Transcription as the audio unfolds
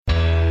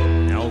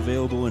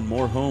available in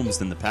more homes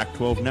than the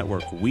Pac-12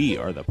 network, we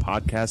are the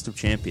podcast of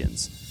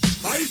champions.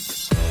 They give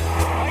it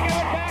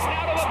back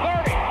now to the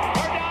 30,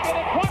 or down to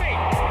the 20.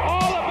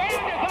 All the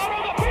band is out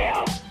on the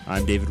field.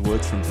 I'm David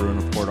Woods from Bruin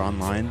Report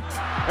Online.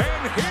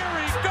 And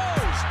here he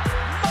goes,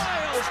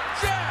 Miles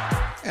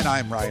Jack. And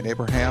I'm Ryan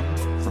Abraham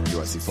from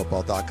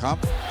USCFootball.com.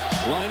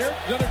 Liner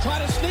going to try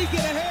to sneak it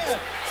ahead.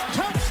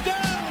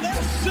 Touchdown,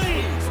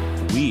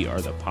 SC. We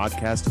are the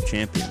podcast of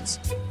champions.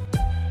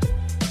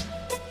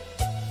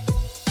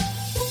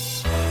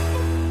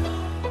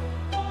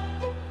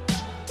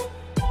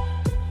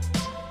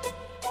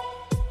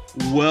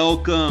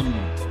 Welcome,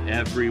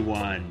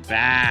 everyone,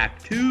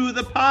 back to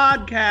the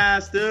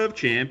podcast of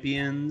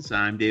champions.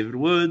 I'm David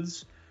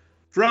Woods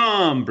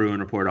from Bruin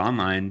Report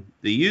Online,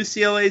 the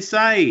UCLA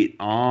site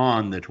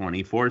on the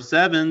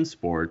 24/7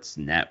 Sports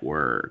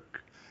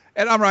Network.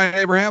 And I'm Ryan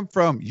Abraham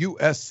from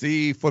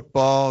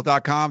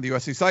USCFootball.com, the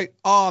USC site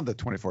on the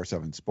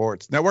 24/7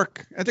 Sports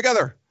Network. And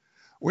together,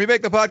 we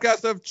make the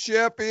podcast of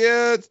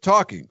champions,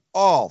 talking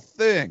all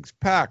things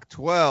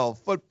Pac-12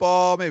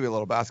 football, maybe a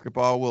little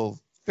basketball. We'll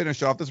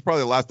finish off. This is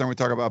probably the last time we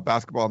talk about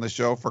basketball on this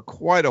show for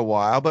quite a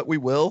while, but we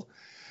will.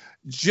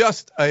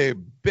 Just a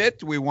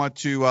bit. We want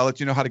to let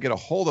you know how to get a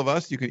hold of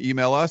us. You can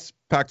email us,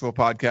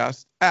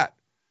 Pac-12podcast at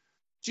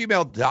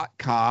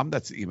gmail.com.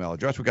 That's the email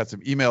address. We got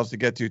some emails to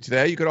get to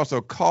today. You could also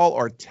call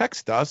or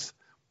text us.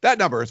 That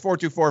number is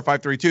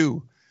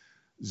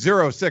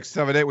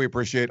 424-532-0678. We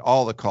appreciate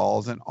all the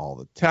calls and all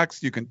the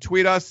texts. You can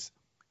tweet us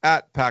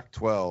at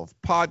Pac-12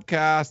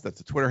 Podcast.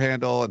 That's the Twitter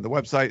handle, and the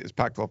website is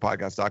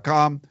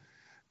Pac12podcast.com.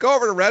 Go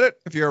over to Reddit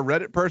if you're a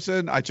Reddit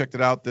person. I checked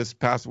it out this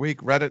past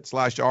week,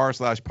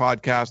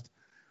 Reddit/r/podcast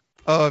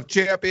of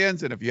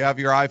champions. And if you have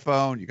your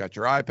iPhone, you got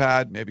your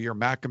iPad, maybe your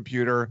Mac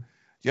computer,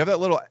 you have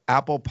that little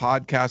Apple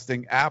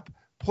podcasting app,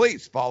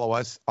 please follow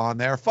us on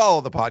there.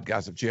 Follow the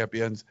podcast of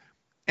champions.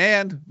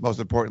 And most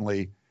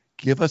importantly,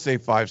 give us a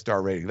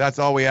 5-star rating. That's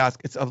all we ask.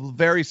 It's a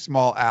very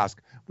small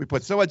ask. We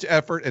put so much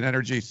effort and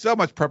energy, so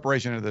much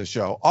preparation into the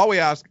show. All we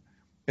ask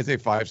is a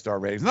 5-star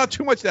rating. It's not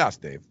too much to ask,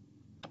 Dave.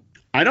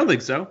 I don't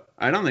think so.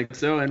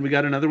 And we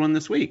got another one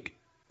this week.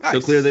 Nice.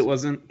 So clearly it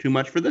wasn't too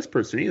much for this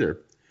person either.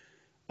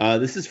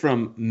 This is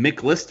from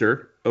Mick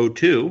Lister,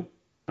 02.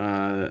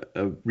 A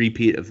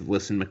repeat of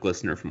Listen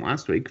McListener from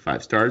last week,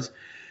 5 stars.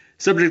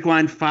 Subject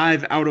line,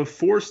 5 out of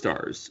 4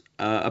 stars.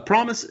 A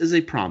promise is a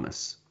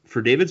promise.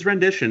 For David's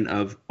rendition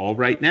of All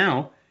Right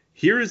Now,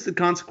 here is the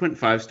consequent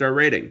 5-star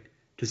rating.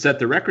 To set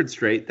the record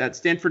straight, that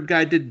Stanford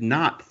guy did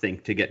not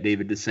think to get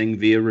David to sing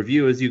via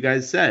review, as you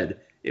guys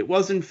said. It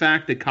was, in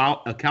fact, a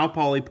Cal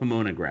Poly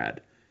Pomona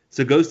grad.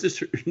 So goes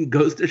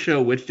to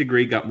show which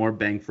degree got more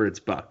bang for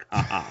its buck.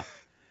 Haha.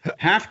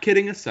 Half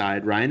kidding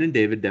aside, Ryan and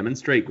David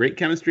demonstrate great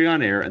chemistry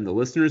on air, and the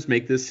listeners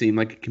make this seem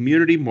like a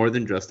community more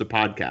than just a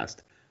podcast.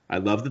 I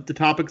love that the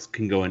topics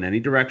can go in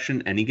any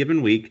direction any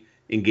given week,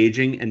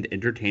 engaging and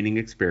entertaining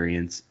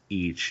experience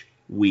each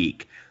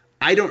week.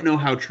 I don't know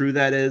how true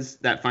that is,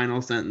 that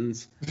final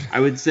sentence. I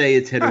would say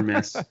it's hit or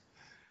miss.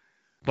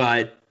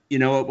 But you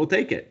know what? We'll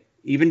take it.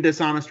 Even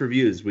dishonest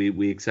reviews,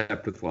 we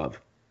accept with love.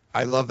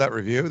 I love that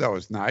review. That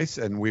was nice,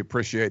 and we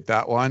appreciate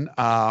that one.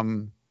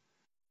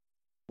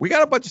 We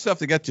got a bunch of stuff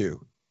to get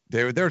to.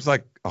 There's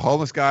like a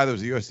homeless guy. There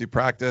was a USC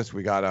practice.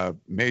 We got a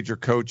major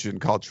coach in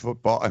college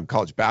football and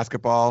college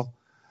basketball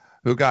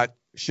who got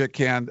shit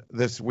canned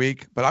this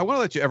week. But I want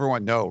to let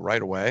everyone know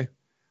right away,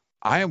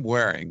 I am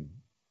wearing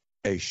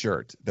a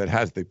shirt that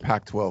has the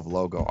Pac-12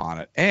 logo on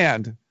it,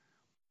 and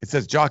it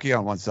says jockey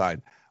on one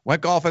side.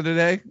 Went golfing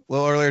today, a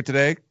little earlier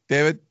today,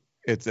 David.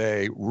 It's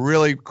a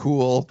really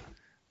cool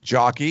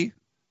jockey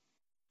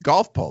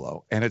golf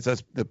polo, and it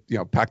says the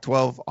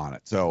Pac-12 on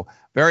it. So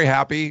very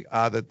happy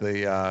that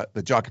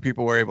the jockey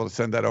people were able to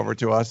send that over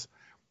to us,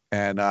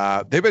 and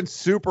they've been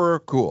super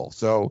cool.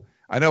 So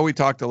I know we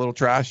talked a little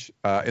trash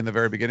in the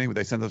very beginning, but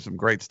they sent us some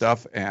great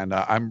stuff, and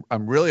I'm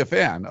really a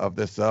fan of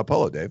this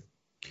polo, Dave.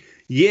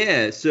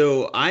 Yeah,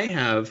 so I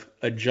have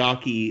a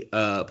jockey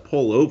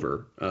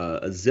pullover,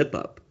 a zip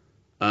up,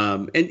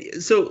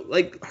 and so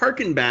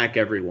harken back,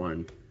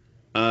 everyone.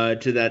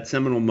 To that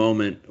seminal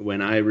moment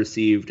when I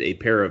received a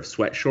pair of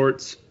sweat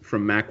shorts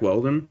from Mack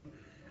Weldon,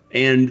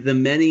 and the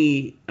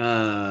many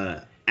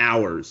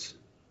hours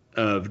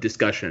of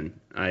discussion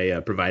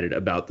I provided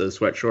about those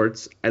sweat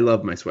shorts. I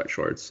love my sweat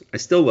shorts. I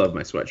still love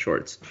my sweat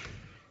shorts.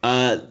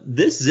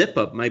 This zip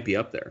up might be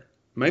up there.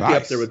 Might be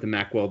up there with the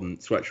Mack Weldon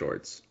sweat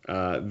shorts.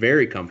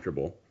 Very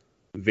comfortable.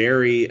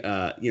 Very,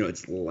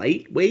 it's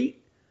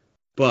lightweight,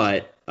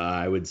 but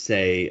I would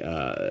say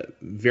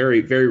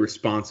very, very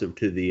responsive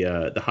to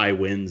the high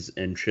winds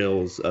and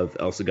chills of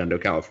El Segundo,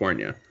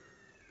 California.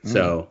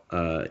 So,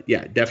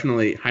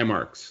 definitely high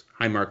marks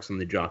on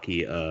the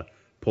jockey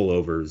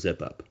pullover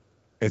zip up.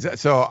 Is that,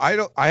 so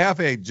I have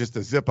just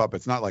a zip up.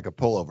 It's not like a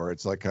pullover.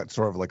 It's like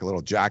sort of like a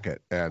little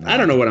jacket. And I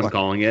don't know what I'm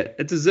calling it.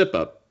 It's a zip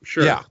up.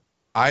 Sure. Yeah.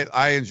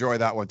 I enjoy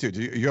that one too.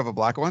 Do you have a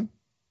black one?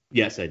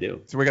 Yes, I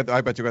do. So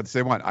I bet you got the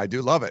same one. I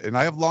do love it. And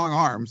I have long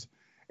arms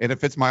and it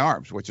fits my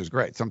arms, which is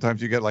great.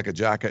 Sometimes you get like a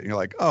jacket and you're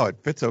like, oh,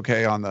 it fits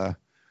okay on the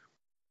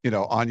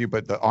on you,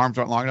 but the arms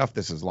aren't long enough.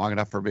 This is long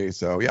enough for me.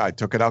 So yeah, I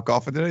took it out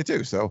golfing today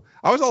too. So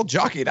I was all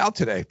jockeyed out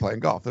today playing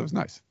golf. That was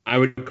nice. I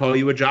would call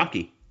you a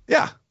jockey.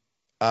 Yeah.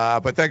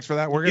 But thanks for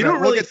that. You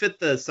don't really fit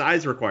the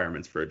size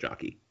requirements for a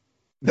jockey.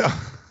 No,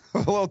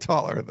 I'm a little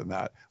taller than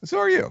that. So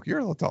are you. You're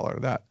a little taller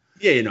than that.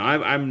 Yeah,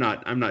 I'm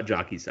not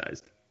jockey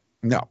sized.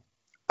 No.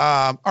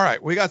 All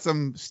right, we got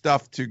some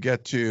stuff to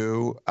get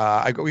to.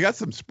 We got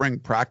some spring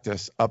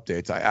practice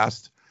updates. I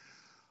asked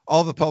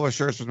all the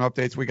publishers for some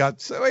updates. We got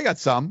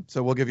some,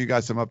 so we'll give you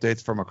guys some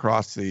updates from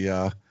across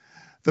the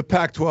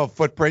Pac-12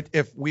 footprint.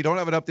 If we don't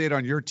have an update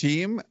on your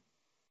team,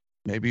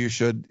 maybe you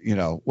should.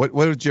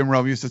 What did Jim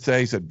Rome used to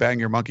say? He said, "Bang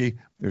your monkey."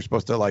 You're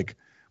supposed to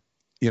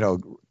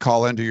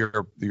call into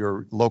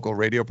your local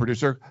radio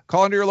producer,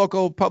 call into your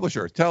local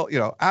publisher,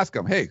 ask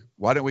them, hey,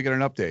 why didn't we get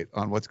an update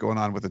on what's going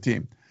on with the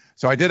team?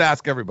 So I did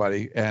ask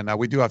everybody, and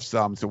we do have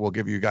some, so we'll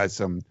give you guys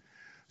some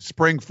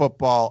spring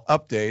football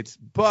updates,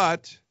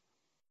 but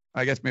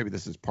I guess maybe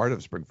this is part of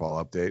a spring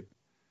football update.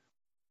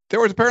 There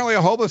was apparently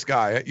a homeless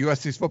guy at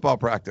USC's football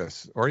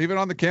practice, or even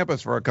on the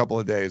campus for a couple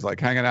of days, like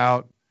hanging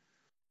in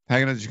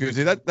the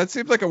jacuzzi. That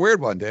seems like a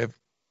weird one, Dave.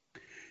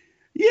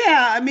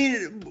 Yeah, I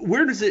mean,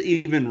 where does it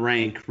even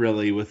rank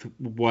really with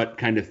what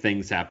kind of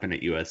things happen at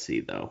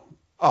USC though?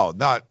 Oh,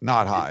 not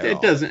high. It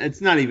doesn't.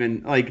 It's not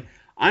even like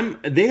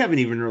they haven't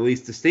even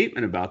released a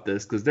statement about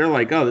this because they're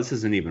like, oh, this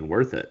isn't even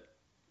worth it.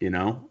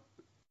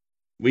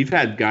 We've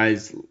had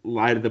guys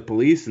lie to the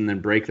police and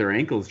then break their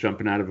ankles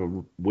jumping out of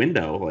a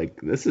window.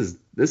 Like this is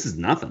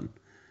nothing.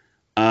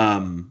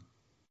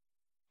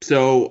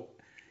 So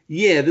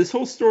yeah, this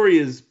whole story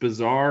is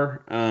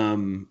bizarre.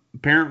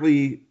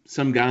 Apparently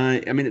some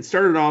guy, I mean, it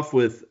started off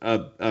with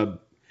a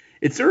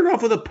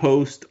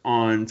post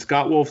on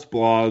Scott Wolf's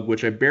blog,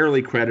 which I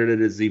barely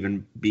credited as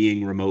even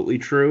being remotely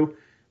true.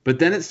 But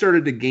then it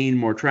started to gain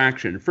more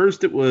traction.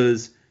 First, it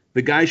was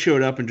the guy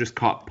showed up and just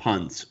caught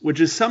punts, which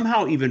is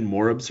somehow even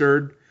more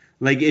absurd.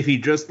 Like if he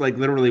just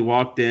literally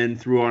walked in,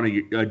 threw on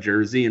a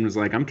jersey and was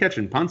like, I'm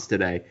catching punts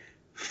today.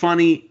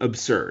 Funny,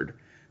 absurd.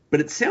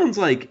 But it sounds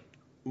like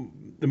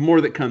the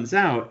more that comes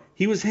out,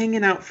 he was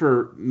hanging out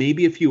for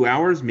maybe a few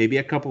hours, maybe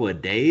a couple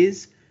of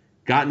days,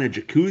 got in a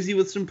jacuzzi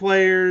with some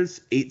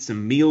players, ate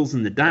some meals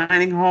in the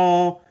dining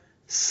hall,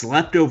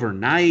 slept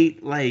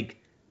overnight,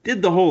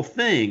 did the whole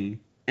thing,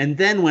 and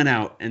then went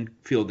out and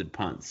fielded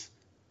punts,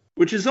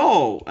 which is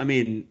all, I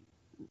mean,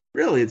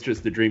 really, it's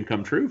just the dream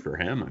come true for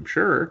him, I'm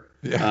sure.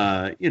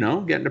 Yeah.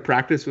 Getting to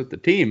practice with the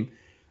team.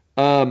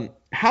 How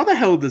the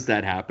hell does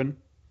that happen?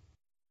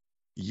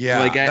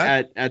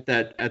 Yeah. At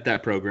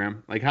that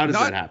program, how does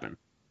that happen?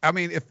 I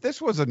mean, if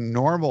this was a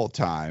normal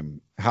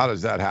time, how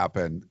does that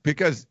happen?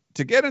 Because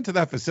to get into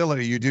that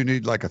facility, you do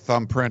need a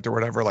thumbprint or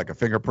whatever, a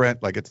fingerprint.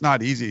 It's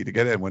not easy to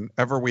get in.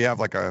 Whenever we have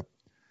a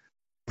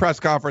press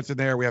conference in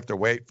there, we have to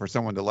wait for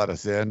someone to let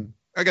us in.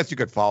 I guess you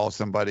could follow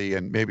somebody,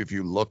 and maybe if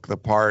you look the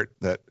part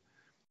that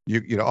you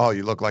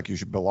look like you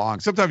should belong.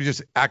 Sometimes you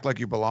just act like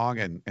you belong,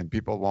 and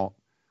people won't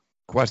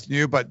question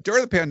you. But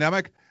during the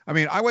pandemic, I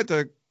mean, I went to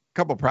a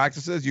couple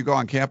practices. You go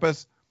on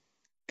campus,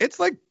 it's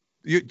like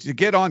to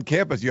get on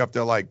campus, you have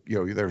to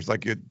there's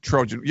your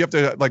Trojan. You have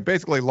to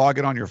basically log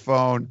in on your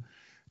phone,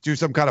 do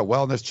some kind of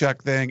wellness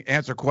check thing,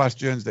 answer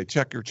questions. They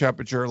check your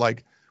temperature.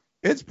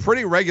 It's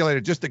pretty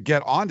regulated just to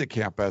get onto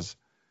campus.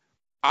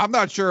 I'm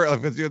not sure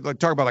if you're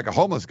talking about a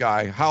homeless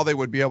guy, how they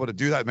would be able to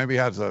do that. Maybe he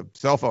has a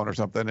cell phone or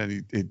something,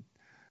 and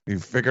he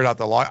figured out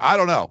the law. I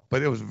don't know,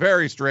 but it was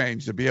very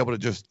strange to be able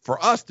to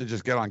for us to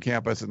just get on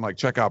campus and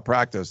check out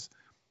practice.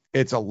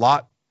 It's a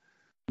lot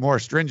more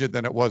stringent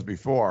than it was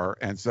before.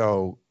 And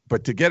so,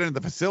 but to get into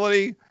the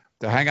facility,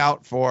 to hang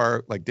out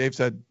for, like Dave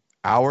said,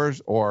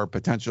 hours or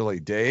potentially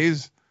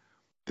days,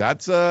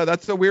 that's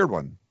a weird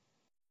one.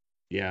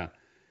 Yeah.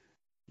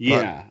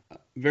 Yeah.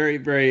 Very,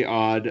 very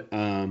odd.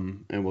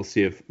 And we'll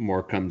see if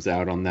more comes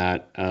out on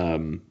that.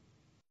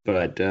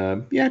 But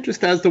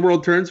just as the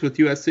world turns with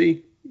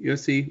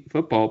USC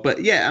football.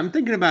 But yeah, I'm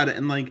thinking about it,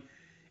 and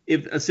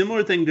if a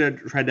similar thing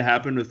tried to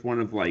happen with one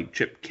of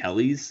Chip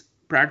Kelly's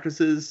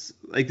practices,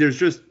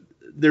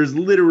 there's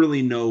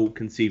literally no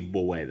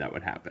conceivable way that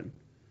would happen.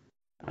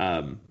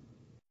 So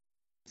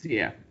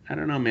yeah, I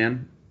don't know,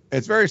 man.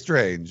 It's very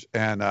strange.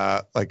 And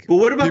but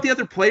what about the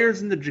other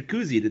players in the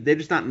jacuzzi? Did they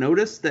just not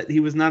notice that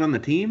he was not on the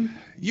team?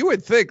 You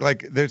would think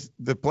there's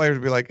the players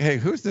would be like, hey,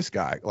 who's this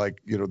guy?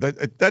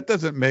 That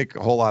doesn't make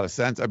a whole lot of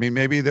sense. I mean,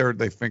 maybe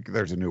they think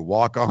there's a new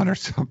walk-on or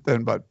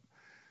something, but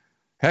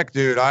heck,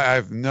 dude, I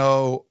have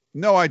no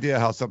idea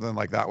how something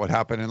like that would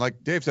happen. And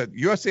like Dave said,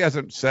 USC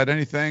hasn't said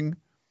anything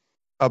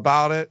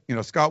about it.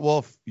 Scott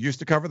Wolf used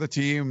to cover the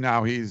team.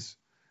 Now he's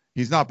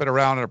not been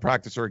around in a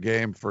practice or a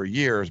game for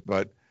years,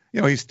 but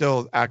he's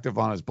still active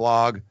on his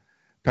blog.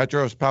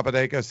 Petros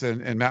Papadakis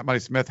and Matt Money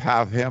Smith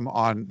have him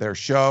on their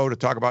show to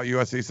talk about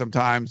USC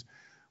sometimes.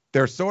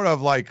 They're sort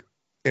of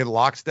in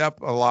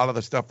lockstep, a lot of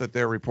the stuff that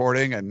they're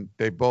reporting, and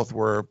they both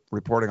were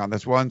reporting on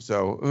this one.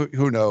 So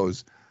who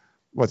knows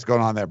what's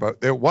going on there.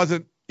 But there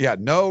wasn't,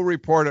 no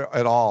report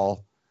at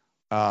all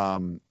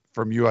from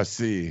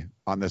USC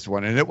on this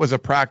one. And it was a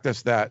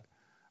practice that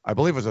I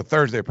believe it was a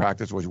Thursday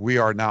practice, which we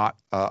are not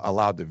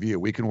allowed to view.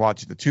 We can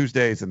watch the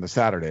Tuesdays and the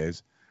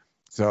Saturdays.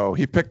 So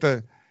he picked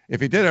if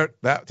he did it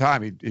that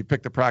time, he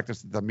picked the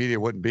practice that the media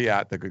wouldn't be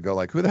at that could go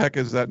like, who the heck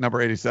is that number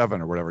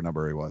 87 or whatever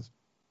number he was?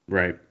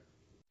 Right.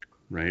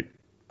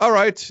 All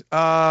right. So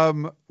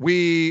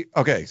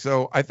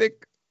I think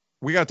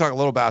we got to talk a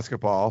little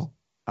basketball.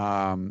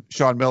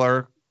 Sean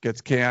Miller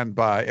gets canned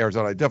by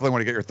Arizona. I definitely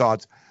want to get your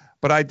thoughts,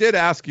 but I did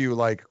ask you,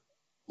 like,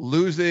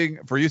 losing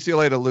for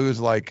UCLA to lose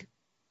like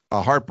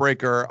a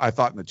heartbreaker, I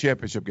thought, in the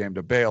championship game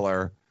to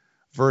Baylor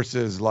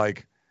versus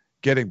like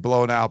getting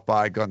blown out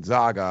by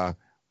Gonzaga.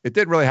 It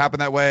didn't really happen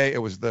that way.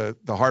 It was the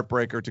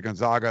heartbreaker to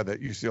Gonzaga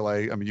that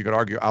UCLA, I mean, you could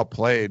argue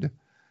outplayed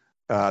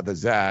the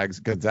Zags.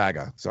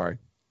 Gonzaga.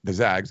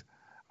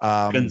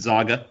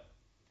 Gonzaga.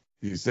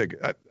 You say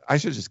I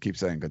should just keep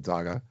saying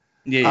Gonzaga.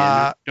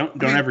 Yeah.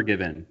 Don't ever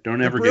give in.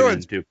 Don't ever give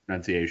in to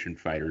pronunciation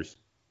fighters.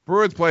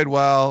 Bruins played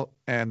well,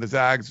 and the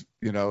Zags,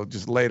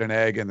 just laid an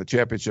egg in the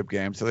championship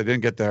game, so they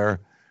didn't get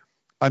their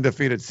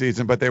undefeated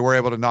season, but they were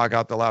able to knock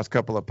out the last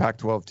couple of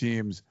Pac-12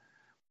 teams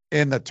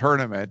in the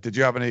tournament. Did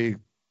you have any?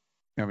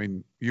 I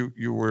mean,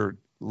 you were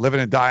living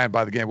and dying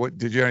by the game.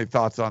 Did you have any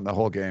thoughts on the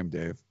whole game,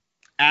 Dave?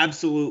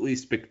 Absolutely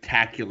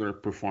spectacular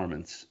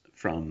performance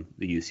from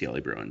the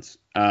UCLA Bruins.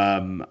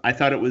 I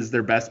thought it was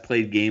their best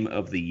played game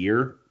of the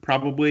year,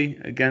 probably,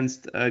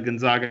 against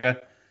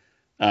Gonzaga.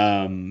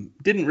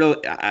 Didn't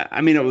really.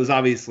 I mean, it was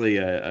obviously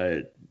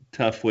a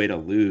tough way to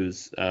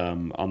lose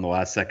on the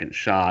last second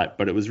shot,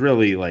 but it was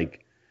really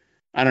like,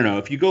 I don't know,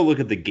 if you go look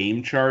at the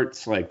game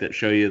charts like that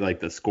show you like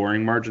the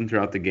scoring margin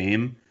throughout the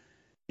game,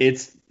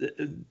 it's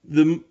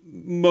the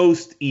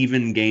most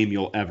even game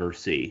you'll ever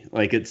see.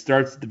 Like, it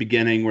starts at the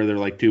beginning where they're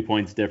like 2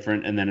 points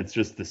different, and then it's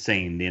just the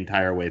same the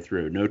entire way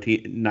through.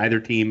 Neither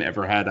team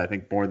ever had, I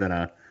think,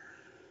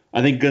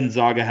 I think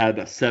Gonzaga had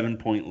a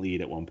 7-point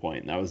lead at one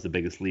point, and that was the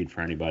biggest lead for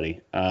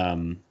anybody.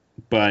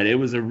 But it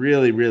was a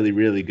really, really,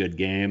 really good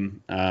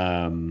game.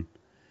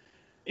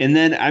 And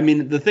then, I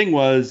mean, the thing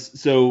was,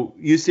 so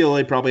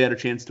UCLA probably had a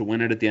chance to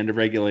win it at the end of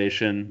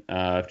regulation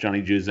if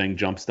Johnny Juzang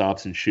jump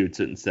stops and shoots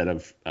it instead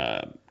of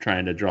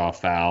trying to draw a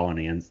foul, and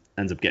he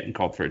ends up getting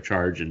called for a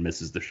charge and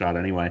misses the shot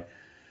anyway.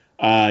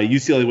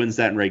 UCLA wins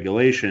that in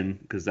regulation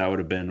because that would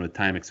have been with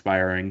time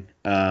expiring.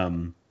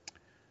 And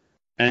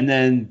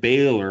then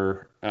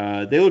Baylor,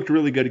 they looked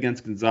really good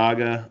against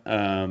Gonzaga,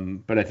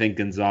 but I think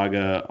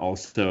Gonzaga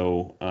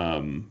also,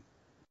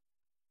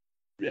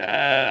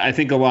 I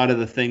think a lot of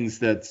the things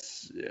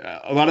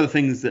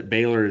that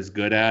Baylor is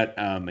good at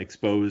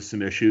expose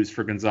some issues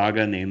for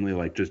Gonzaga, namely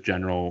like just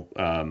general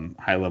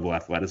high-level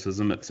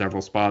athleticism at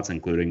several spots,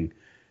 including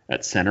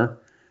at center.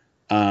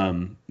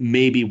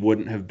 Maybe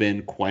wouldn't have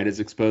been quite as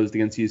exposed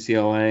against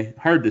UCLA.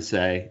 Hard to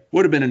say.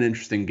 Would have been an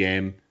interesting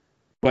game,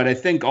 but I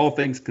think all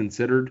things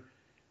considered,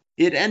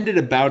 it ended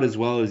about as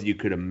well as you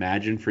could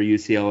imagine for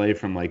UCLA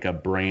from like a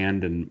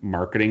brand and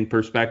marketing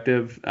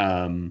perspective.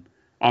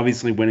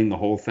 Obviously, winning the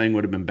whole thing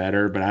would have been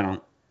better, but I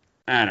don't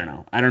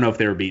know. I don't know if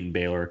they were beating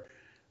Baylor,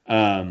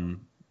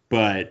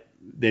 but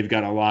they've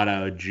got a lot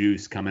of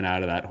juice coming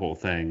out of that whole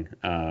thing.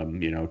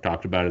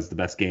 Talked about as the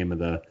best game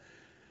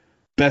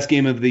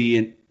of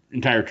the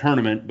entire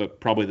tournament, but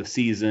probably the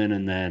season.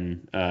 And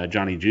then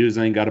Johnny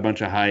Juzang got a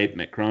bunch of hype.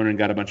 Mick Cronin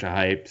got a bunch of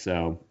hype.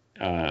 So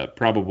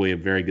probably a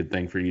very good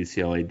thing for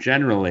UCLA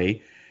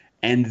generally.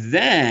 And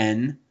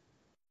then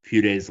a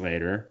few days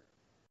later,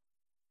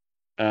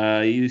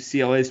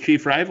 UCLA's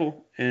chief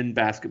rival in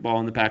basketball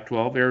in the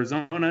Pac-12,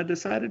 Arizona,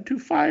 decided to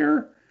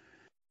fire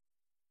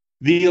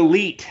the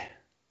elite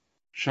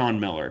Sean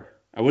Miller.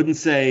 I wouldn't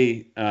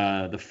say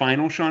the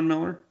final Sean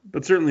Miller,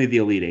 but certainly the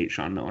Elite Eight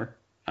Sean Miller,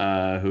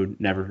 who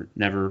never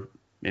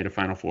made a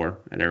Final Four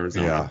at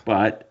Arizona.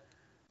 Yeah.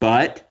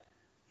 But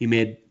he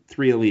made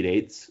 3 Elite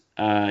Eights.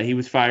 He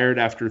was fired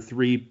after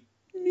 3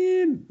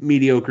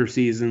 mediocre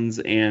seasons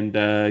and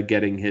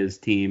getting his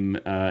team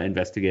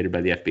investigated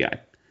by the FBI.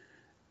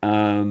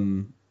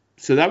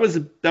 So that was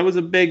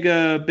a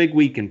big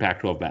week in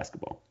Pac-12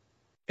 basketball.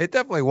 It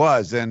definitely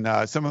was. And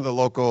some of the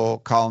local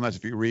columnists,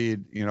 if you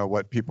read,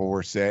 what people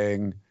were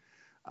saying,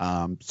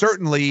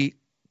 certainly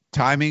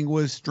timing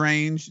was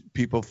strange.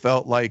 People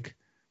felt like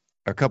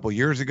a couple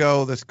years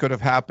ago this could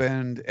have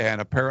happened. And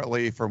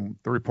apparently from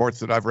the reports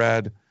that I've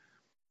read,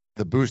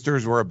 the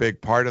boosters were a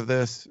big part of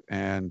this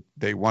and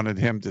they wanted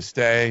him to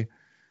stay.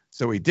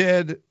 So he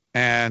did.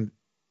 And,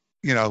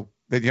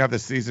 then you have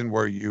this season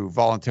where you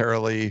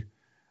voluntarily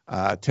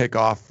take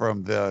off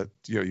from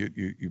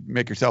you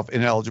make yourself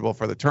ineligible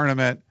for the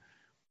tournament.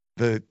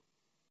 The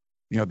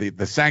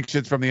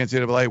sanctions from the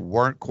NCAA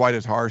weren't quite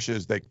as harsh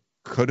as they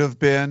could have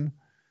been,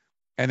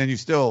 and then you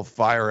still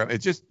fire him.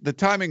 It's just the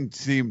timing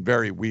seemed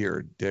very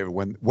weird,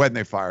 David, when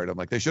they fired him.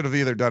 Like, they should have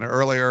either done it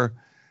earlier,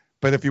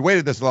 but if you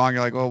waited this long,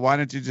 you're like, well, why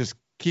didn't you just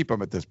keep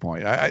him at this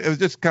point? It was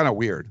just kind of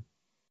weird.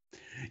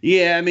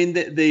 Yeah, I mean,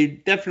 they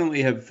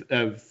definitely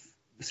have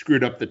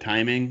screwed up the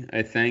timing.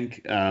 I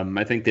think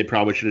they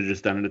probably should have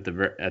just done it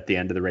at the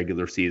end of the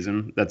regular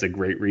season. That's a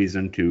great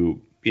reason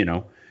to,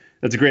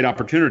 that's a great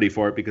opportunity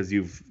for it because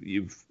you've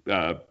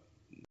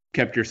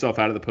kept yourself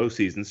out of the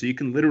postseason, so you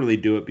can literally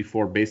do it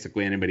before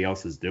basically anybody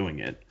else is doing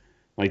it.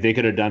 Like they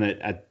could have done it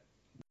at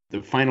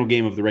the final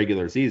game of the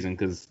regular season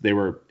because they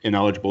were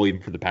ineligible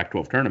even for the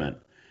Pac-12 tournament.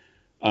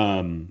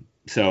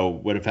 So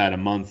would have had a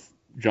month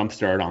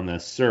jumpstart on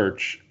this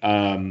search.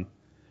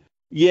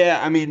 Yeah,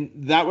 I mean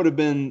that would have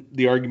been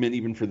the argument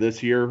even for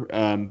this year.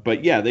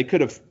 But yeah, they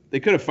could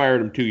have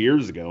fired him 2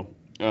 years ago,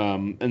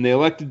 and they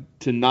elected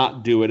to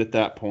not do it at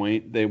that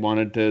point. They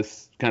wanted to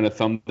kind of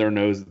thumb their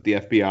nose at the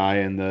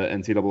FBI and the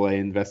NCAA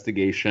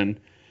investigation,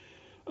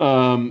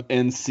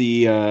 and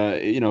see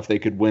if they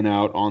could win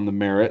out on the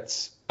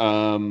merits.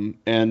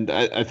 And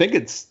I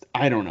think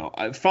I don't know.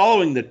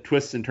 Following the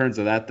twists and turns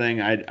of that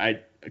thing, I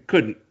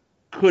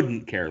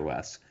couldn't care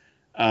less.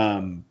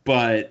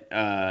 But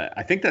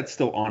I think that's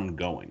still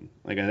ongoing.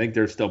 Like I think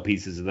there's still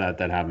pieces of that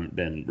haven't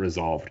been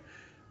resolved.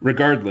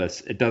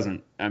 Regardless, it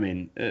doesn't. I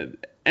mean,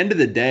 end of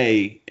the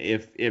day,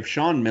 if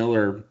Sean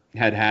Miller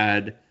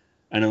had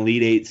an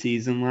Elite Eight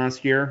season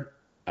last year,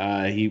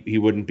 he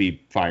wouldn't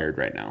be fired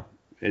right now.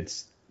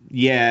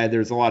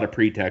 There's a lot of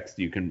pretext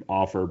you can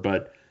offer,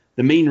 but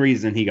the main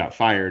reason he got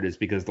fired is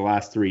because the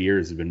last 3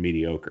 years have been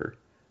mediocre.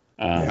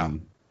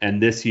 And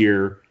this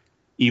year,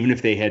 even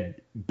if they had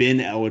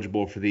been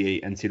eligible for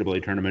the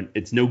NCAA tournament,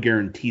 it's no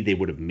guarantee they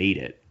would have made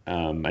it.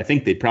 I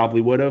think they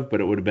probably would have,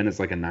 but it would have been as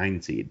like a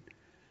 9 seed.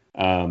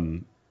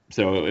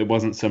 So it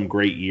wasn't some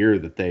great year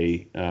that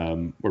they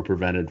were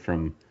prevented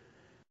from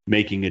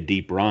making a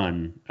deep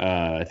run.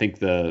 I think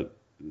the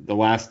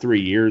last 3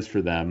 years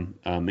for them,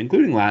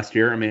 including last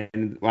year, I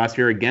mean, last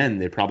year again,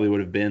 they probably would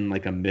have been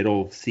like a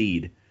middle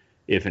seed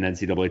if an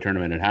NCAA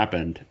tournament had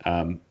happened.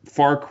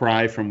 Far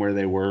cry from where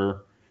they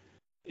were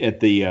at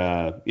the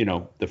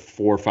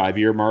 4 or 5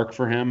 year mark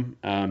for him.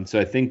 So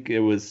I think it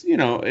was,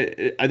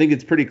 I think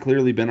it's pretty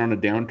clearly been on a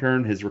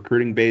downturn. His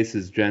recruiting base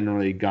has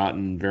generally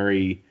gotten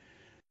very,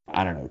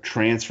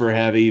 transfer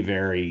heavy,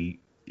 very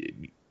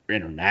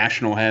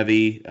international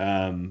heavy.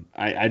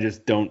 I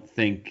just don't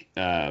think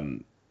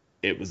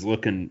it was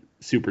looking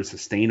super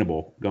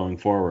sustainable going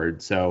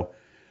forward. So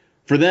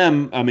for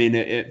them, I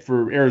mean,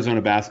 for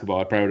Arizona basketball,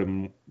 it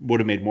probably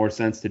would have made more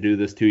sense to do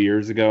this 2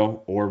 years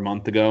ago or a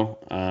month ago.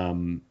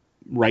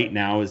 Right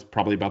now is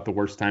probably about the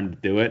worst time to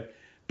do it,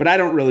 but I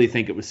don't really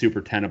think it was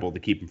super tenable to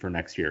keep him for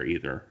next year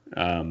either.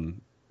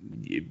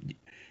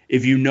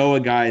 If you know a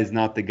guy is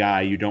not the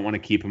guy, you don't want to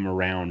keep him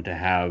around to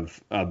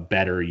have a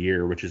better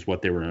year, which is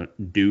what they were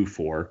due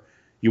for.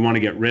 You want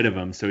to get rid of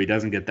him so he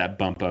doesn't get that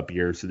bump up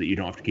year so that you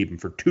don't have to keep him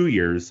for 2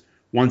 years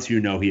once you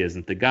know he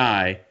isn't the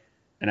guy.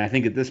 And I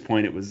think at this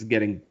point it was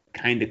getting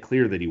kind of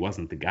clear that he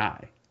wasn't the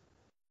guy.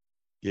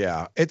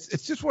 Yeah, it's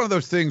just one of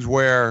those things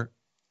where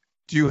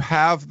do you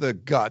have the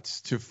guts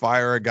to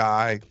fire a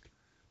guy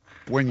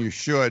when you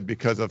should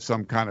because of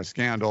some kind of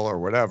scandal or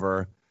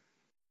whatever?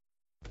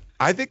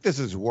 I think this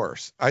is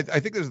worse. I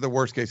think this is the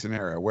worst case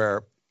scenario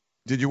where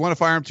did you want to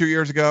fire him 2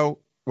 years ago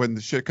when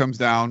the shit comes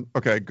down?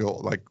 Okay, go.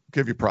 Like,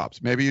 give you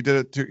props. Maybe you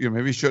did it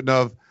maybe you shouldn't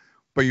have,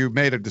 but you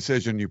made a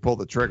decision, you pulled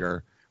the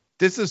trigger.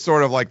 This is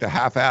sort of like the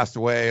half-assed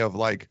way of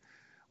like,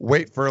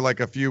 wait for like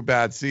a few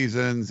bad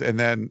seasons. And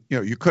then,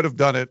 you could have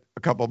done it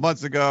a couple of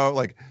months ago.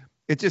 Like,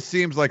 it just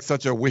seems like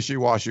such a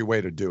wishy-washy way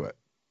to do it.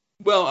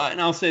 Well, and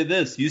I'll say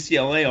this,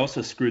 UCLA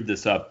also screwed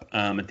this up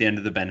at the end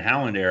of the Ben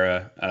Howland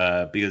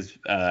era because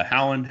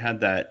Howland had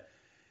that,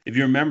 if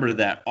you remember,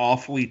 that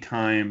awfully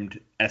timed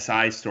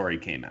SI story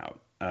came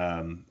out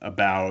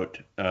about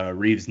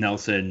Reeves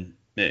Nelson,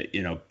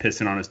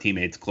 pissing on his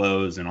teammates'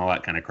 clothes and all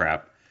that kind of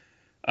crap.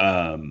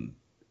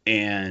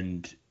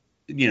 And,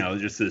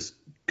 just this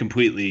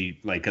completely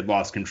had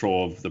lost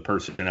control of the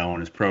personnel in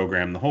his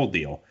program, the whole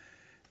deal.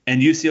 And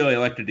UCLA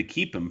elected to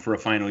keep him for a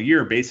final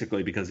year,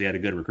 basically because he had a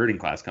good recruiting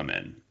class come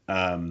in.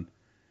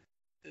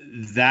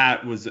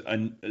 That was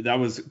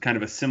kind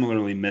of a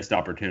similarly missed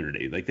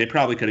opportunity. Like they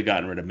probably could have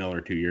gotten rid of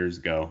Miller 2 years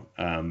ago,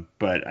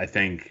 but I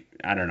think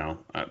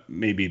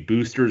maybe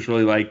boosters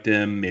really liked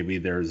him. Maybe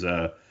there's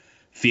a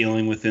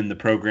feeling within the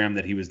program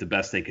that he was the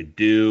best they could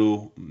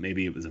do.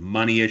 Maybe it was a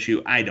money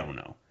issue. I don't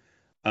know.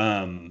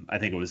 I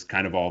think it was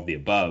kind of all of the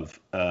above,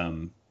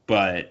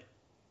 but.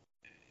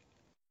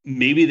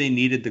 Maybe they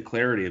needed the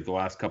clarity of the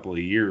last couple of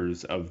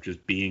years of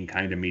just being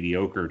kind of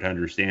mediocre to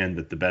understand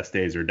that the best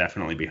days are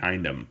definitely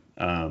behind them.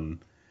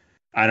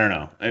 I don't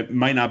know. It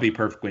might not be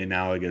perfectly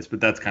analogous,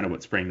 but that's kind of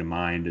what sprang to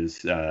mind is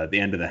the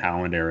end of the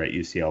Howland era at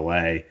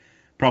UCLA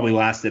probably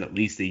lasted at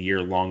least a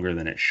year longer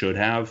than it should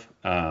have.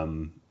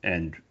 And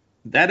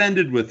that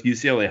ended with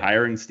UCLA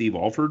hiring Steve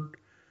Alford.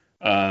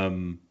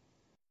 It'd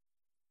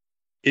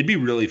be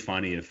really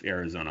funny if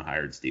Arizona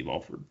hired Steve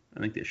Alford. I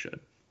think they should.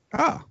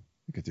 You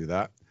could do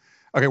that.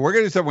 Okay, we're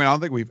going to do something I don't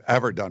think we've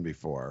ever done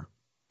before.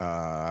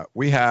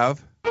 We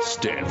have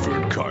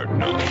Stanford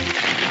Cardinal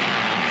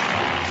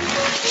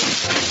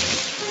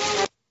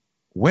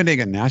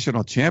winning a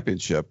national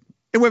championship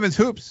in women's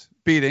hoops,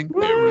 beating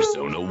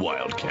Arizona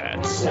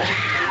Wildcats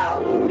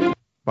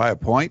by a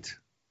point.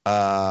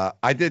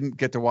 I didn't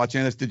get to watch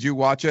any of this. Did you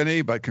watch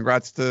any? But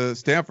congrats to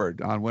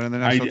Stanford on winning the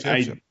national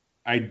championship.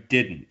 I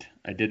didn't.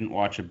 I didn't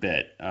watch a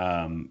bit,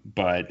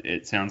 but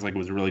it sounds like it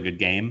was a really good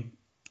game,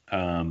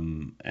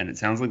 and it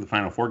sounds like the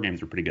Final Four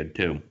games were pretty good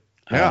too.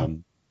 Yeah.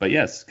 But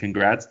yes,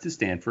 congrats to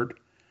Stanford.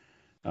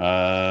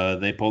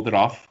 They pulled it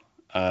off.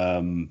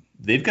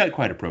 They've got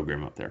quite a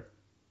program up there,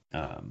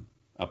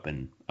 up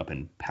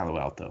in Palo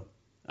Alto.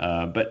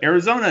 But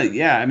Arizona,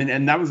 yeah, I mean,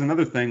 and that was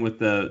another thing with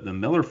the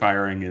Miller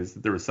firing is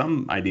that there was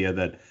some idea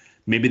that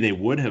maybe they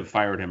would have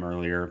fired him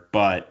earlier,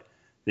 but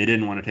they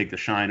didn't want to take the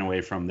shine away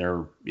from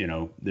their,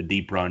 the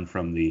deep run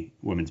from the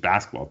women's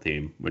basketball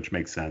team, which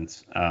makes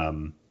sense.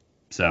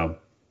 But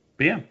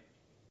yeah,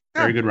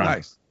 very good run.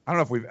 Nice. I don't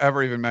know if we've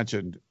ever even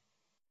mentioned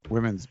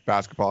women's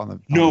basketball on the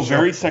No, show.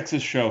 very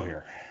sexist show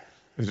here.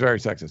 It's very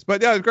sexist,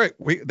 but yeah, it's great.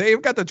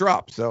 They've got the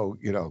drop, so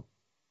we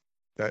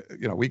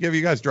give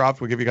you guys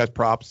drops, we give you guys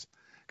props.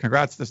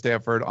 Congrats to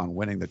Stanford on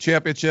winning the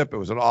championship. It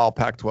was an all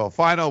Pac-12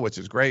 final, which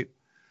is great.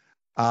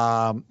 We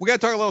got to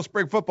talk a little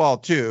spring football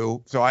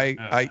too. So I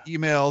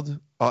emailed,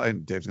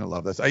 and Dave's gonna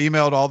love this. I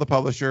emailed all the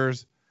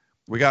publishers.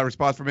 We got a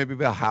response from maybe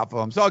about half of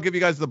them. So I'll give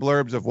you guys the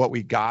blurbs of what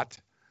we got.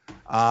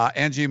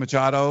 Angie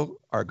Machado,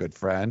 our good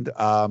friend,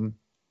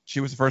 she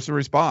was the first to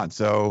respond.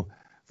 So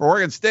for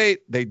Oregon State,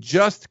 they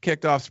just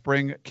kicked off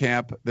spring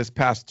camp this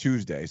past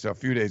Tuesday. So a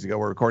few days ago,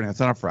 we're recording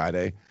this on a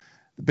Friday.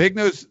 The big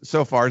news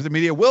so far is the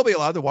media will be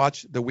allowed to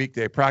watch the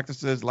weekday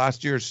practices.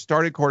 Last year's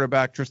starting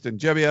quarterback Tristan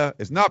Gebbia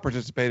is not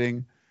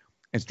participating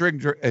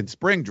in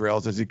spring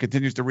drills as he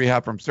continues to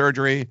rehab from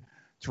surgery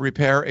to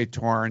repair a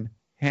torn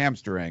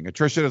hamstring.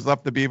 Attrition has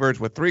left the Beavers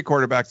with 3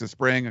 quarterbacks this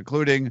spring,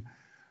 including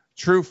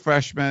true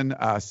freshman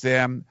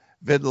Sam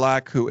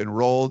Vidlak, who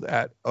enrolled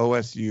at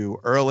OSU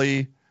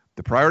early.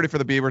 The priority for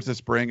the Beavers this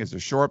spring is to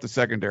shore up the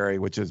secondary,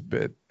 which has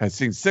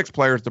seen 6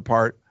 players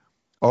depart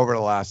over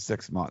the last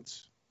 6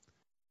 months.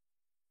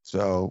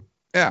 So,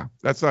 yeah,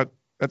 that's a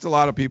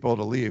lot of people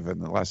to leave in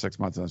the last 6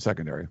 months in the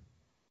secondary.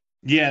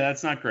 Yeah,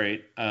 that's not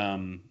great.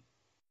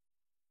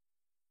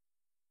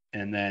 And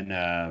then,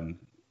 I've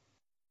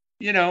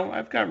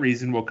got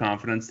reasonable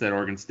confidence that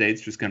Oregon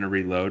State's just going to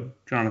reload.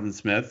 Jonathan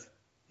Smith,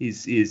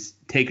 he's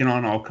taken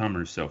on all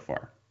comers so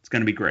far. It's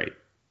going to be great.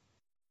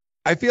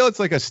 I feel it's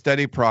like a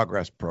steady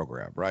progress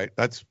program, right?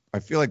 I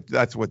feel like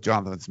that's what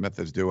Jonathan Smith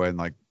is doing.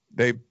 Like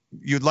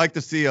you'd like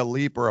to see a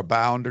leap or a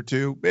bound or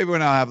two. Maybe we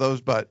don't have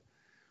those, but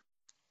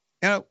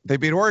they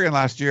beat Oregon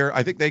last year.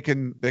 I think they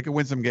can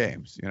win some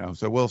games.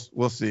 So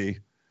we'll see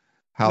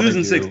how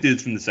losing they do. 6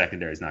 dudes from the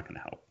secondary is not going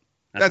to help.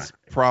 That's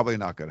probably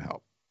not going to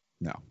help.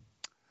 No.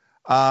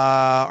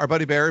 Our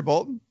buddy Barry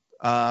Bolton,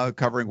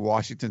 covering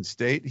Washington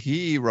State,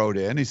 he wrote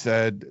in. He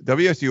said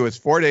WSU is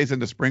 4 days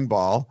into spring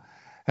ball,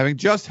 having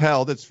just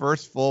held its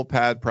first full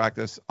pad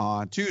practice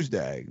on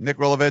Tuesday. Nick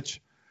Rolovich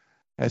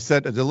has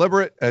set a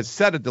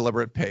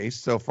deliberate pace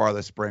so far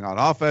this spring on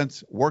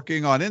offense,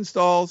 working on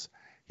installs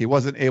he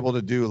wasn't able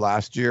to do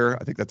last year.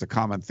 I think that's a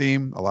common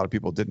theme. A lot of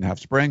people didn't have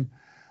spring.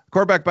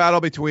 Quarterback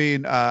battle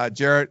between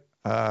Jarrett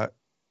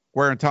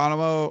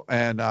Guarantano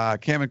and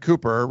Cameron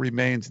Cooper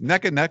remains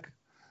neck and neck,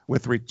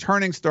 with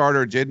returning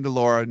starter Jayden de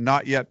Laura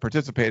not yet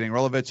participating.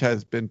 Rolovich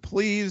has been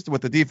pleased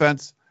with the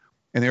defense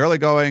in the early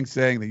going,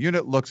 saying the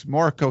unit looks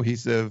more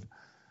cohesive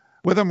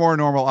with a more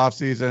normal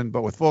offseason,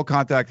 but with full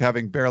contact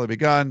having barely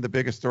begun, the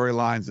biggest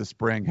storylines this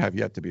spring have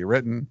yet to be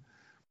written.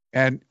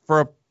 And for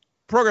a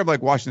program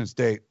like Washington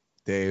State,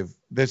 Dave,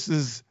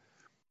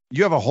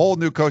 you have a whole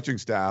new coaching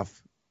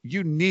staff.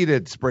 You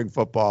needed spring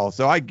football,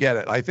 so I get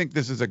it. I think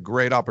this is a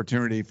great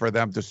opportunity for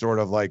them to sort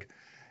of like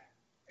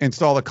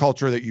install the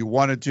culture that you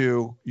wanted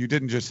to. You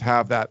didn't just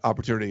have that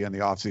opportunity in the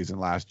offseason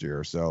last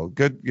year. So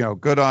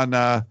good on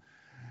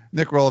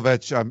Nick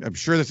Rolovich. I'm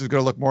sure this is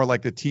going to look more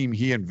like the team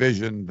he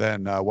envisioned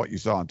than what you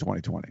saw in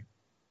 2020.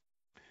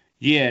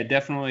 Yeah,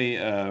 definitely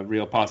a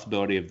real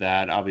possibility of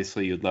that.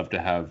 Obviously, you'd love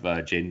to have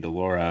Jayden de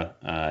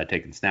Laura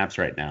taking snaps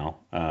right now,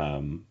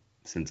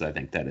 since I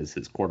think that is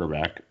his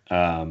quarterback.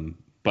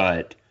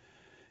 But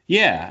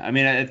yeah, I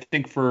mean, I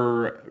think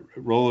for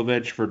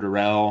Rolovich, for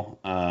Durrell,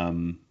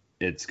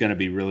 it's going to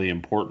be really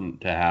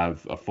important to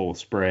have a full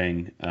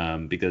spring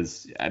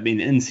because, I mean,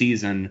 in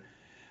season,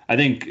 I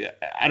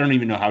don't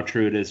even know how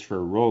true it is for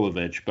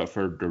Rolovich, but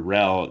for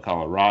Durrell at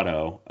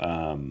Colorado,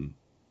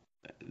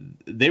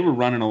 they were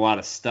running a lot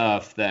of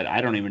stuff that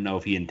I don't even know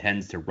if he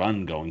intends to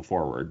run going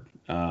forward.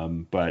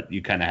 But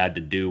you kind of had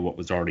to do what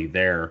was already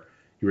there.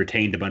 You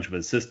retained a bunch of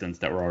assistants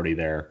that were already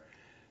there.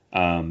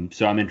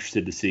 So I'm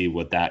interested to see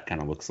what that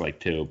kind of looks like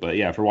too. But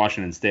yeah, for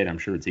Washington State, I'm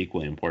sure it's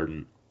equally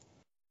important.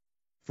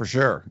 For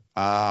sure.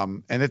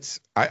 And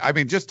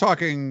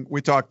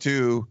we talked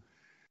to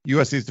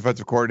USC's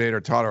defensive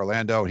coordinator, Todd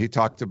Orlando, and he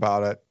talked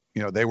about it.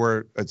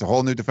 It's a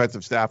whole new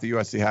defensive staff that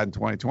USC had in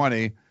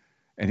 2020.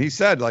 And he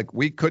said, like,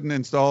 we couldn't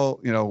install,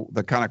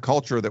 the kind of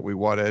culture that we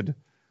wanted.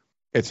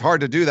 It's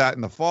hard to do that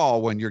in the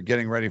fall when you're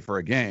getting ready for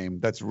a game.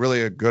 That's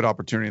really a good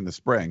opportunity in the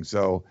spring.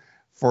 So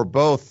for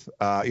both,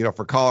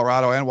 for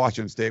Colorado and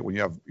Washington State, when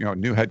you have,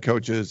 new head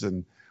coaches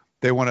and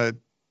they want to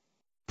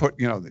put,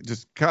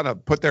 just kind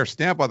of put their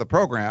stamp on the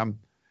program,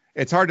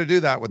 it's hard to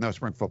do that with no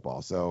spring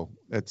football. So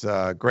it's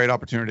a great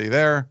opportunity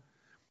there.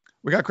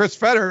 We got Chris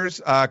Fetters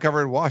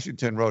covering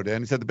Washington wrote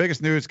in. He said the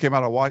biggest news came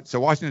out of Washington. So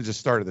Washington just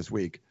started this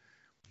week.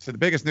 So the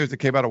biggest news that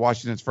came out of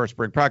Washington's first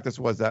spring practice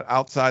was that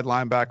outside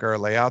linebacker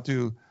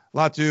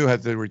Latu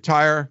had to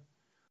retire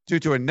due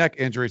to a neck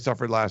injury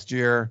suffered last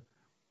year.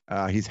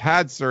 He's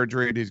had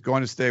surgery and he's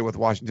going to stay with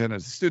Washington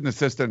as a student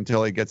assistant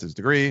until he gets his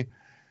degree.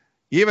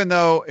 Even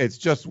though it's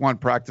just one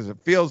practice, it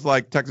feels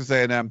like Texas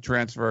A&M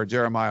transfer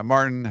Jeremiah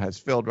Martin has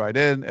filled right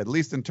in, at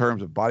least in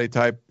terms of body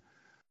type.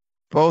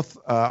 Both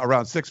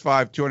around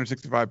 6'5",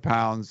 265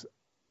 pounds.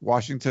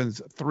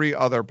 Washington's three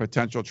other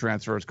potential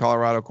transfers: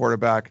 Colorado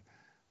quarterback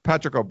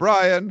Patrick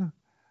O'Brien,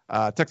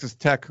 Texas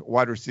Tech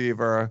wide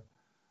receiver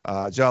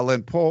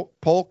Jalen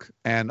Polk,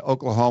 and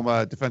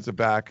Oklahoma defensive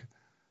back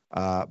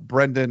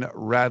Brendan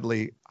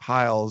Radley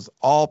Hiles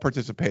all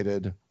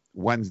participated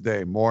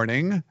Wednesday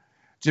morning.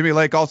 Jimmy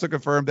Lake also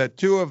confirmed that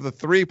two of the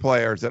three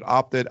players that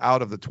opted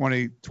out of the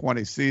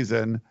 2020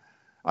 season,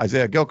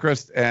 Isaiah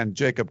Gilchrist and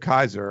Jacob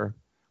Kaiser,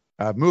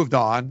 moved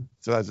on.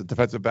 So as a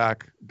defensive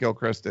back,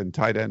 Gilchrist, and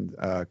tight end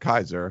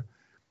Kaiser.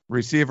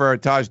 Receiver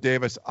Taj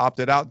Davis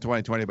opted out in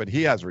 2020, but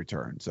he has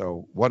returned.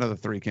 So one of the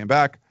three came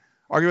back.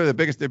 Arguably the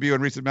biggest debut in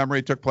recent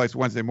memory took place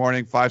Wednesday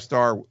morning.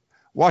 Five-star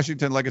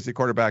Washington legacy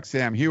quarterback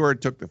Sam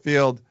Heward took the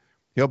field.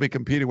 He'll be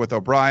competing with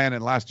O'Brien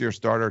and last year's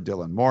starter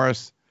Dylan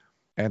Morris.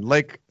 And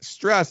Lake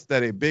stressed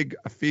that a big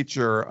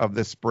feature of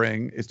this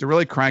spring is to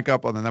really crank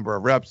up on the number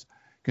of reps,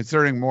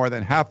 considering more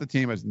than half the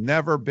team has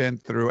never been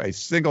through a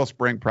single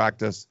spring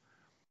practice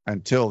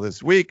until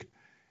this week.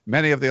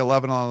 Many of the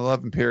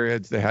 11-on-11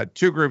 periods, they had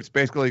two groups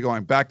basically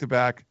going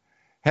back-to-back,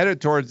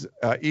 headed towards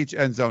each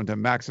end zone to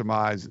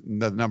maximize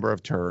the number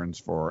of turns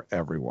for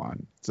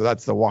everyone. So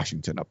that's the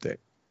Washington update.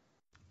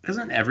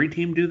 Doesn't every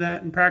team do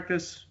that in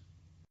practice?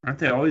 Aren't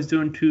they always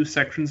doing two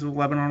sections of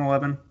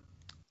 11-on-11?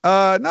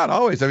 Not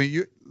always. I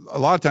mean, a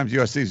lot of times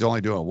USC is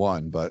only doing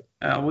one, but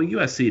well,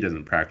 USC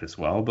doesn't practice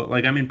well, but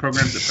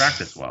programs that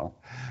practice well.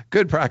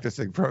 Good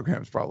practicing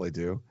programs probably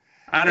do.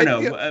 I don't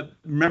know.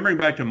 Remembering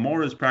back to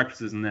Mora's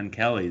practices and then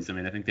Kelly's,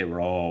 I think they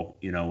were all,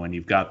 when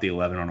you've got the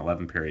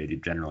 11-on-11 period, you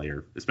generally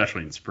are,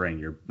 especially in spring,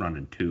 you're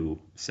running two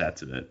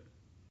sets of it.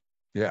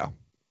 Yeah.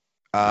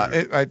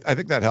 I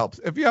think that helps.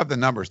 If you have the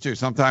numbers too,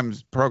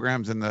 sometimes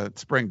programs in the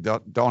spring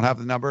don't have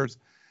the numbers.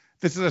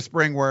 This is a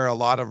spring where a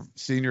lot of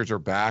seniors are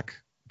back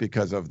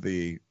because of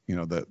the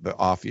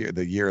off year,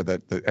 the year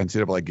that the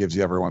NCAA gives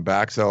you everyone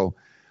back. So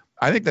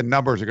I think the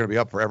numbers are going to be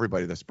up for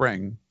everybody this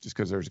spring, just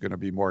because there's going to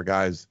be more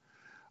guys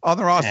on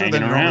the roster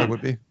than normally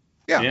would be.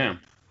 Yeah.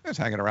 Just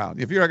hanging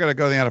around. If you're not going to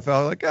go to the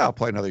NFL, like, I'll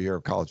play another year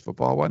of college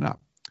football. Why not?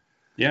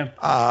 Yeah.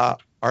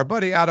 Our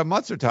buddy Adam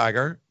Munster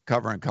Tiger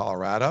covering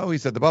Colorado. He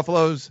said the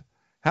Buffaloes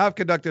have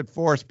conducted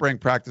 4 spring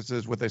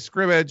practices with a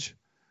scrimmage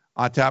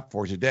on tap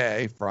for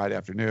today, Friday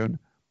afternoon.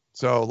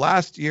 So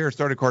last year,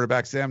 starting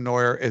quarterback Sam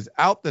Neuer is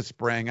out this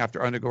spring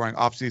after undergoing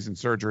offseason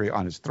surgery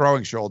on his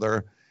throwing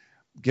shoulder,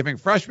 giving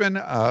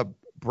freshman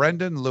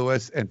Brendan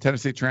Lewis and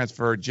Tennessee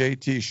transfer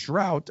J.T.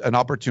 Shrout an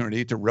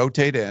opportunity to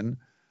rotate in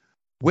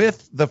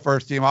with the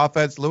first-team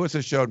offense. Lewis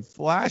has shown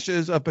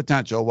flashes of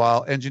potential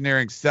while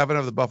engineering 7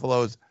 of the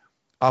Buffalo's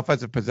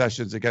offensive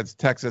possessions against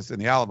Texas in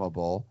the Alamo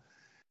Bowl.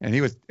 And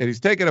he's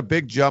taken a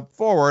big jump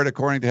forward,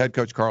 according to head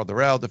coach Carl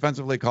Durrell.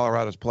 Defensively,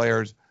 Colorado's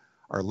players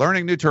are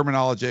learning new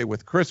terminology,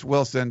 with Chris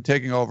Wilson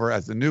taking over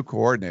as the new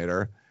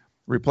coordinator,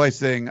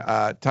 replacing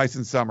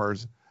Tyson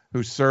Summers,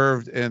 who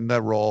served in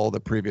the role the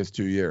previous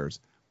 2 years.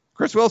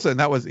 Chris Wilson,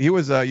 he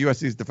was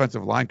USC's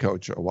defensive line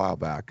coach a while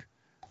back.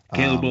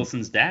 Caleb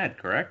Wilson's dad,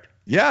 correct?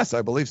 Yes,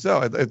 I believe so.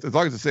 As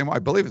long as it's the same one, I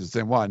believe it's the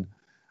same one.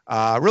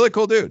 Really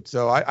cool dude.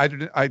 So I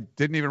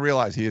didn't even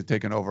realize he had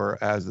taken over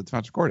as the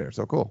defensive coordinator.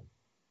 So cool.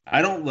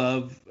 I don't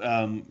love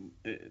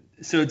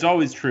so it's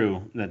always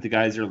true that the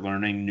guys are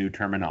learning new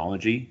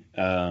terminology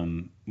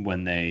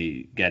when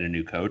they get a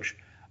new coach.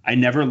 I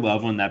never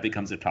love when that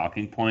becomes a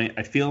talking point.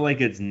 I feel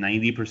like it's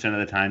 90% of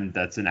the time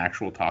that's an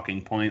actual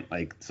talking point,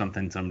 like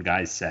something some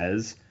guy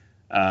says.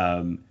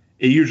 It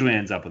usually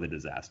ends up with a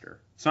disaster.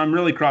 So I'm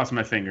really crossing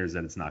my fingers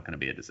that it's not going to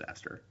be a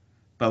disaster.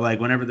 But like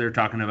whenever they're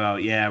talking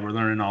about, we're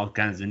learning all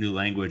kinds of new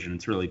language and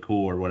it's really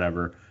cool or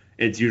whatever,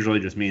 it usually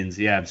just means,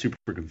 I'm super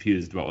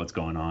confused about what's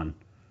going on.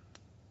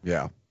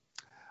 Yeah.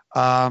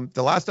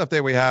 The last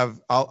update we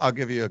have, I'll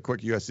give you a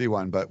quick USC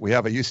one, but we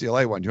have a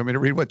UCLA one. Do you want me to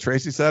read what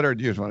Tracy said, or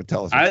do you just want to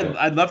tell us?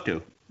 I'd love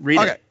to.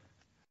 Read it.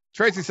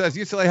 Tracy says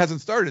UCLA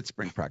hasn't started its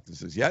spring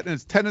practices yet, and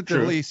it's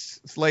tentatively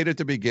slated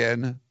to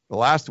begin the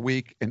last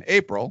week in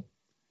April,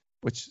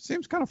 which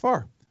seems kind of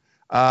far.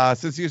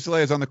 Since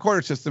UCLA is on the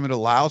quarter system, it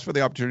allows for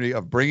the opportunity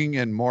of bringing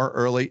in more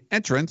early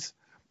entrants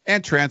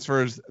and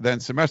transfers than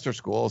semester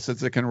school,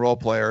 since it can enroll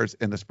players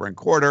in the spring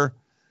quarter.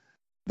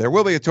 There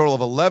will be a total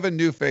of 11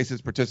 new faces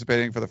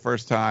participating for the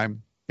first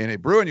time in a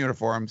Bruin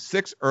uniform,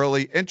 6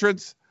 early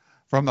entrants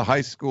from the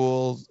high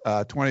school's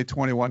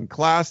 2021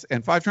 class,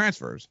 and 5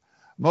 transfers.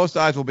 Most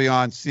eyes will be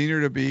on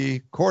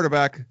senior-to-be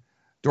quarterback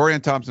Dorian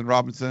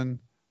Thompson-Robinson,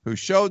 who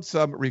showed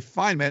some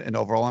refinement and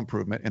overall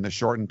improvement in the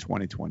shortened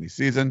 2020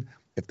 season.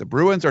 If the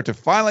Bruins are to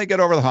finally get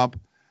over the hump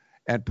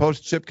And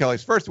post Chip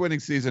Kelly's first winning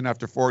season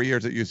after 4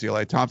 years at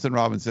UCLA, Thompson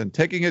Robinson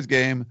taking his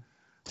game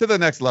to the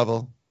next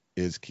level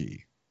is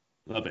key.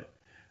 Love it.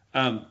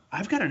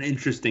 I've got an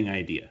interesting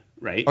idea,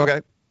 right? Okay.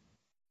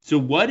 So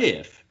what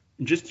if,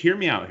 just hear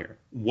me out here,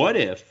 what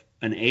if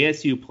an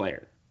ASU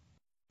player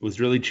was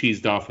really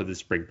cheesed off with his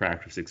spring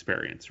practice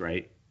experience,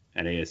 right,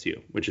 at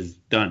ASU, which is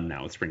done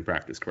now with spring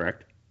practice,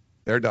 correct?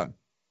 They're done.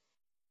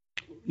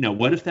 Now,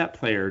 what if that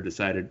player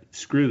decided,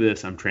 screw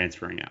this, I'm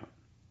transferring out,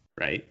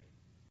 right?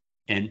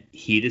 And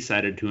he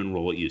decided to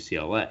enroll at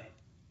UCLA.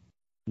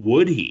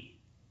 Would he,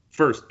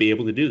 first, be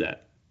able to do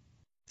that?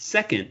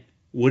 Second,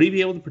 would he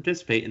be able to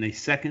participate in a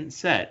second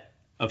set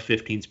of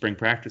 15 spring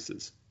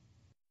practices?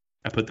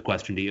 I put the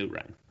question to you,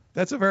 Ryan.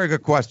 That's a very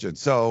good question.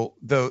 So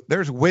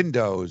there's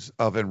windows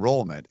of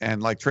enrollment.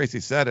 And like Tracy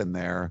said in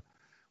there,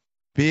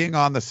 being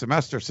on the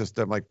semester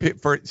system,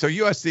 so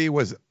USC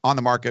was on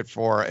the market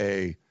for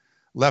a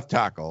left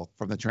tackle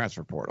from the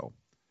transfer portal,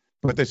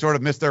 but they sort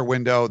of missed their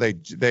window.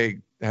 They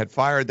had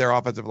fired their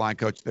offensive line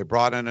coach. They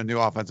brought in a new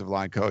offensive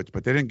line coach,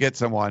 but they didn't get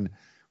someone.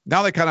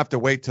 Now they kind of have to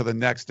wait till the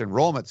next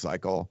enrollment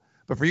cycle.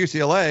 But for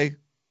UCLA,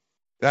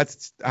 that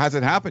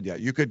hasn't happened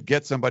yet. You could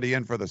get somebody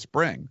in for the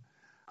spring.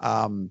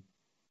 I'm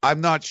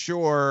not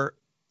sure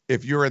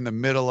if you're in the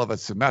middle of a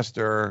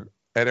semester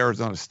at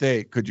Arizona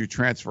State, could you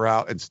transfer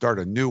out and start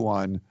a new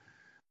one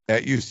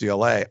at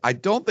UCLA? I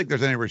don't think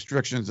there's any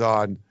restrictions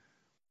on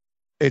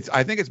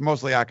I think it's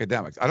mostly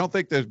academics. I don't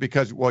think there's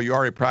because, well, you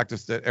already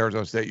practiced at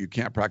Arizona State, you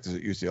can't practice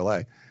at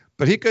UCLA.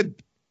 But he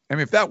could,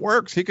 if that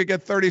works, he could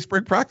get 30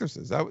 spring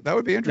practices. That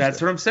would be interesting. That's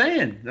what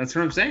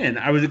I'm saying.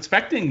 I was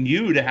expecting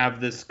you to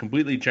have this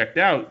completely checked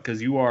out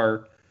because you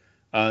are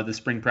the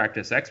spring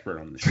practice expert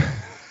on the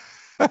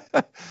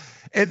show.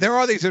 And there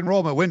are these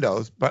enrollment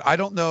windows, but I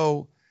don't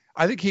know.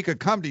 I think he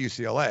could come to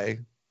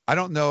UCLA. I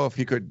don't know if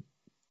he could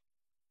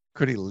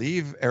he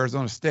leave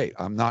Arizona State?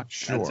 I'm not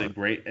sure. That's a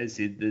great,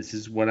 see, this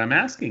is what I'm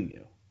asking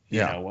you. You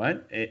Yeah. know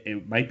what?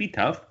 It might be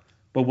tough,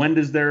 but when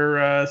does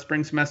their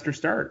spring semester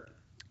start?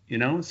 You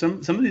know, some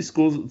of these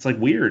schools, it's like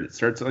weird. It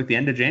starts at like the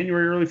end of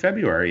January, early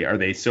February. Are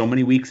they so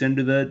many weeks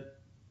into the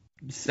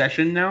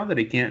session now that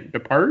he can't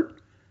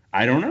depart?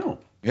 I don't know.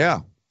 Yeah.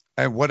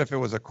 And what if it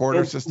was a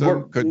quarter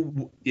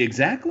system?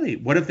 Exactly.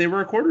 What if they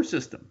were a quarter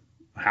system?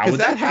 How Because would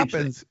that change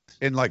happens things?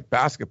 in like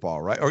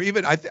basketball, right? Or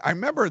even I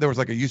remember there was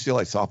like a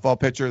UCLA softball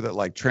pitcher that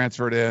like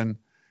transferred in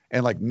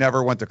and like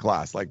never went to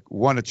class, like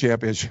won a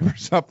championship or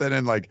something,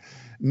 and like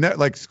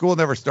school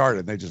never started,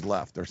 and they just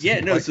left. Or Yeah,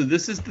 something. no. So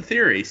this is the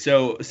theory.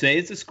 So say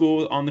it's a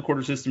school on the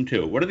quarter system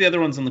too. What are the other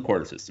ones on the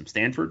quarter system?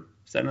 Stanford?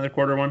 Is that another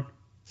quarter one?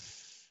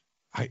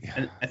 I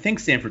think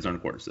Stanford's on a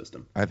quarter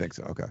system. I think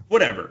so. Okay.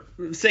 Whatever.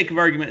 For the sake of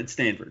argument, it's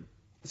Stanford.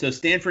 So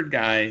Stanford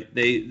guy,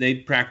 they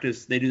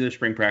practice, they do their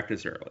spring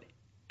practice early.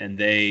 And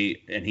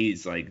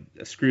he's like,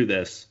 screw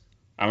this.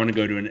 I want to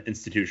go to an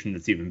institution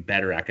that's even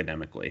better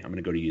academically. I'm going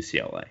to go to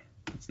UCLA.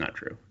 It's not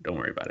true. Don't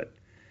worry about it.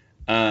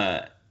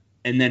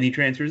 And then he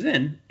transfers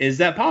in. Is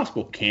that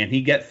possible? Can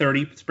he get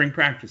 30 spring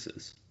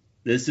practices?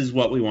 This is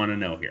what we want to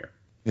know here.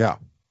 Yeah.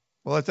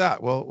 Well, it's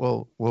that.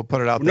 We'll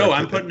put it out there. No,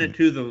 I'm putting it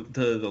to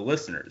the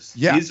listeners.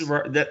 Yes.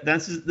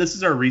 This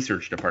is our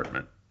research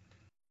department.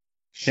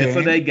 Shane,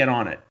 Hiffaday, get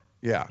on it.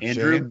 yeah.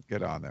 Andrew, Shane,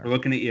 get on there. We're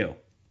looking at you.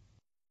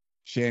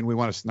 Shane, we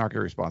want a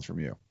snarky response from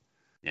you.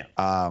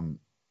 Yeah.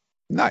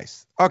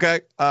 Nice. Okay.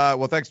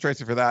 Well, thanks,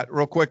 Tracy, for that.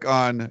 Real quick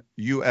on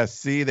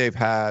USC, they've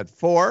had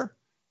 4.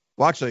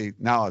 Well, actually,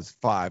 now it's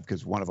 5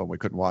 because one of them we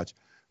couldn't watch.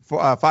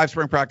 5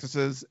 spring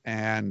practices,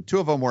 and 2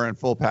 of them were in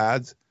full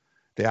pads.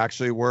 They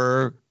actually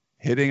were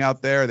hitting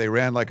out there. They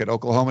ran like an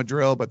Oklahoma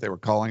drill, but they were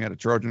calling it a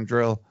Trojan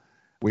drill.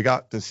 We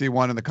got to see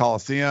one in the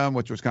Coliseum,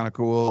 which was kind of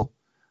cool.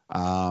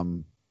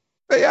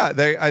 But yeah,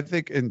 I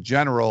think in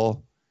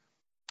general,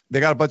 they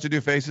got a bunch of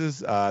new faces.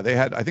 They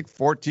had, I think,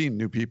 14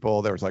 new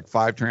people. There was like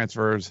 5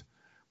 transfers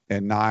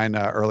and 9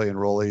 early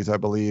enrollees, I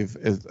believe,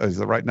 is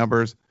the right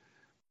numbers.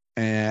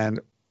 And,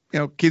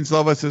 Keaton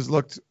Slovis has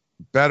looked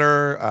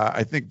better.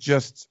 I think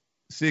just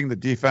seeing the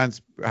defense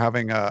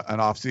having an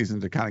off season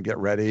to kind of get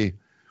ready,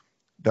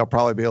 they'll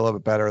probably be a little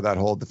bit better, that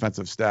whole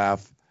defensive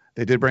staff.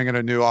 They did bring in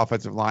a new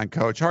offensive line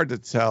coach. Hard to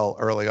tell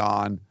early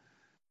on.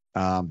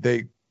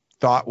 They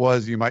thought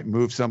was you might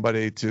move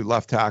somebody to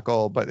left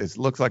tackle, but it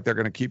looks like they're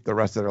going to keep the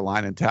rest of their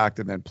line intact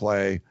and then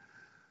play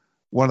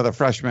one of the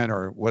freshmen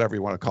or whatever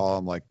you want to call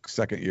them, like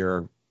second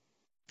year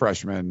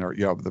freshmen or,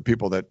 the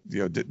people that,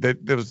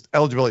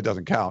 eligibility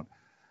doesn't count.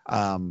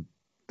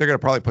 They're going to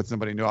probably put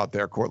somebody new out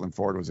there. Cortland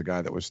Ford was a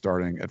guy that was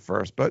starting at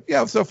first, but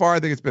yeah, so far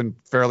I think it's been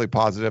fairly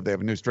positive. They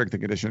have a new strength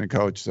and conditioning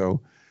coach.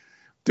 So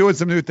doing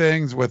some new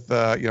things with,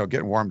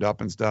 getting warmed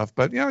up and stuff,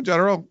 but in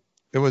general,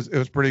 it was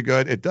pretty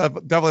good. It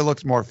definitely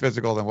looks more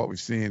physical than what we've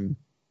seen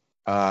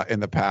in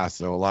the past.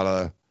 So a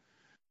lot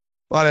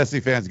of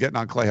SC fans getting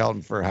on Clay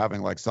Helton for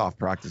having like soft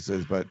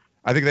practices, but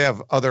I think they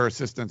have other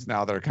assistants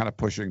now that are kind of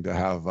pushing to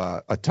have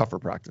a tougher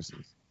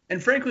practices.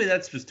 And frankly,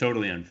 that's just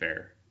totally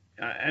unfair.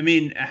 I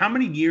mean, how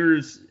many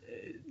years?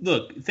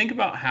 Look, think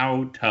about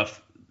how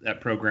tough that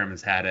program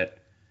has had it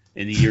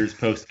in the years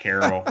post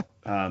Carroll.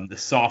 The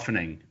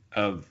softening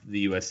of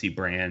the USC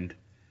brand.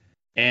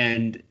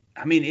 And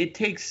I mean,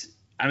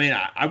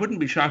 I wouldn't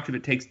be shocked if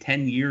it takes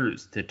 10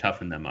 years to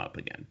toughen them up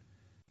again,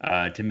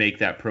 to make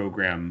that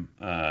program,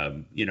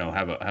 have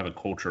a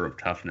culture of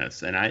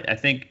toughness. And I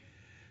think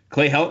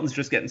Clay Helton's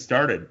just getting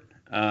started.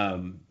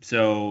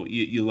 So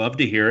you love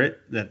to hear it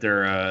that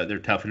they're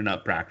toughening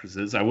up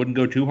practices. I wouldn't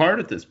go too hard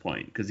at this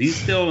point because he's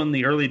still in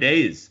the early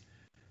days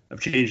of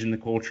changing the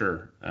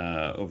culture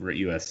over at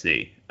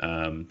USC.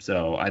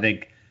 So I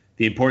think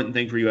the important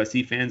thing for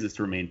USC fans is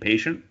to remain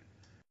patient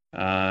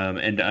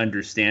and to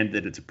understand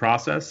that it's a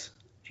process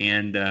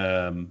and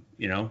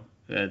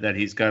that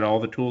he's got all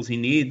the tools he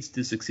needs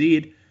to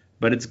succeed.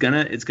 But it's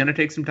gonna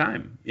take some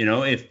time.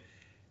 If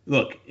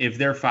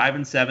they're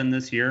 5-7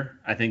 this year,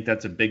 I think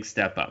that's a big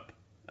step up.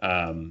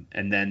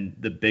 And then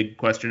the big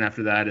question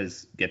after that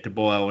is get to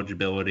bowl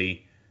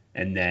eligibility,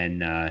 and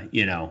then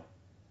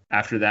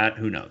after that,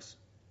 who knows?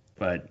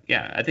 But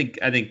yeah, I think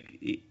at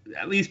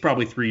least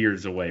probably 3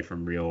 years away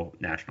from real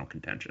national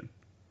contention.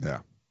 Yeah,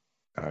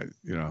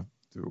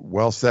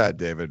 well said,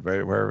 David.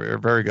 Very,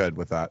 very good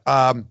with that.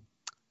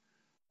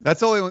 That's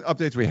the only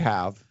updates we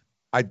have.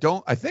 I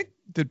think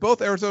did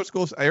both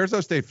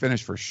Arizona State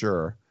finish for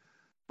sure.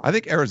 I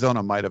think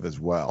Arizona might have as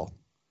well.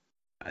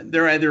 They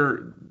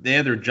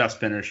either just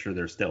finished or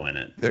they're still in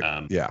it.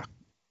 Yeah.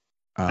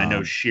 I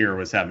know Shear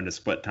was having to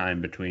split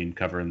time between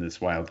covering this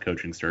wild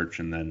coaching search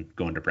and then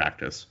going to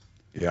practice.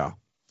 Yeah.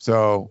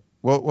 So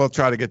we'll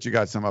try to get you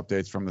guys some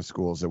updates from the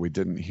schools that we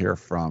didn't hear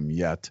from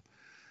yet.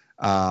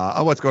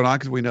 On what's going on,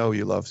 because we know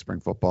you love spring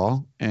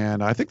football.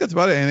 And I think that's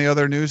about it. Any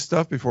other news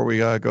stuff before we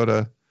go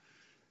to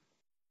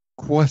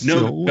questions?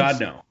 No,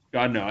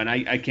 God, no. And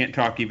I can't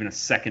talk even a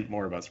second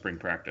more about spring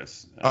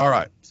practice. All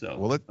right. So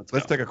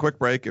let's take a quick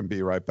break and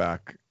be right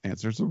back.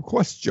 Answer some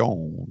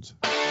questions.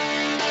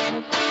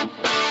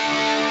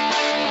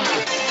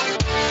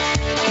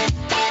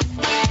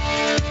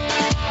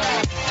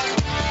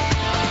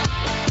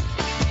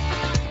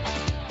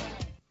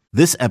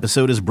 This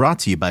episode is brought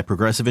to you by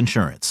Progressive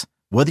Insurance.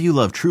 Whether you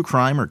love true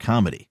crime or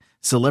comedy,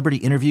 celebrity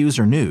interviews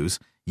or news,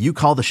 you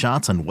call the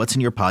shots on what's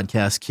in your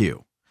podcast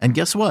queue. And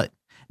guess what?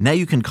 Now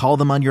you can call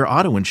them on your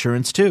auto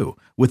insurance too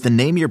with the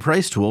Name Your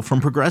Price tool from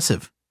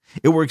Progressive.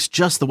 It works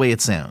just the way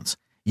it sounds.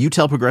 You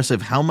tell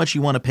Progressive how much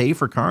you want to pay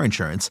for car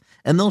insurance,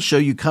 and they'll show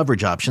you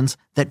coverage options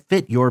that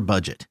fit your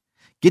budget.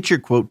 Get your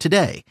quote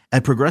today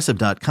at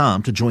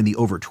Progressive.com to join the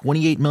over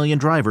 28 million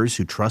drivers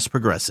who trust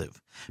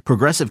Progressive.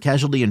 Progressive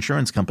Casualty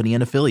Insurance Company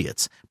and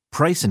Affiliates.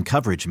 Price and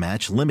coverage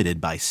match limited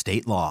by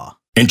state law.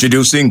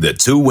 Introducing the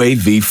Two-Way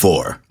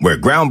V4, where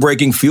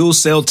groundbreaking fuel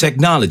cell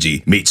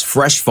technology meets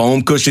fresh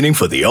foam cushioning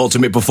for the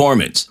ultimate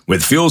performance.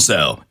 With fuel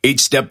cell, each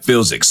step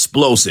feels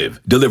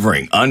explosive,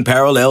 delivering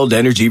unparalleled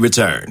energy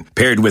return.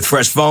 Paired with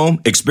fresh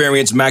foam,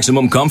 experience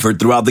maximum comfort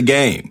throughout the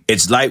game.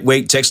 Its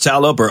lightweight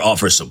textile upper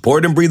offers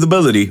support and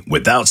breathability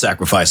without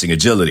sacrificing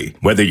agility.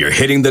 Whether you're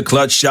hitting the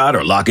clutch shot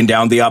or locking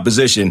down the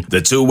opposition, the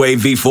Two-Way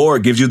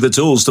V4 gives you the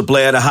tools to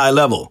play at a high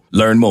level.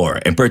 Learn more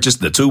and purchase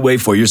the Two-Way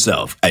for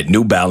yourself at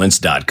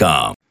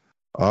NewBalance.com.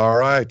 All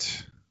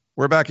right.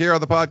 We're back here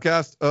on the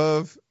podcast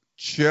of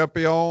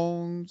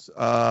Champions.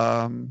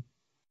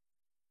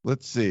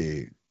 Let's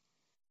see.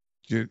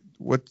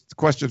 What's the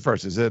question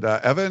first? Is it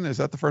Evan? Is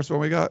that the first one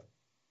we got?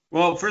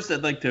 Well, first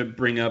I'd like to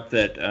bring up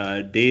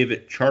that Dave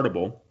at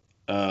Chartable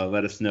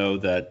let us know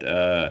that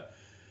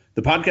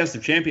the podcast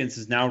of Champions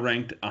is now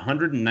ranked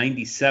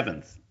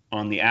 197th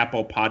on the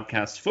Apple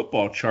Podcast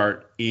football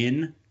chart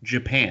in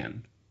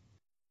Japan.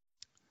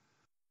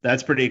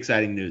 That's pretty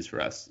exciting news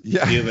for us.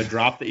 Yeah. Do you have a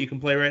drop that you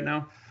can play right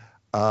now?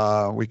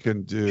 We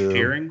can do.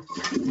 Cheering?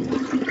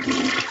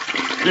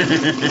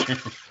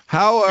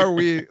 How are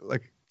we?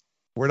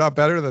 We're not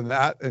better than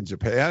that in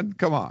Japan?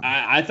 Come on.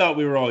 I thought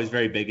we were always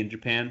very big in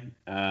Japan,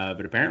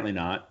 but apparently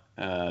not.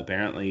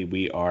 Apparently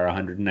we are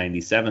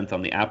 197th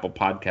on the Apple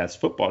Podcast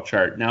football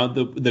chart. Now,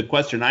 the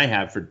question I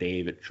have for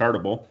Dave at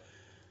Chartable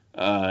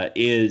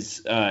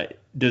is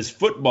does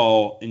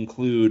football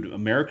include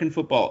American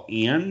football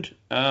and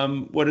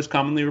what is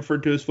commonly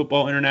referred to as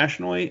football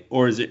internationally,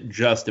 or is it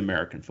just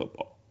American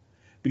football?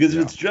 Because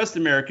if it's just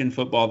American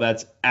football,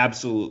 that's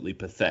absolutely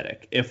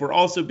pathetic. If we're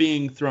also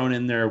being thrown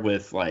in there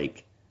with the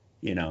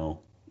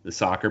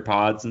soccer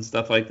pods and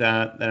stuff like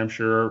that I'm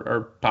sure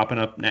are popping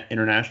up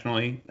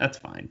internationally, that's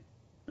fine.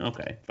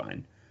 Okay,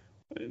 fine.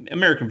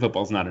 American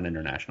football is not an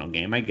international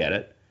game. I get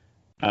it.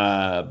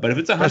 But if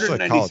it's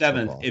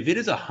 197th, if it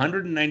is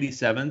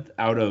 197th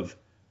out of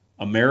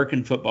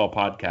American football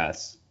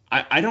podcasts,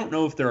 I don't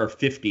know if there are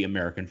 50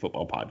 American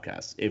football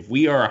podcasts. If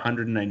we are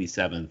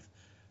 197th,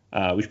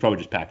 we should probably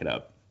just pack it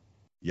up.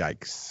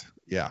 Yikes.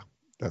 Yeah,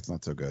 that's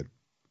not so good.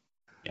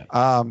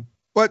 Yeah.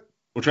 But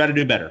we'll try to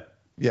do better.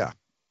 Yeah.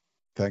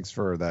 Thanks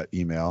for that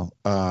email.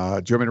 Do you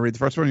want me to read the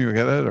first one? You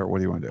get it, or what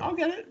do you want to do? I'll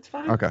get it. It's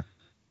fine. Okay.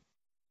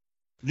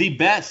 The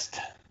best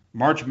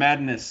March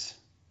Madness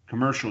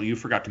commercial you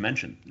forgot to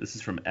mention. This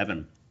is from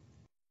Evan.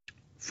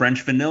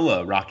 French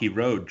vanilla, Rocky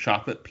Road,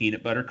 chocolate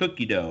peanut butter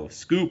cookie dough.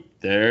 Scoop,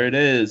 there it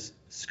is.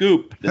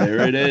 Scoop,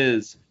 there it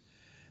is.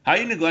 How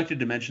you neglected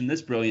to mention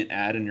this brilliant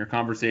ad in your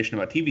conversation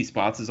about TV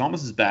spots is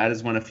almost as bad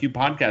as when a few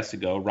podcasts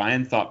ago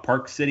Ryan thought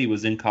Park City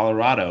was in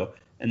Colorado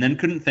and then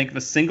couldn't think of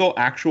a single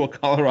actual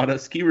Colorado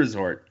ski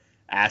resort.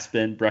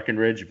 Aspen,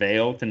 Breckenridge,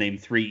 Vail, to name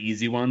 3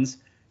 easy ones.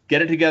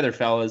 Get it together,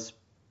 fellas.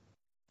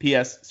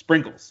 P.S.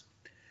 Sprinkles.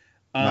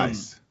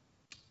 Nice.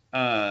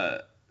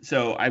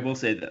 So I will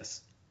say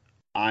this.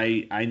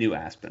 I knew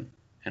Aspen,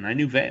 and I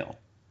knew Vail.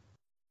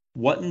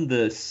 What in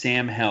the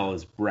Sam hell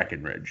is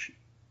Breckenridge?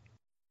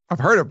 I've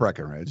heard of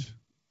Breckenridge.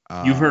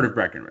 You've heard of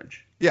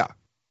Breckenridge? Yeah.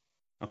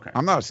 Okay.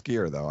 I'm not a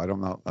skier though. I don't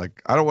know.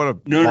 Like, I don't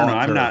want to. No.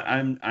 I'm not.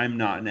 I'm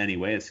not in any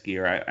way a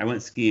skier. I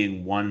went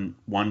skiing one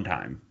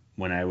time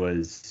when I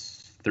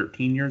was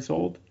 13 years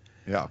old.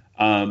 Yeah.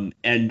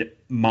 And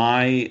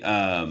my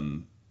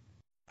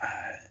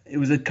it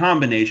was a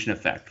combination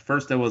effect.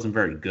 First, I wasn't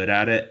very good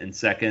at it, and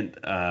second,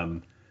 I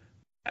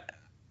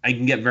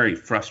can get very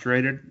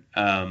frustrated.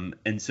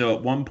 And so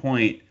at one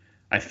point,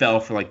 I fell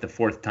for like the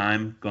 4th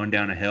time going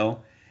down a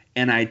hill,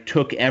 and I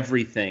took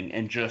everything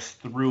and just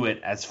threw it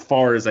as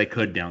far as I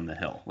could down the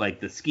hill, like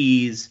the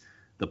skis,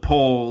 the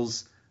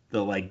poles,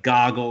 the like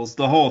goggles,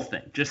 the whole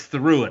thing. Just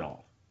threw it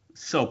all.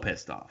 So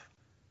pissed off.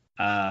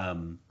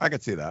 I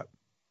could see that.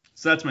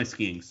 So that's my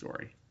skiing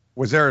story.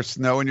 Was there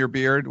snow in your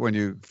beard when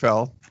you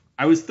fell?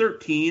 I was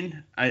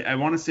 13. I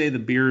want to say the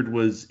beard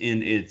was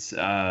in its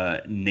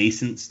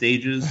nascent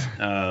stages.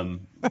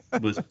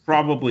 Was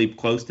probably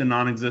close to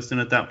non-existent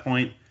at that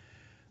point.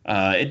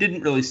 It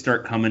didn't really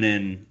start coming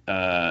in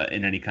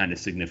any kind of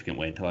significant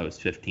way until I was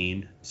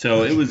 15.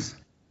 So it was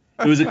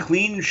a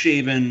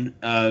clean-shaven,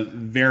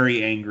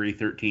 very angry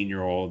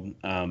 13-year-old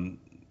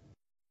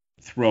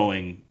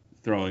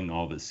throwing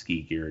all the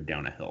ski gear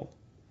down a hill.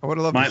 I would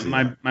have loved to see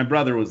that. My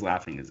brother was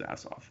laughing his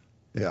ass off.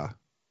 Yeah.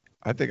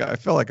 I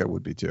feel like I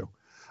would be too.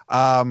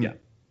 Yeah,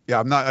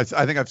 I'm not.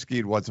 I think I've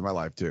skied once in my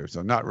life too,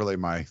 so not really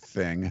my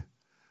thing.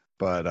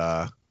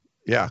 But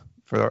yeah,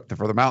 for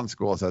the mountain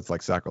schools, that's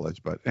like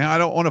sacrilege. But I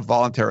don't want to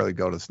voluntarily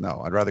go to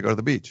snow. I'd rather go to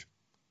the beach.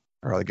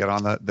 I'd rather get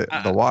on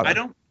the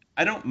water.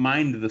 I don't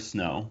mind the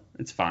snow.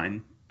 It's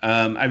fine.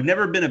 I've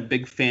never been a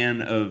big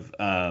fan of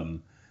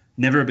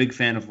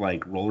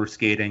like roller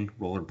skating,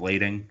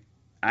 rollerblading.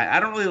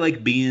 I don't really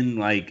like being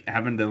like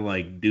having to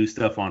like do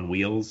stuff on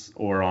wheels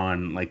or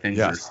on like things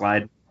that are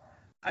slide.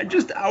 I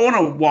want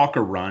to walk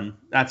or run.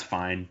 That's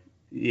fine.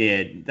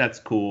 Yeah, that's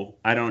cool.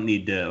 I don't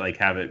need to like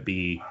have it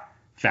be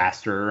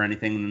faster or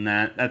anything than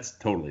that. That's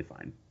totally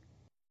fine.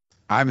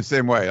 I'm the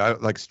same way. I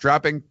like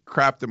strapping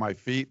crap to my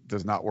feet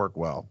does not work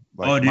well.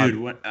 Like,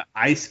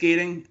 ice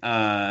skating.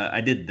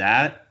 I did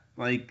that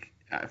like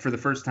for the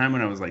first time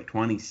when I was like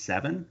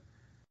 27.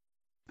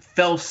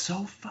 Fell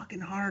so fucking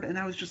hard, and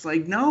I was just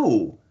like,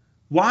 no.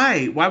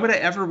 Why would I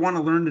ever want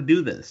to learn to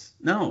do this?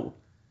 No,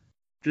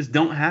 just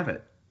don't have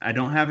it. I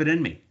don't have it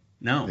in me.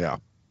 No. Yeah.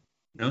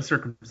 No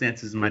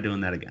circumstances am I doing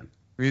that again.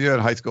 When you do it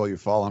in high school, you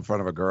fall in front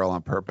of a girl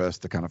on purpose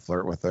to kind of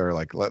flirt with her,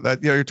 like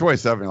that. You're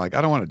 27. You're like,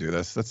 I don't want to do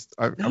this.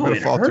 I'm going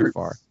to fall too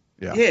far.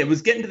 Yeah. Yeah. It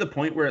was getting to the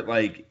point where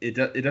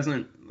it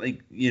doesn't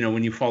like,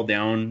 when you fall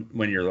down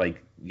when you're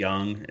like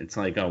young, it's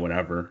like, oh,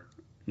 whatever,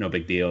 no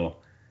big deal.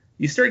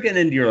 You start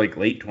getting into your like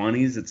late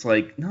 20s, it's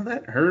like, no,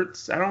 that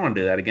hurts. I don't want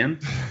to do that again.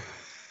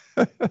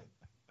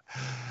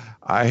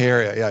 I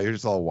hear you. Yeah, you're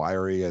just all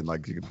wiry and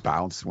like you can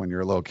bounce when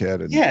you're a little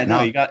kid. And yeah,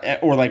 no, you got,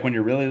 or like when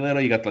you're really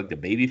little, you got like the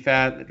baby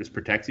fat that just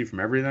protects you from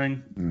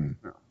everything.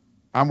 No.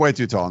 I'm way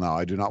too tall now.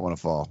 I do not want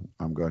to fall.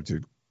 I'm going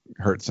to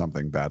hurt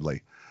something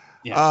badly.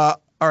 Yeah.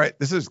 All right.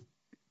 This is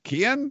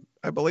Kian,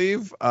 I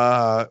believe,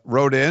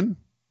 wrote in.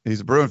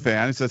 He's a Bruin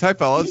fan. He says, "Hi,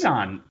 fellas."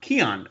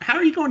 Keon. How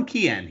are you going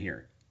Kian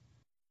here?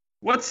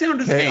 What sound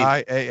does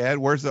Kian?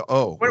 Where's the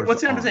O? What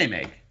sound does A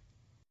make?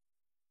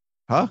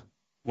 Huh?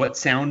 What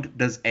sound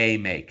does A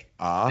make?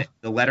 The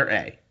letter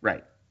A.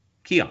 Right.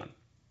 Keon.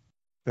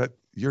 That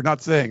you're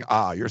not saying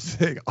you're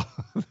saying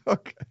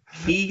okay.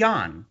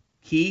 Keon.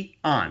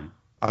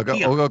 I'll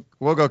go.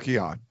 We'll go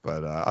Keon,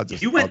 but I'll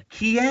just. You went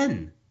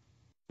Kien.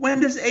 When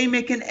does A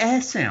make an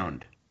S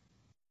sound?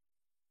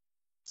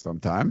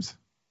 Sometimes.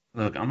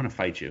 Look, I'm gonna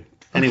fight you.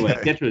 Anyway,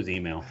 Okay. Get to his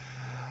email.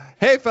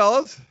 Hey,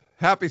 fellas.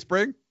 Happy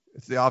spring.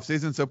 It's the off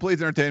season, so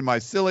please entertain my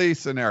silly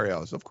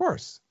scenarios. Of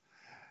course.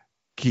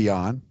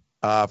 Keon.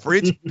 For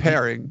each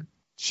pairing,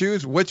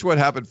 choose which would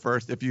happen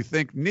first. If you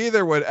think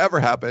neither would ever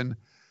happen,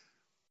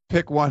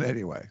 pick one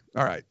anyway.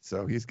 All right.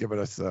 So he's giving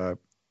us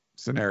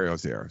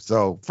scenarios here.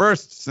 So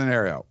first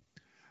scenario,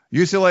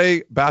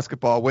 UCLA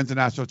basketball wins a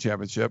national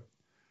championship.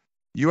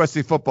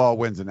 USC football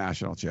wins a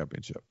national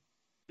championship.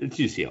 It's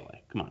UCLA.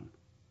 Come on.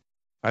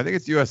 I think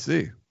it's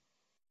USC.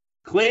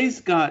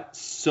 Clay's got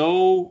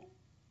so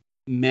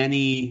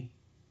many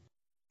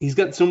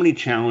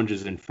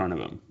challenges in front of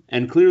him.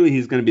 And clearly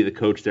he's going to be the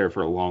coach there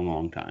for a long,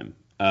 long time.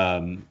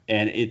 And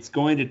it's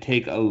going to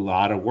take a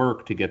lot of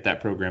work to get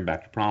that program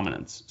back to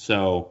prominence.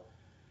 So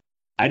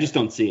I just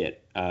don't see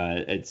it.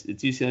 It's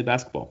UCLA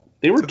basketball.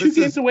 They were 2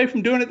 games away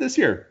from doing it this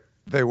year.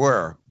 They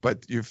were,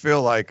 but you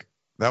feel like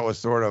that was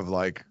sort of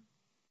like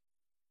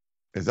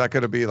Is that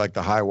going to be like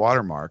the high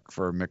watermark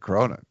for Mick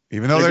Cronin?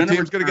 Even though They're their gonna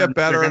team's going to get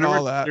better and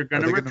all that. They're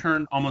going to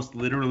return almost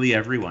literally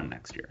everyone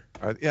next year.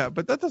 Yeah,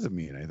 but that doesn't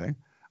mean anything.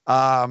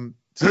 So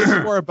this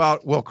is more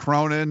about, will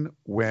Cronin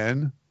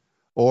win,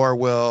 or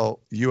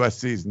will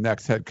USC's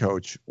next head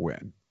coach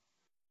win?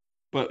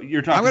 But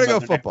you're talking I'm about gonna go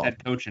the football. next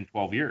head coach in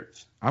 12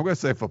 years. I'm going to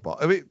say football.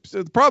 I mean,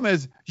 so the problem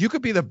is you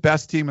could be the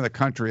best team in the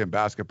country in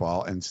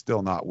basketball and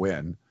still not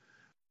win.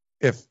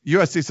 If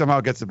USC somehow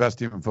gets the best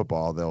team in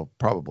football, they'll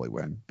probably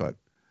win. But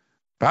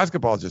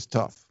basketball is just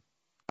tough.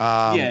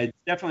 Yeah, it's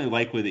definitely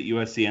likely that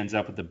USC ends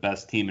up with the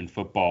best team in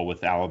football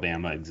with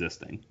Alabama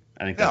existing.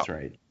 I think that's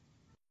right.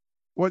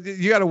 Well,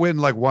 you got to win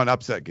like one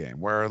upset game,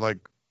 where like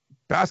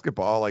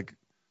basketball, like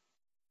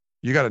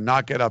you got to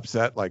not get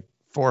upset like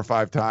 4 or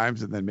 5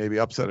 times and then maybe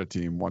upset a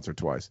team once or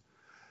twice.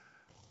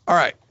 All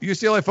right.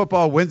 UCLA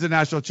football wins the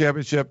national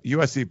championship.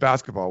 USC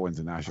basketball wins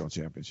the national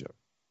championship.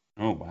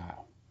 Oh,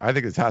 wow. I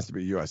think this has to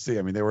be USC.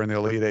 I mean, they were in the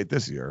Elite Eight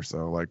this year.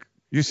 So like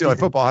UCLA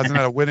football hasn't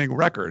had a winning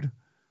record.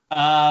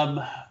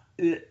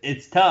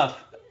 It's tough.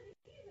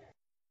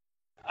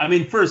 I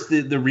mean, first,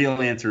 the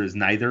real answer is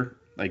neither.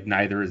 Like,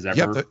 neither is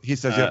ever. He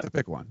says you have to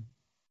pick one.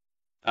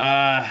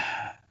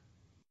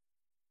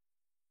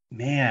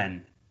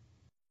 Man.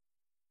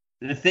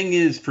 The thing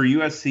is, for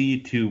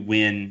USC to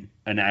win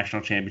a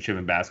national championship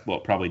in basketball,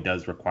 it probably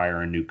does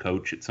require a new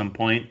coach at some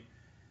point.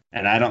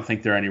 And I don't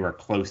think they're anywhere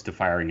close to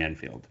firing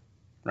Enfield,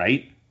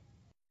 right?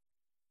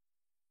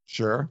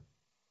 Sure.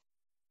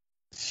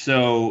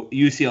 So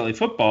UCLA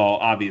football,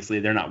 obviously,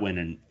 they're not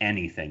winning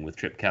anything with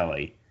Chip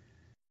Kelly.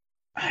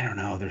 I don't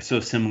know. They're so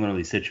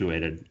similarly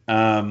situated.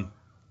 I'm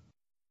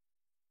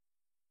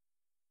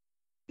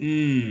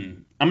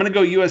going to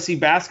go USC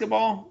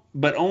basketball,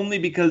 but only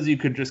because you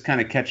could just kind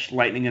of catch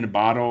lightning in a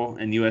bottle,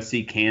 and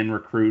USC can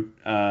recruit,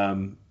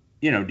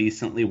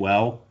 decently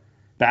well.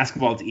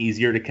 Basketball, it's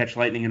easier to catch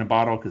lightning in a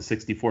bottle because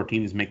 64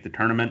 teams make the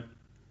tournament.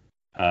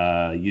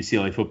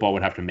 UCLA football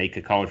would have to make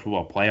a college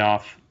football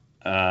playoff.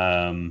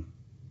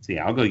 So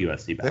yeah, I'll go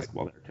USC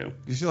basketball there too.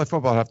 UCLA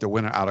football would have to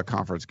win an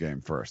out-of-conference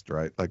game first,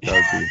 right? Like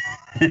that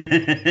would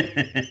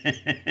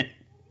be.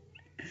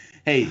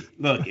 Hey,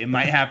 look, it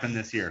might happen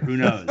this year. Who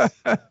knows?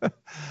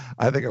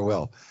 I think it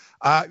will.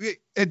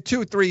 In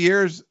 2-3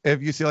 years, if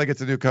UCLA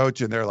gets a new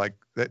coach and they're like,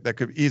 that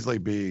could easily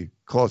be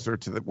closer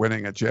to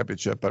winning a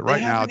championship. But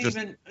right now,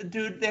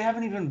 they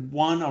haven't even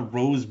won a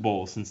Rose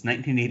Bowl since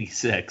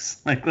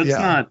 1986. Like,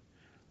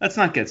 let's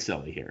not get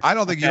silly here. I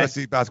don't think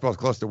USC basketball is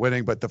close to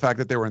winning, but the fact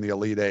that they were in the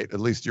Elite Eight,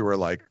 at least you were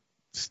like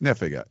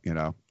sniffing it, you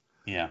know?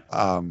 Yeah.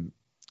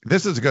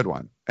 This is a good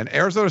one. An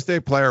Arizona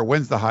State player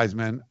wins the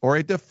Heisman, or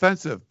a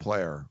defensive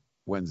player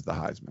wins the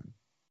Heisman.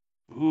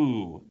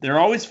 Ooh, they're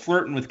always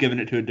flirting with giving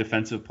it to a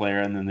defensive player,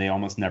 and then they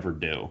almost never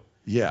do.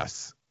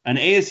 Yes. An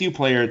ASU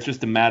player, it's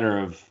just a matter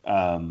of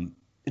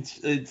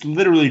it's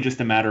literally just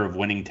a matter of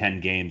winning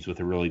 10 games with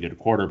a really good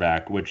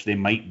quarterback, which they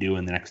might do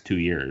in the next 2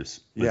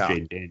 years with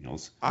Jayden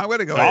Daniels. I'm going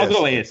to go I'll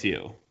go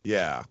ASU.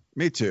 Yeah,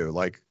 me too.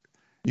 Like,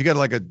 you get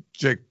like a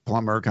Jake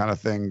Plummer kind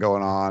of thing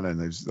going on, and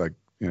there's like,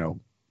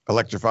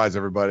 electrifies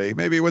everybody.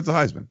 Maybe he wins the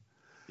Heisman.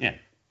 Yeah.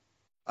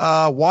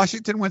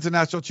 Washington wins the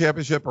national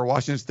championship, or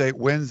Washington State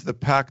wins the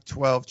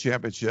Pac-12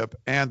 championship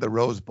and the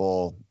Rose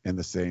Bowl in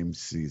the same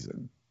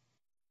season.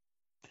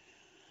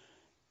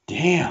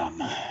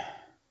 Damn.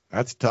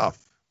 That's tough.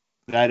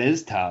 That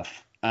is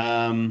tough.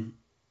 I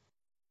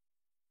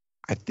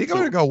think I'm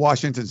going to go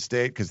Washington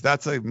State because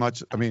that's it's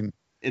much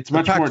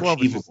more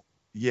achievable.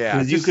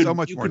 Yeah, you could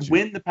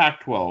win the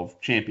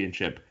Pac-12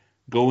 championship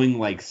going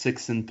like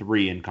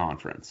 6-3 in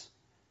conference,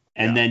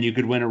 and then you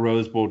could win a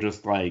Rose Bowl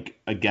just like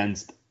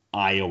against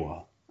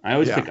Iowa. I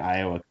always pick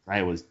Iowa.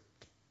 Iowa's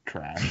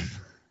trash.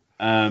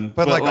 But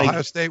like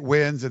Ohio State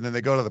wins, and then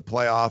they go to the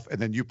playoff, and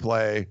then you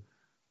play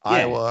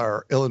Iowa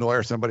or Illinois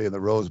or somebody in the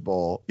Rose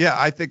Bowl. Yeah,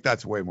 I think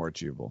that's way more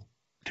achievable.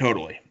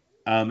 Totally.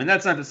 And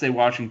that's not to say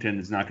Washington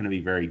is not going to be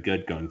very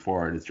good going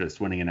forward. It's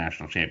just winning a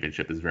national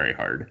championship is very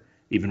hard.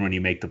 Even when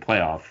you make the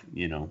playoff,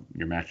 you're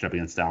matched up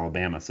against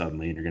Alabama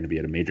suddenly, and you're going to be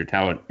at a major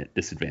talent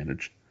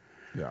disadvantage.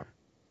 Yeah.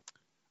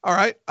 All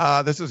right.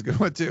 This is a good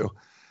one, too.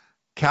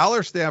 Cal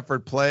or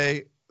Stanford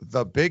play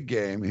the big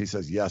game. He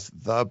says, yes,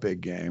 the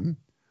big game.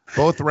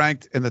 Both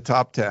ranked in the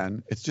top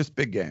 10. It's just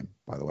big game,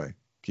 by the way,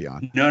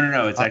 Keon.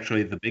 No. It's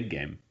actually the big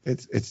game.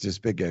 It's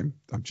just big game.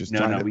 I'm just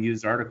we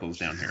used articles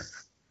down here.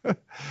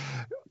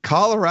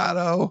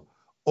 Colorado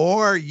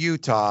or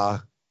Utah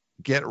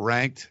get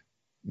ranked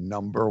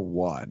number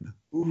 1.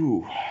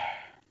 Ooh.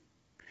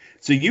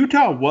 So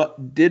Utah,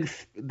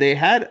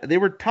 they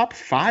were top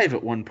 5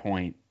 at one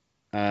point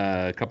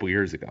a couple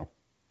years ago.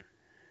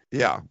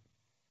 Yeah.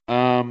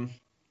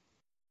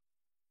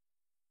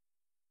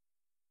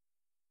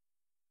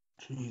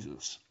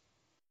 Jesus.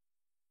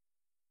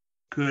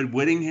 Could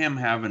Whittingham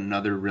have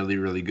another really,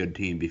 really good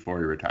team before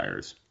he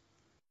retires?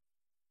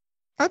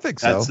 I think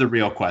so. That's the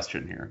real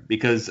question here.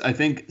 Because I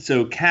think,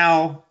 so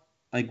Cal,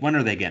 like, when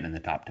are they getting in the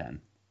top 10?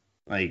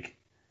 Like,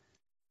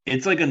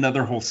 it's like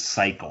another whole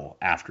cycle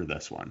after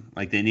this one.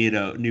 Like, they need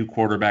a new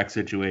quarterback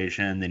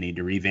situation. They need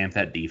to revamp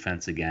that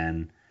defense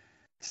again.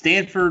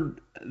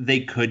 Stanford, they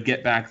could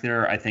get back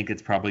there. I think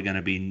it's probably going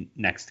to be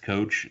next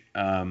coach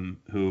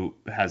who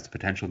has the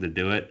potential to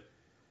do it.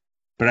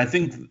 But I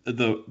think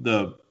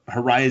the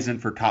horizon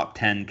for top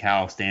 10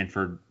 Cal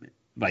Stanford,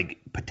 like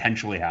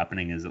potentially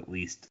happening, is at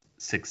least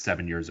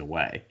 6-7 years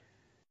away.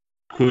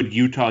 Could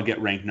Utah get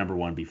ranked number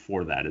 1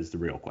 before that is the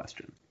real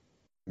question.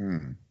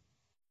 I'm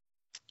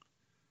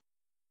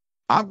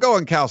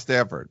going Cal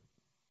Stanford.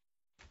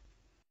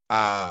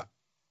 I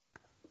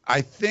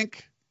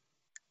think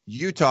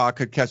Utah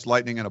could catch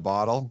lightning in a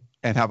bottle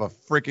and have a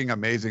freaking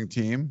amazing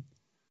team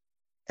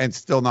and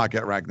still not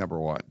get ranked number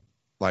 1.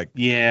 Like,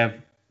 yeah.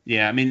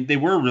 I mean, they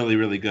were really,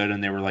 really good,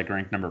 and they were like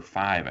ranked number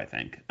 5, I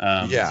think. So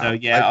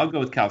I'll go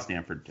with Cal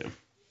Stanford too.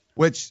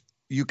 Which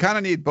you kind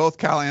of need both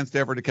Cal and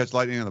Stanford to catch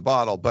lightning in the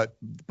bottle, but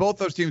both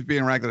those teams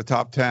being ranked in the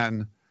top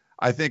 10,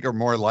 I think, are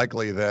more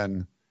likely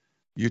than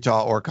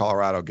Utah or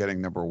Colorado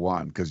getting number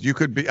 1, because you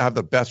could have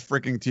the best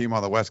freaking team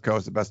on the West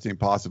Coast, the best team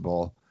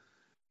possible.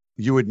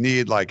 You would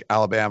need like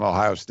Alabama,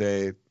 Ohio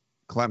State,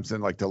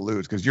 Clemson, like to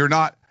lose, because you're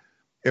not.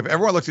 If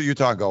everyone looks at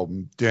Utah and go,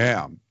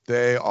 damn,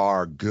 they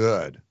are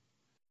good.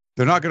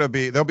 They're not going to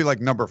be. They'll be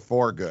like number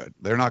 4 good.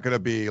 They're not going to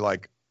be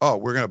like, oh,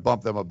 we're going to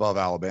bump them above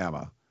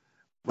Alabama.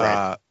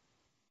 Right.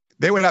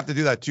 They would have to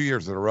do that 2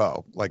 years in a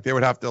row. Like they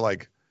would have to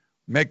like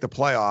make the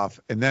playoff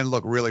and then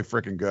look really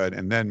freaking good,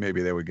 and then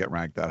maybe they would get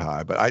ranked that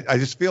high. But I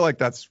just feel like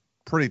that's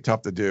pretty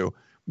tough to do.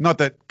 Not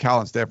that Cal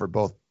and Stanford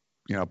both,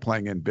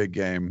 playing in big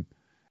game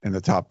in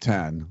the top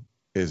 10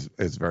 is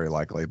very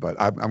likely, but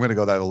I'm going to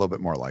go that a little bit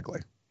more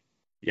likely.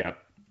 Yeah.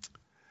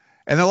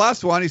 And the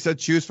last one, he said,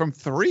 choose from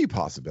 3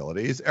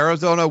 possibilities.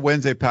 Arizona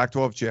wins a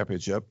Pac-12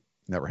 championship.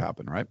 Never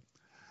happened, right?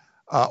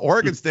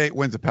 Oregon State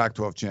wins a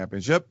Pac-12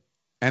 championship,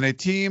 and a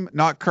team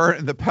not current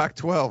in the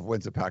Pac-12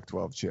 wins a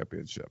Pac-12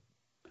 championship.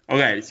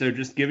 Okay, so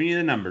just giving you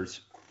the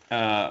numbers.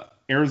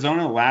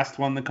 Arizona last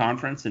won the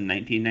conference in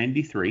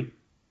 1993.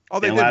 Oh,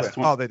 they did.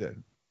 Oh, they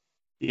did.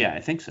 Yeah,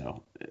 I think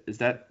so. Is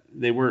that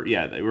they were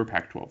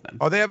Pac-12 then.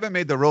 Oh, they haven't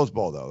made the Rose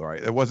Bowl though,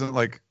 right? It wasn't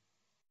like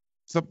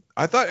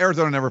I thought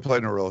Arizona never played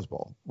in a Rose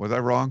Bowl. Was I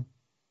wrong?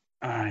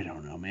 I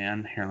don't know,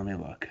 man. Here, let me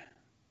look.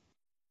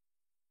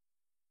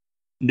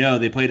 No,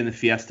 they played in the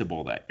Fiesta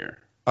Bowl that year.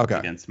 Okay.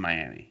 Against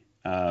Miami.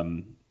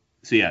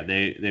 So yeah,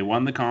 they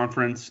won the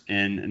conference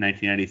in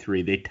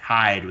 1993. They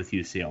tied with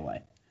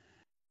UCLA.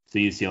 So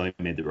UCLA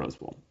made the Rose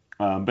Bowl.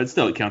 But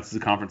still, it counts as a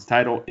conference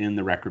title in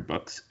the record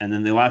books. And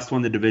then they last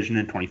won the division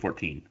in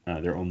 2014,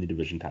 their only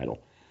division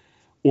title.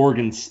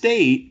 Oregon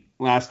State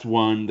last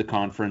won the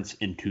conference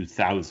in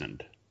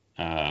 2000.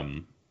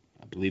 I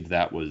believe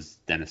that was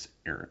Dennis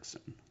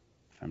Erickson,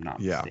 if I'm not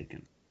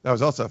mistaken. That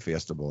was also a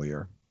Fiesta Bowl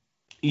year.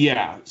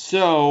 Yeah.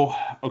 So,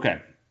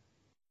 okay.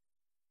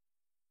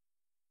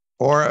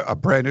 Or a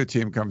brand new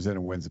team comes in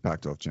and wins the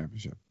Pac-12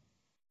 championship.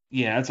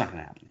 Yeah, that's not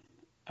going to happen.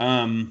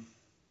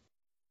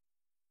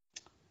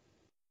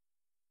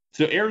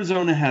 So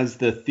Arizona has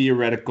the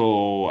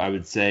theoretical, I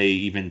would say,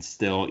 even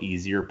still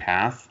easier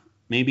path,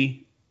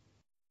 maybe.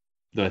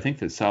 Though I think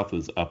the South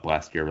was up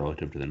last year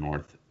relative to the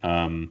North.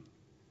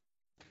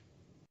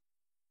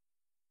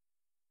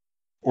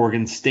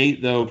 Oregon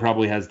State, though,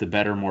 probably has the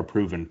better, more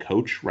proven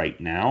coach right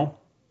now.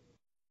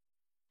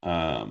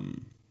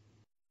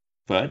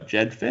 But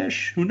Jed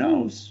Fish, who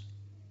knows?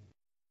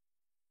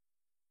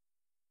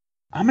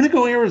 I'm going to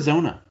go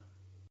Arizona.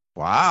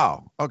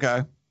 Wow.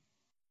 Okay.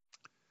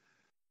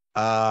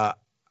 I'm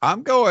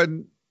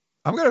going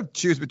to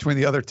choose between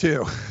the other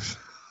 2.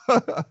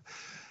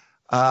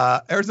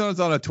 Arizona's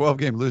on a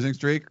 12-game losing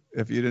streak,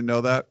 if you didn't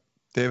know that,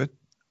 David.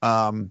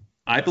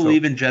 I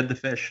believe in Jed the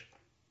Fish.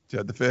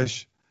 Jed the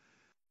Fish.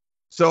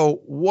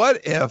 So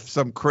what if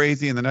some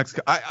crazy in the next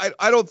 – I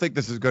don't think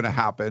this is going to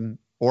happen.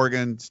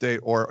 Oregon State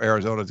or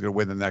Arizona is going to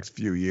win the next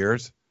few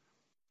years.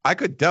 I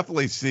could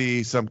definitely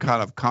see some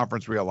kind of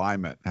conference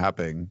realignment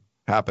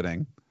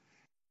happening.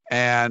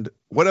 And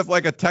what if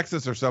like a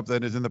Texas or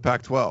something is in the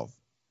Pac-12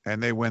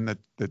 and they win the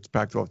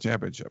Pac-12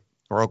 championship,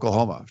 or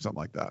Oklahoma or something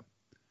like that?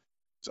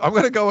 So I'm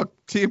going to go a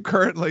team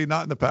currently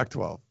not in the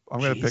Pac-12. I'm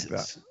going to pick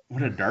that.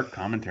 What a dark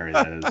commentary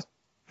that is.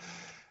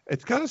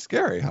 It's kind of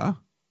scary, huh?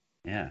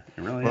 Yeah,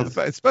 it really is.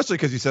 Especially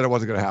because you said it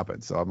wasn't going to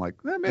happen. So I'm like,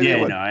 maybe.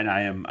 Yeah, no, and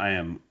I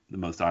am the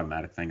most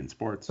automatic thing in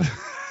sports.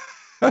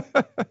 All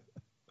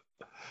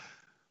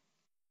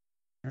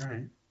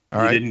right.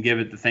 You didn't give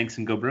it the thanks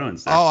and go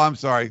Bruins. There. Oh, I'm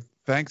sorry.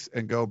 Thanks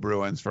and go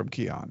Bruins from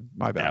Keon.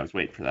 My bad. Yeah, I was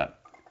waiting for that.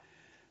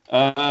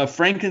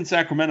 Frank in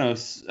Sacramento,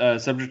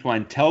 subject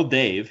line, tell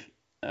Dave.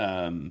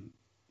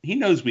 He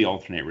knows we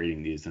alternate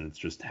reading these, and it's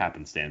just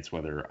happenstance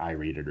whether I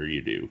read it or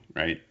you do,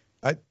 right?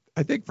 I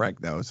think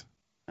Frank knows.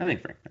 I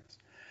think Frank knows.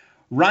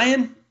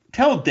 Ryan,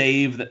 tell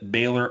Dave that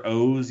Baylor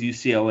owes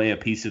UCLA a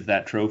piece of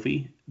that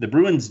trophy. The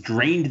Bruins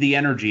drained the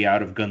energy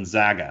out of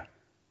Gonzaga.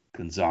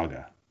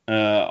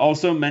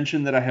 Also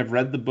mention that I have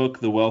read the book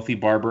The Wealthy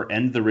Barber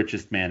and the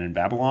Richest Man in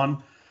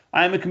Babylon.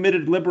 I am a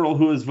committed liberal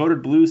who has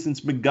voted blue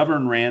since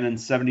McGovern ran in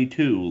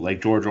 1972.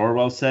 Like George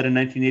Orwell said in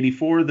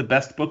 1984, the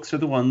best books are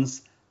the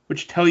ones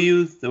which tell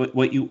you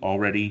what you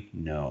already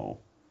know.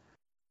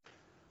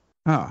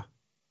 Huh.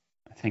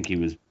 I think he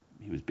was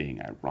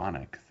being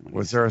ironic.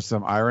 Was there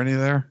some irony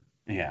there?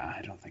 Yeah,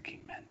 I don't think he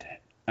meant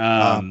it.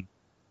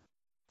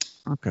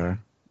 Okay.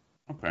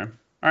 Okay. All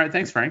right.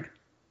 Thanks, Frank.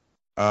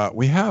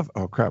 We have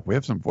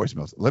some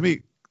voicemails.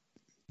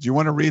 Do you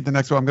want to read the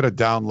next one? I'm going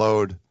to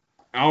download.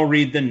 I'll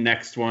read the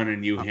next one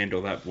and you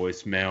handle that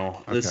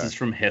voicemail. Okay. This is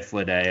from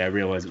Hithliday. I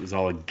realize it was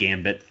all a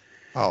gambit.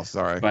 Oh,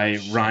 sorry. By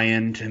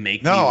Ryan to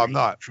make No, I'm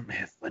not. From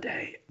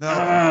Hithliday. No.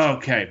 Oh,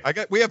 okay.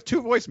 We have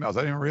 2 voicemails.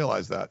 I didn't even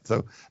realize that.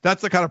 So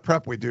that's the kind of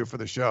prep we do for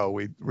the show.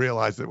 We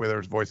realize that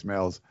there's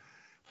voicemails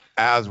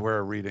as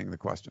we're reading the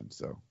questions.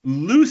 So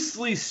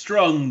loosely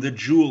strung, the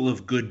jewel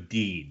of good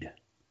deed.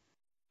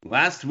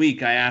 Last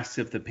week, I asked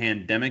if the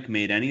pandemic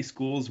made any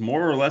schools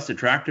more or less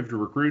attractive to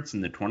recruits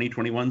in the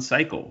 2021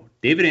 cycle.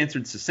 David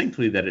answered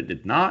succinctly that it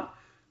did not.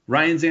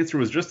 Ryan's answer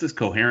was just as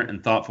coherent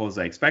and thoughtful as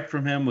I expect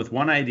from him, with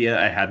one idea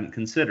I hadn't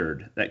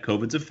considered, that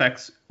COVID's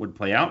effects would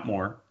play out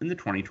more in the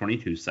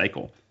 2022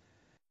 cycle.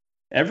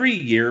 Every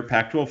year,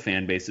 Pac-12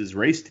 fan bases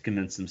race to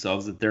convince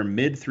themselves that their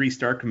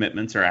mid-3-star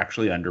commitments are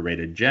actually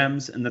underrated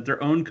gems, and that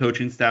their own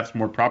coaching staffs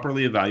more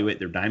properly evaluate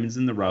their diamonds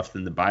in the rough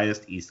than the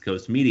biased East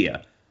Coast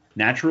media.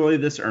 Naturally,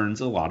 this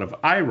earns a lot of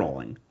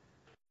eye-rolling.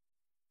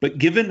 But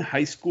given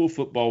high school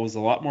football was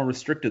a lot more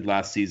restricted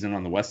last season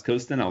on the West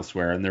Coast than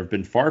elsewhere, and there have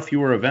been far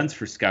fewer events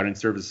for scouting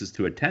services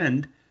to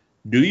attend,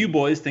 do you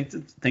boys think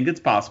it's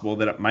possible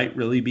that it might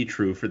really be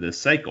true for this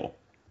cycle?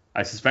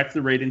 I suspect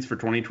the ratings for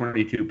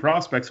 2022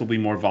 prospects will be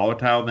more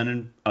volatile than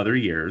in other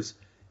years.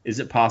 Is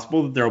it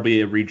possible that there will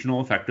be a regional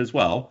effect as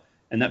well,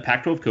 and that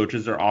Pac-12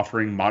 coaches are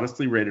offering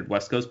modestly rated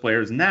West Coast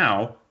players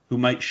now who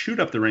might shoot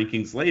up the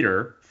rankings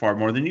later far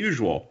more than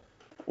usual?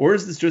 Or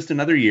is this just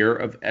another year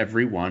of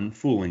everyone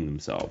fooling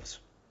themselves?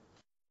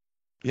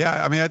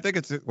 Yeah, I mean, I think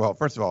well,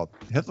 first of all,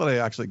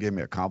 Hithliday actually gave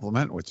me a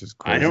compliment, which is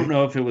crazy. I don't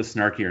know if it was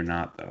snarky or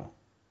not, though.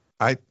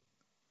 I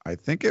don't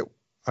think it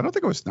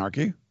was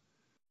snarky.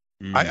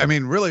 I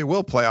mean, really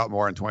will play out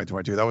more in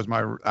 2022. That was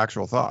my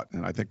actual thought,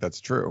 and I think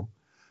that's true.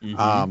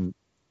 Mm-hmm.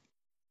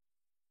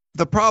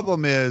 The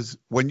problem is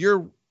when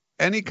you're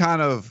any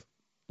kind of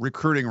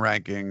recruiting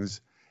rankings,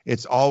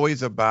 it's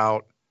always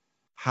about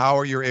how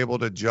are you able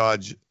to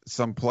judge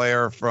some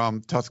player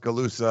from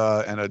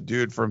Tuscaloosa and a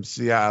dude from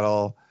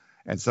Seattle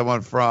and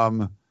someone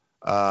from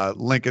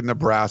Lincoln,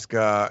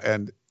 Nebraska,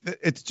 and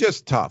it's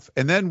just tough.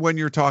 And then when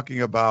you're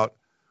talking about,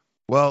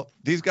 well,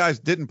 these guys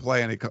didn't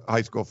play any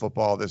high school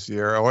football this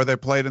year, or they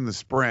played in the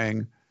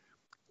spring,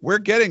 we're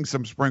getting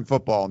some spring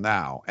football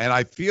now. And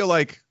I feel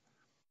like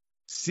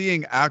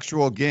seeing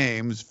actual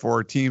games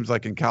for teams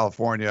like in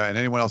California and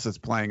anyone else that's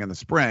playing in the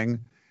spring,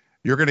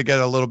 you're going to get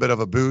a little bit of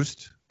a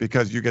boost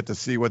because you get to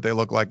see what they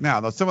look like now.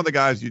 Now, some of the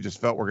guys you just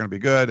felt were going to be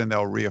good, and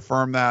they'll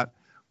reaffirm that.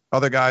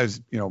 Other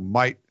guys,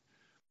 might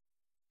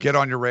get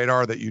on your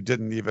radar that you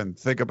didn't even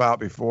think about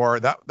before.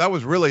 That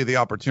was really the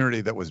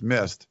opportunity that was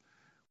missed.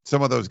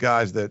 Some of those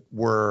guys that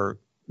were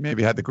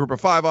maybe had the Group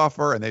of 5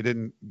 offer and they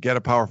didn't get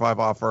a Power 5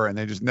 offer, and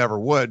they just never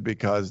would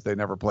because they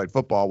never played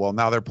football. Well,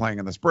 now they're playing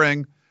in the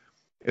spring.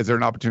 Is there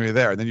an opportunity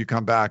there? And then you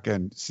come back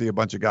and see a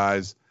bunch of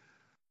guys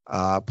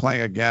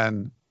playing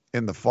again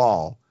in the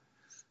fall.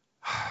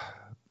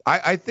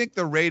 I think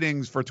the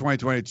ratings for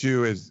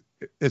 2022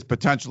 is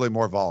potentially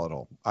more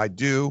volatile. I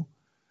do,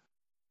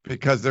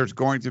 because there's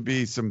going to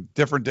be some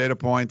different data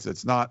points.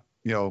 It's not,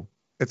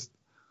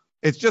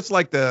 it's just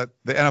like the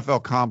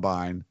NFL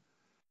Combine.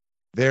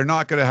 They're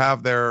not going to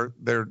have their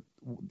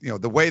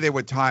the way they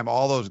would time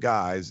all those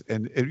guys,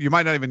 and you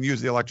might not even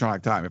use the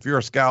electronic time. If you're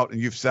a scout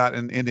and you've sat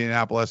in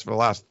Indianapolis for the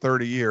last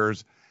 30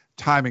 years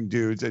timing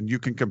dudes, and you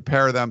can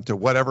compare them to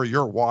whatever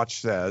your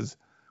watch says,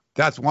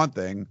 that's one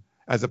thing.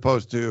 As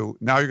opposed to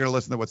now you're going to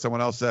listen to what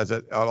someone else says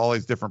at all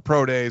these different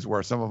pro days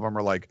where some of them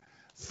are like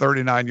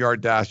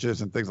 39-yard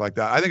dashes and things like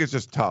that. I think it's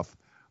just tough.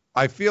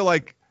 I feel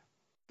like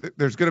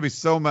there's going to be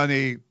so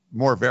many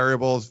more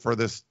variables for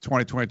this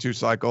 2022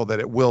 cycle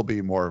that it will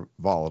be more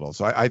volatile.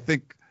 So I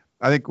think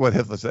what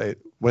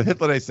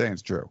Hithliday is saying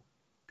is true.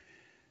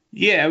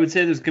 Yeah, I would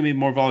say there's going to be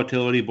more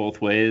volatility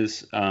both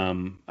ways.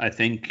 I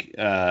think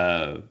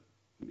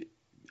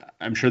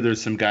I'm sure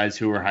there's some guys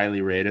who are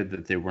highly rated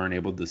that they weren't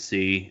able to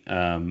see,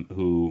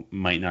 who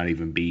might not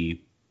even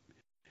be,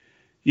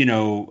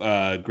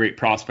 great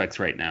prospects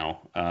right now,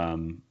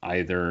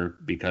 either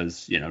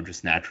because,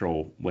 just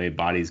natural way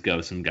bodies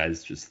go. Some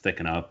guys just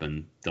thicken up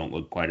and don't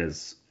look quite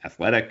as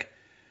athletic.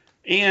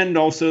 And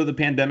also the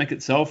pandemic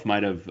itself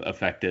might have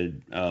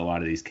affected a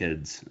lot of these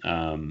kids,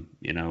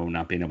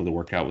 not being able to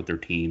work out with their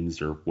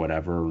teams or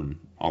whatever and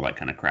all that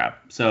kind of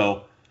crap.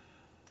 So,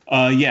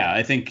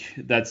 I think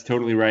that's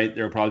totally right.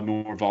 There'll probably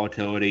be more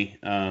volatility.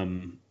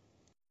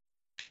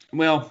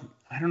 Well,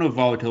 I don't know if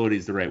volatility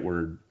is the right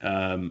word.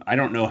 I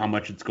don't know how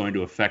much it's going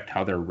to affect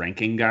how they're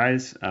ranking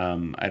guys.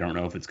 I don't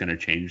know if it's going to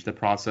change the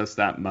process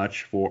that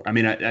much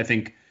I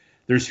think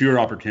there's fewer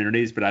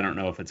opportunities, but I don't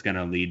know if it's going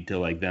to lead to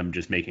like them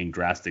just making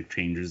drastic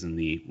changes in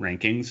the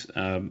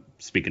rankings.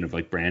 Speaking of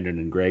like Brandon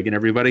and Greg and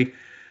everybody.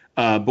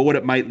 But what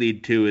it might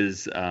lead to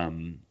is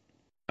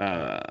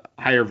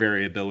higher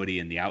variability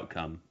in the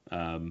outcome,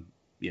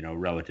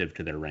 relative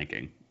to their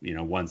ranking.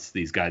 once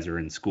these guys are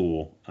in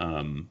school,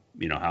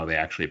 how they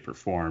actually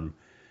perform.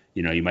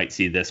 You might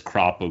see this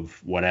crop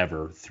of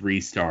whatever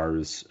 3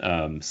 stars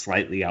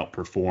slightly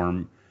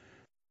outperform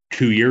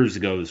 2 years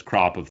ago's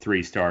crop of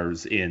 3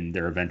 stars in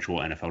their eventual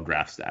NFL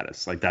draft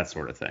status, like that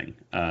sort of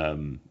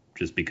thing.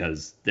 Just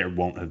because there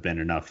won't have been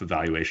enough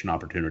evaluation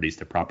opportunities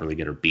to properly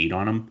get a beat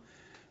on them.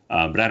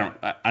 But I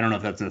don't know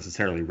if that's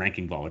necessarily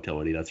ranking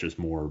volatility. That's just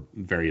more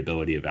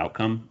variability of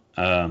outcome.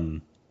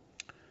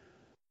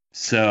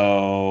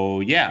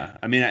 So yeah,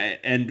 I mean,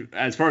 and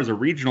as far as a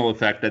regional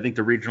effect, I think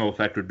the regional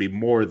effect would be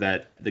more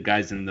that the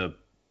guys in the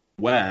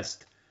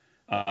West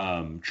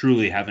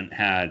truly haven't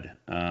had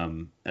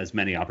as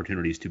many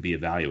opportunities to be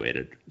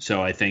evaluated.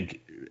 So I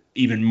think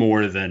even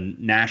more than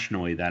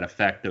nationally, that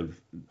effect of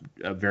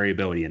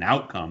variability in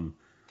outcome,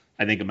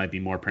 I think it might be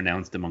more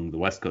pronounced among the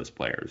West Coast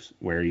players,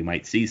 where you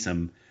might see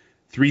some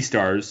 3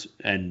 stars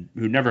and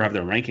who never have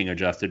their ranking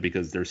adjusted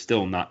because there's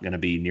still not going to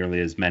be nearly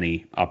as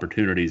many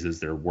opportunities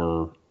as there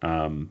were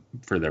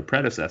for their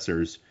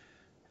predecessors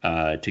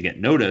to get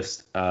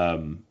noticed,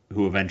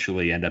 who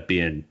eventually end up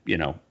being,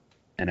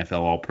 NFL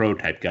All-Pro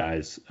type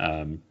guys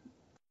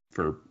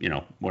for,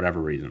 whatever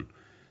reason.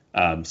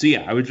 So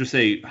yeah, I would just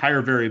say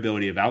higher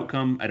variability of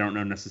outcome. I don't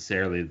know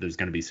necessarily that there's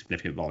going to be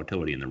significant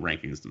volatility in the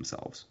rankings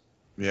themselves.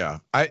 Yeah.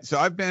 So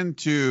I've been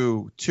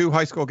to 2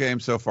 high school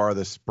games so far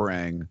this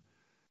spring,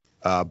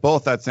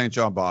 both at St.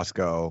 John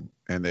Bosco,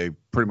 and they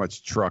pretty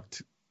much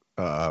trucked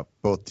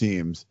both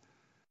teams.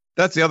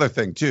 That's the other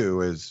thing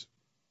too, is,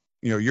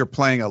 you're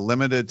playing a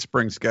limited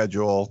spring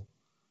schedule,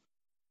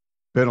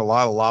 been a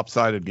lot of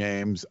lopsided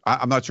games.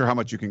 I'm not sure how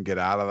much you can get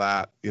out of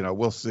that.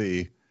 We'll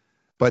see.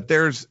 But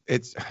it's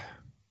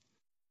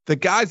the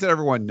guys that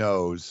everyone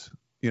knows,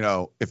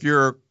 if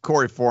you're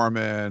Corey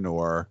Foreman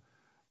or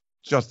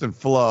Justin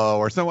Flo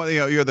or someone,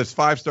 you're this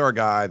 5-star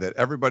guy that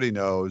everybody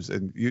knows,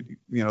 and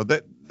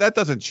that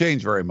doesn't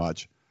change very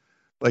much.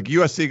 Like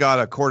USC got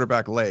a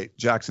quarterback late,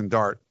 Jackson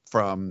Dart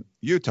from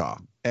Utah,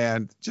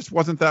 and just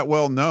wasn't that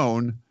well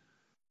known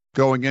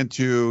going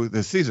into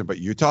the season. But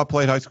Utah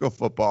played high school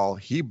football.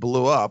 He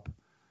blew up,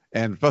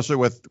 and especially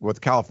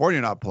with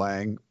California not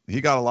playing,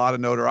 he got a lot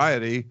of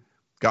notoriety,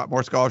 got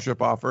more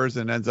scholarship offers,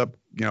 and ends up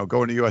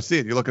going to USC.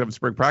 And you look at him in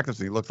spring practice,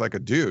 and he looks like a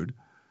dude.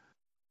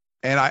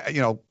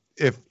 And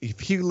if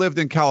he lived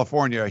in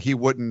California, he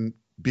wouldn't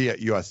be at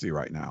USC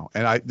right now.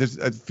 And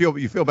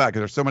you feel bad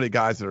because there's so many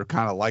guys that are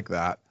kind of like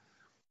that.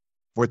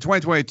 For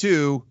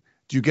 2022,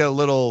 do you get a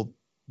little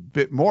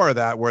bit more of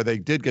that where they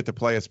did get to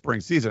play a spring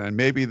season? And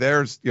maybe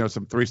there's,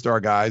 some 3-star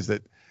guys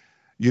that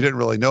you didn't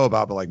really know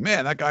about, but like,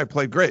 man, that guy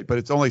played great, but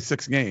it's only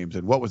 6 games.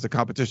 And what was the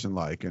competition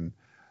like? And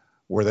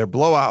were there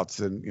blowouts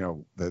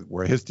and,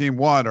 where his team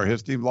won or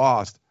his team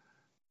lost?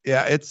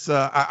 Yeah, it's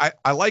I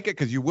like it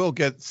because you will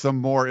get some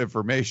more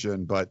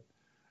information, but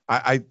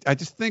I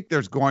just think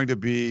there's going to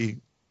be,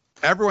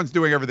 everyone's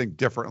doing everything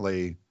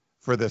differently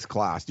for this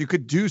class. You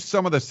could do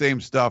some of the same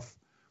stuff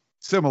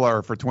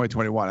similar for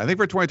 2021. I think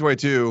for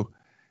 2022,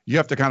 you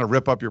have to kind of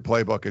rip up your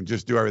playbook and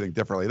just do everything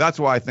differently. That's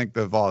why I think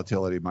the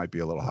volatility might be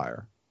a little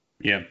higher.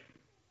 Yeah.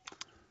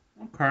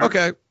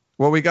 Okay.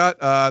 Well, we got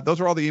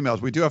those are all the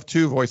emails. We do have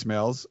 2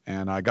 voicemails,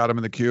 and I got them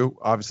in the queue.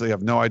 Obviously, I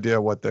have no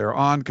idea what they're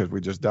on because we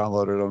just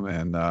downloaded them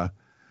and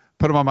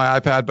put them on my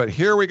iPad. But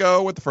here we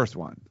go with the first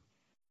one.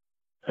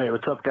 Hey,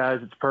 what's up, guys?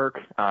 It's Perk.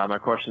 My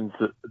question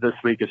this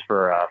week is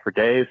for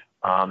Dave.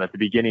 At the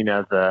beginning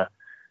of the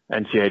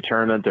NCAA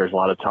tournament, there's a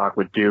lot of talk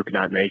with Duke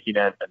not making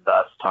it, and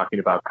thus talking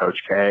about Coach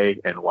K,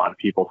 and a lot of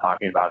people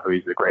talking about who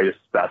he's the greatest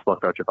basketball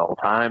coach of all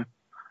time.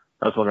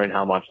 I was wondering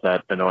how much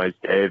that annoys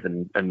Dave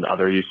and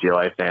other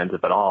UCLA fans,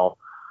 if at all,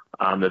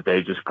 that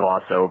they just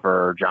gloss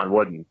over John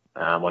Wooden.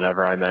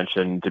 Whenever I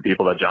mention to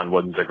people that John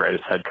Wooden's the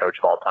greatest head coach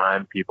of all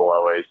time, people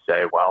always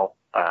say, well,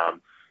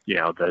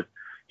 that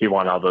he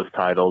won all those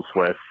titles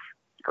with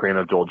Kareem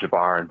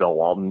Abdul-Jabbar and Bill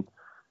Walton,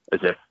 as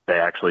if they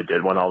actually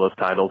did win all those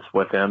titles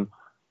with him,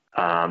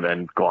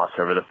 and gloss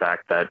over the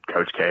fact that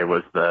Coach K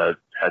was the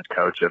head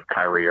coach of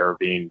Kyrie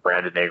Irving,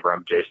 Brandon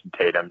Ingram, Jason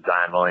Tatum,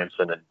 Zion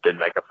Williamson, and didn't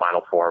make a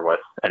Final Four with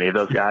any of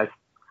those guys.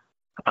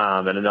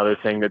 And another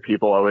thing that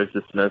people always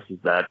dismiss is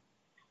that,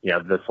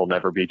 this will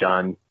never be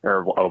done,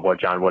 or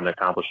what John Wooden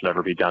accomplished will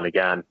never be done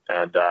again.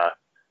 And,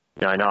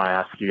 I know I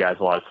ask you guys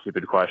a lot of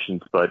stupid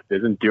questions, but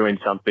isn't doing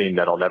something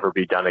that'll never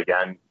be done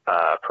again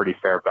a pretty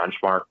fair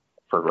benchmark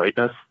for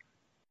greatness?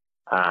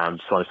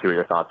 Just want to see what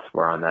your thoughts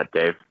were on that,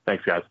 Dave.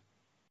 Thanks, guys.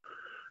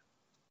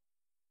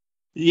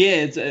 Yeah,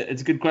 it's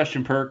a good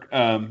question, Perk.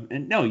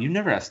 And no, you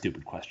never ask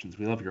stupid questions.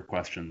 We love your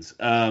questions.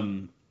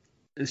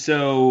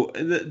 So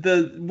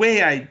the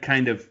way I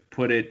kind of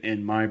put it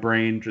in my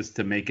brain, just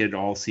to make it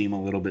all seem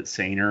a little bit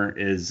saner,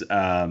 is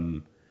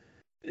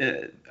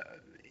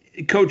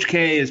Coach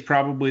K is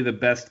probably the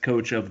best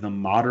coach of the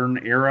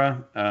modern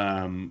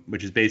era,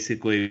 which is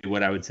basically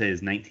what I would say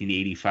is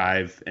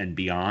 1985 and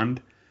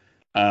beyond,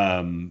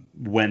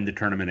 when the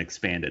tournament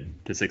expanded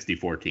to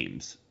 64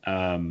 teams.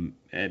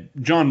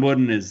 John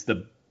Wooden is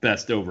the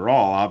best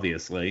overall,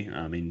 obviously.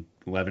 I mean,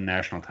 11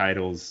 national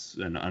titles,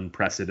 an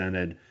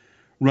unprecedented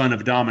run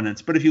of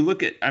dominance. But if you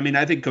look at, I mean,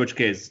 I think Coach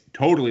K has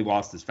totally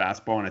lost his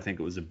fastball, and I think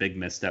it was a big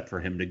misstep for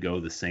him to go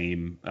the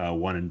same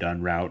one and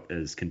done route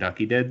as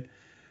Kentucky did.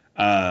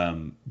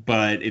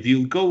 But if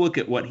you go look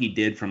at what he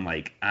did from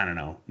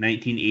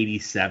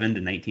 1987 to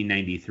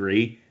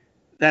 1993,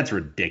 that's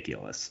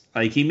ridiculous.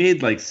 Like, he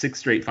made 6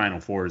 straight Final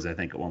Fours, I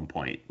think, at one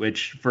point,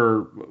 which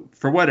for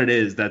what it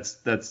is, that's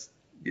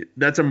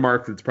a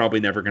mark that's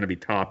probably never going to be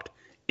topped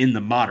in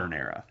the modern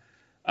era.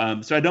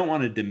 So I don't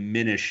want to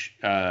diminish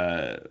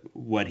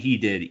what he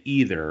did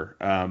either,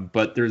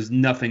 but there's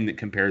nothing that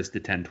compares to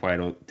 10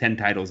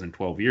 titles in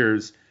 12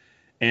 years.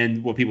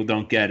 And what people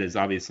don't get is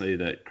obviously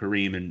that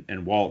Kareem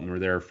and Walton were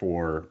there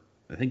for,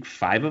 I think,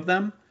 5 of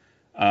them.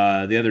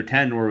 The other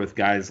 10 were with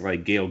guys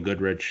like Gail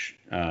Goodrich,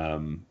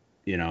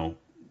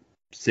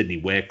 Sidney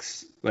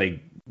Wicks,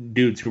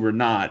 dudes who were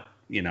not,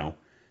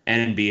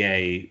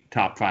 NBA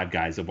top 5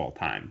 guys of all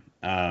time.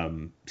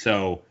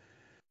 So,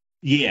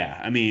 yeah,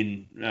 I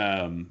mean,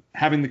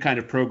 having the kind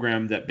of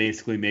program that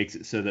basically makes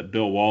it so that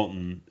Bill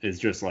Walton is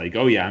just like,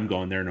 oh yeah, I'm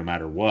going there no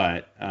matter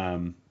what.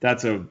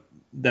 That's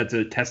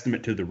a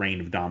testament to the reign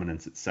of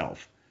dominance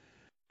itself.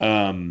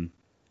 And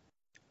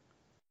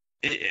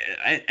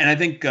I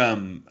think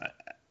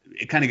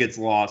it kind of gets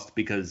lost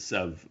because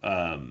of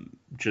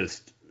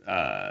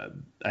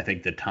I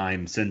think the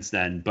time since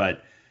then.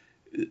 But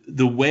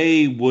the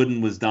way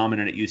Wooden was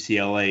dominant at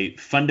UCLA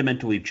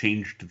fundamentally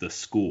changed the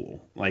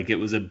school. It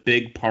was a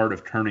big part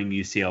of turning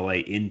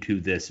UCLA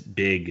into this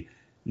big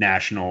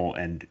national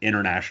and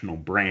international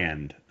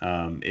brand.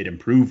 It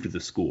improved the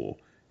school.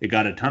 It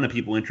got a ton of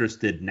people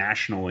interested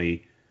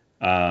nationally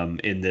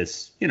in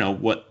this,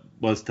 what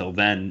was till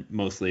then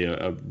mostly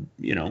a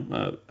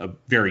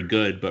very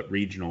good but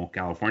regional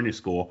California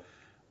school,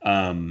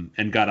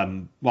 and got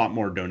a lot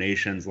more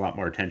donations, a lot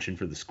more attention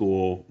for the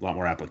school, a lot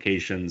more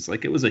applications.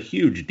 It was a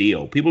huge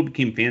deal. People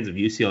became fans of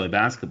UCLA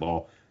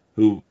basketball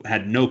who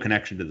had no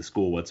connection to the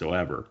school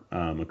whatsoever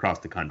across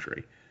the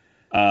country.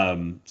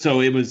 So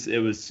it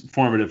was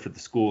formative for the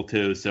school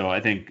too. So I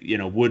think,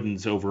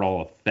 Wooden's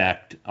overall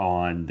effect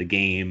on the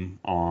game,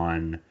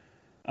 on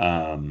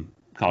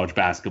college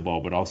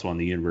basketball, but also on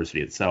the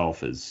university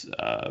itself is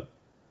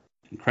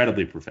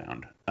incredibly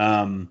profound.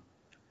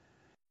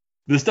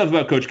 The stuff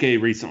about Coach K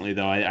recently,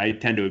 though, I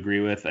tend to agree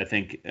with. I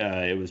think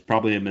it was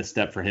probably a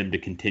misstep for him to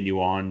continue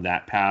on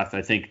that path.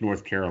 I think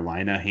North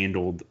Carolina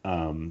handled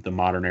the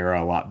modern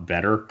era a lot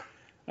better.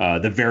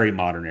 The very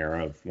modern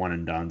era of one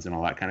and dones and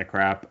all that kind of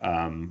crap,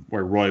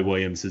 where Roy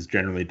Williams has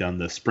generally done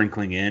the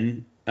sprinkling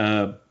in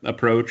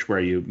approach, where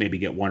you maybe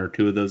get 1 or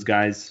 2 of those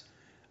guys,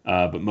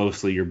 but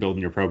mostly you're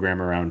building your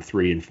program around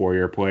 3 and 4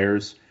 year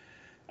players.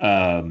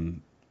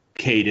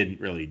 K didn't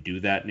really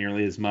do that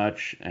nearly as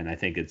much, and I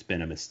think it's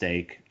been a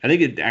mistake. I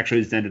think it actually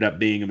has ended up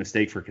being a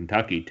mistake for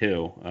Kentucky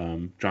too.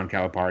 John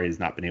Calipari has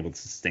not been able to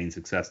sustain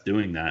success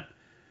doing that.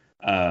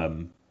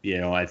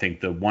 I think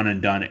the one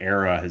and done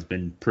era has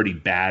been pretty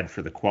bad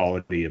for the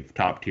quality of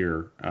top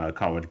tier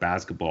college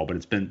basketball, but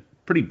it's been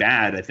pretty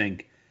bad, I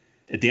think,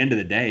 at the end of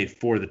the day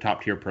for the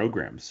top tier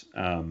programs.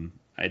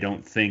 I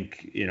don't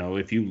think,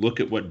 if you look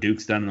at what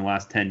Duke's done in the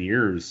last 10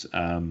 years,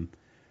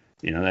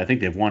 I think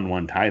they've won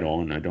 1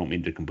 title, and I don't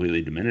mean to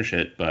completely diminish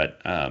it,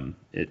 but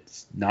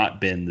it's not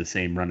been the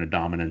same run of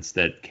dominance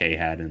that K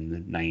had in the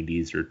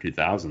 90s or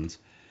 2000s.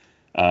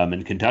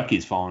 And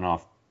Kentucky's fallen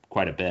off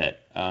quite a bit.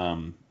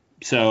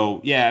 So,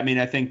 yeah, I mean,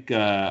 I think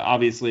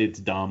obviously it's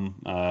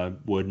dumb.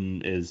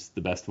 Wooden is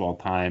the best of all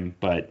time,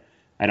 but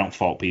I don't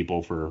fault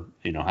people for,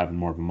 having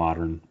more of a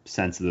modern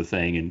sense of the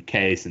thing. And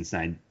K, since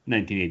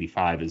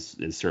 1985, is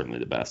certainly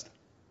the best.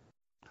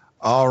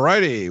 All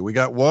righty. We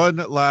got one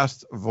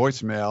last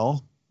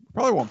voicemail.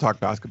 Probably won't talk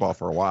basketball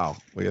for a while.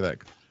 What do you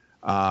think?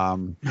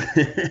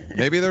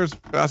 Maybe there's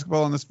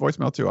basketball in this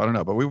voicemail too. I don't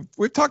know. But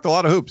we've talked a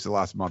lot of hoops the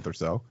last month or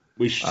so.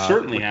 We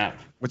certainly have.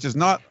 Which is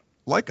not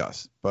like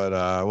us, but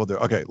we'll do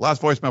it. Okay,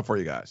 last voicemail for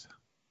you guys.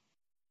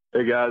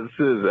 Hey guys,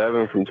 this is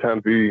Evan from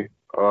Tempe.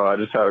 I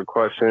just had a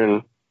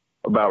question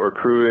about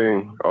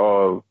recruiting.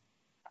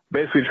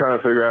 Basically trying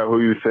to figure out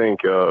who you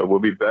think will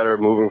be better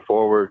moving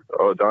forward,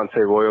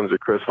 Dante Williams or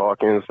Chris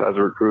Hawkins as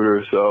a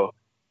recruiter. So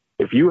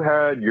if you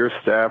had your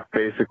staff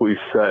basically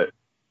set,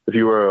 if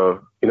you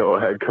were a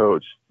head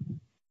coach,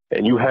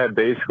 and you had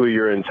basically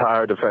your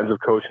entire defensive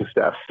coaching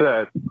staff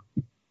set,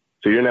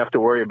 so you didn't have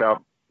to worry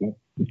about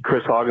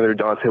Chris Hawkins or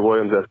Dante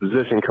Williams as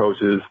position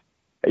coaches,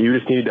 and you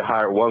just needed to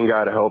hire one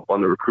guy to help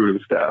on the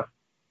recruiting staff,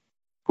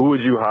 who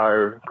would you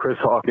hire, Chris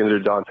Hawkins or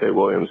Dante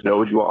Williams?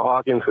 Would you want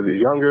Hawkins because he's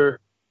younger?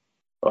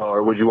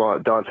 Or would you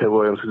want Dante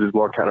Williams because he's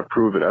more kind of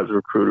proven as a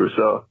recruiter?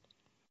 So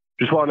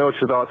just want to know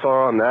what your thoughts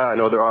are on that. I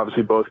know they're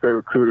obviously both great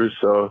recruiters,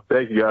 so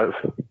thank you guys.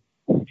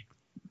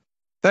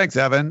 Thanks,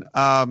 Evan.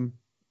 I mean,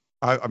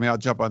 I'll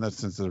jump on this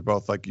since they're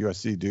both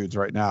USC dudes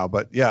right now.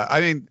 But, yeah, I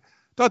mean,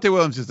 Dante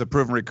Williams is a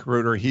proven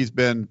recruiter. He's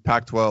been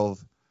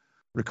Pac-12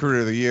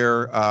 Recruiter of the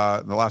Year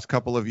in the last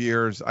couple of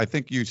years. I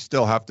think you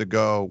still have to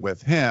go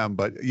with him,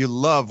 but you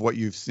love what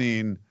you've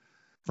seen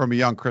from a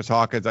young Chris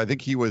Hawkins. I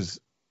think he was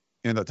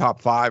in the top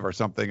 5 or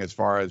something as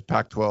far as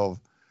Pac-12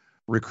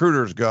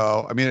 recruiters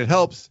go, I mean, it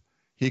helps.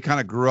 He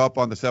kind of grew up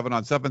on the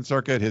 7-on-7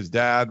 circuit. His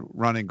dad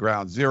running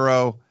Ground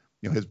Zero.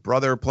 His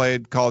brother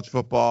played college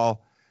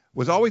football.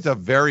 Was always a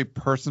very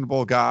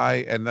personable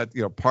guy, and that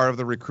part of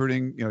the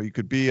recruiting. You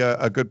could be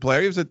a good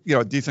player. He was a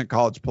decent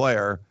college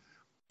player,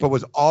 but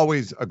was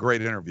always a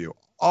great interview.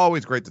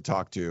 Always great to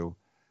talk to.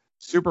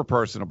 Super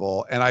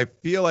personable, and I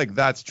feel like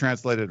that's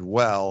translated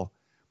well.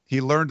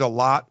 He learned a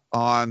lot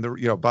on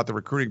the about the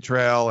recruiting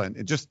trail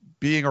and just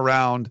being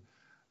around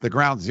the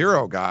Ground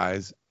Zero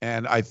guys,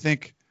 and I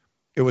think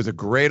it was a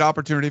great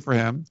opportunity for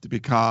him to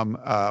become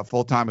a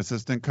full-time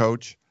assistant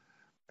coach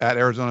at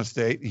Arizona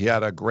State. He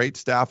had a great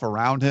staff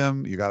around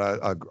him. You got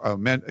a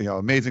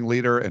amazing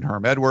leader in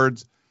Herm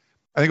Edwards.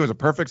 I think it was a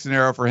perfect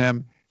scenario for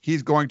him.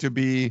 He's going to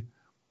be,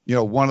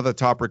 one of the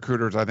top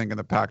recruiters, I think, in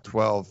the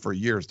Pac-12 for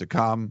years to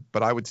come.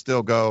 But I would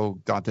still go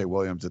Dante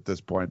Williams at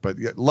this point. But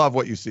love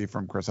what you see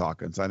from Chris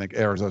Hawkins. I think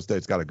Arizona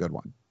State's got a good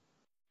one.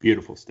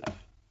 Beautiful stuff.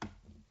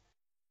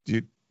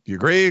 Do you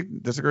agree,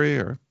 disagree,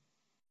 or?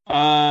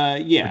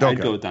 Yeah,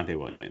 I'd go with Dante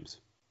Williams.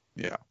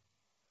 Yeah.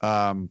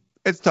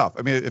 It's tough.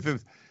 I mean,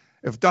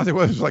 if Dante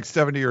Williams was like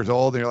 70 years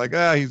old and you're like,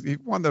 he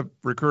won the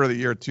recruiter of the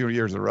year 2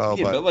 years in a row.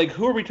 Yeah, but like,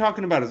 who are we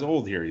talking about as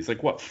old here? He's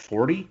like, what,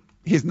 40?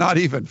 He's not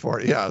even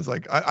 40. Yeah, it's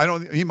like, I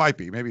don't, he might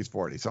be. Maybe he's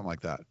 40, something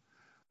like that.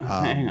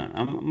 Hang on.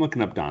 I'm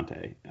looking up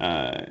Dante.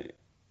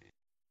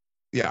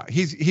 Yeah,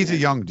 he's a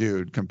young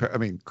dude.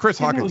 Chris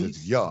Hawkins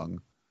is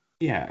young.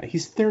 Yeah,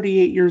 he's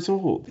 38 years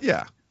old.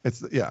 Yeah,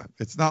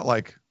 it's not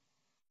like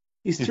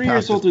he's 3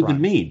 years older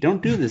than me.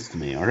 Don't do this to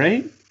me, all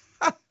right?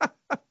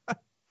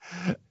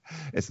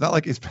 It's not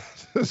like he's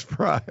past his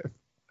prime.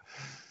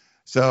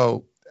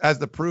 So as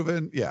the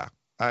proven, yeah,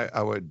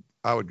 I would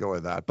go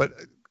with that. But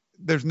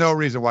there's no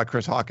reason why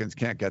Chris Hawkins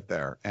can't get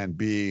there and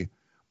be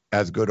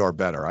as good or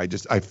better. I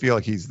feel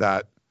like he's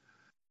that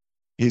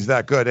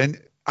good.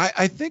 And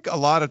I think a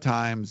lot of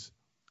times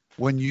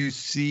when you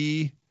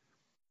see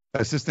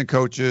assistant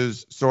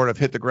coaches sort of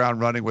hit the ground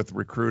running with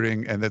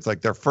recruiting and it's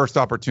like their first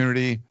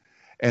opportunity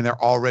and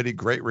they're already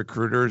great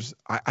recruiters,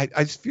 I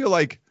just feel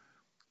like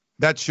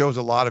that shows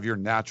a lot of your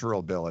natural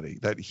ability,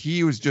 that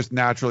he was just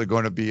naturally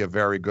going to be a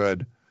very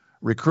good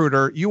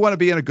recruiter. You want to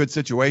be in a good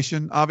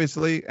situation,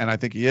 obviously, and I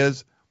think he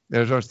is.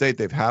 Arizona State,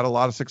 they've had a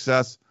lot of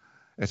success,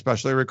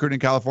 especially recruiting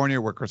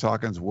California, where Chris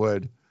Hawkins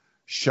would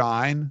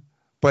shine.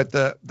 But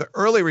the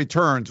early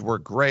returns were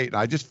great. And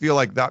I just feel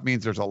like that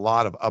means there's a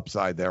lot of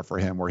upside there for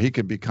him where he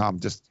can become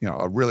just,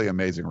 a really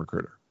amazing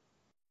recruiter.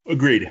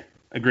 Agreed.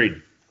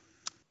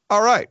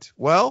 All right.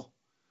 Well,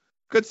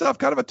 good stuff.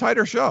 Kind of a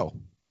tighter show.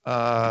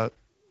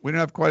 We didn't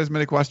have quite as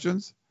many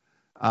questions.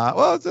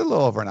 Well, it's a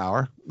little over an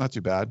hour. Not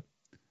too bad.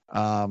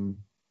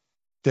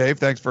 Dave,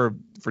 thanks for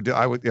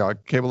I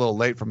came a little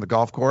late from the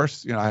golf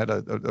course. I had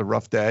a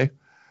rough day.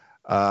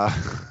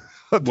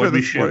 What did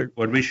we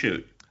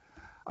shoot?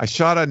 I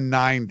shot a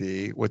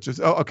 90, which is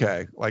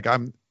okay. Like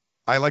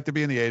I like to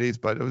be in the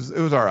 80s, but it was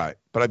all right.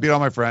 But I beat all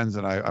my friends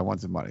and I won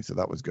some money, so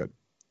that was good.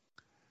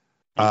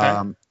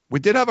 Okay. We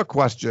did have a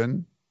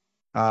question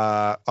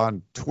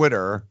on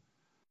Twitter.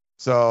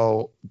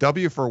 So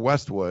W for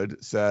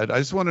Westwood said, I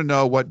just want to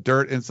know what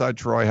dirt Inside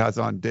Troy has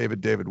on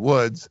David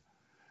Woods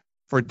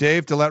for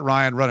Dave to let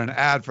Ryan run an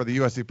ad for the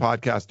USC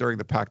podcast during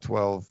the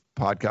Pac-12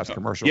 podcast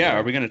commercial. Yeah.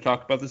 Are we going to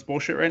talk about this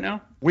bullshit right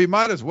now? We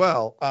might as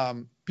well.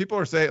 People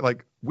are saying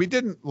we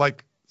didn't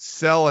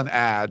sell an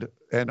ad,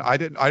 and I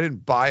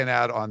didn't buy an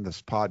ad on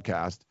this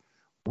podcast.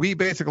 We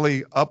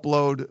basically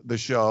upload the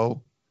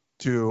show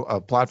to a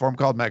platform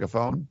called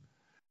Megaphone,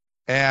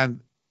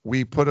 and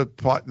we put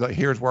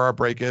here's where our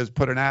break is,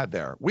 put an ad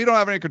there. We don't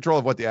have any control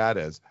of what the ad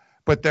is,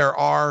 but there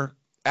are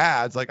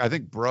ads. Like I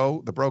think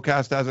the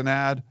Broadcast has an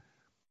ad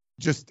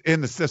just in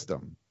the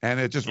system,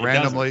 and it just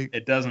randomly.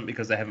 It doesn't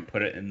because I haven't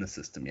put it in the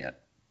system yet.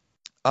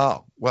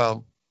 Oh,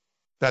 well,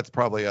 that's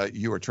probably a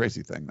you or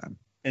Tracy thing then.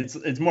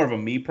 It's more of a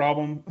me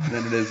problem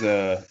than it is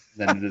a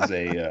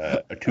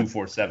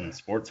 247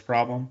 Sports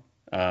problem.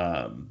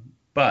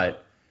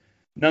 But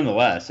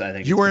nonetheless, I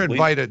think you were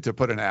invited to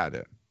put an ad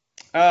in.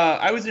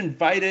 I was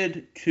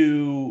invited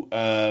to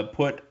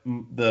put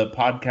the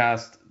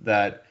podcast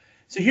that.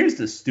 So here's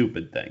the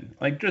stupid thing,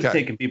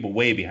 taking people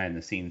way behind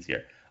the scenes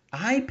here.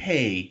 I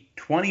pay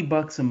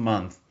 $20 a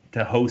month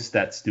to host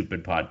that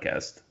stupid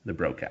podcast, the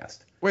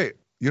Broadcast. Wait,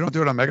 you don't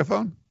do it on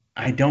Megaphone?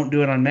 I don't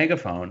do it on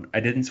Megaphone.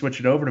 I didn't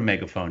switch it over to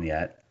Megaphone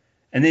yet.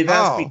 And they've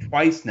asked me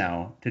twice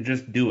now to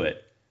just do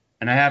it.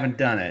 And I haven't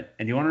done it.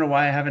 And you want to know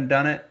why I haven't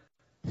done it?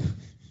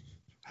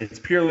 It's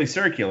purely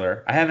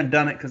circular. I haven't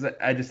done it because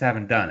I just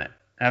haven't done it.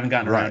 I haven't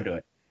gotten around to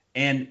it.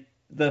 And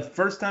the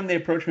first time they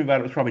approached me about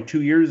it was probably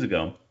 2 years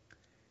ago.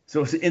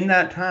 So in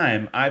that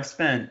time, I've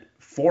spent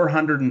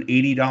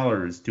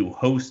 $480 to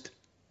host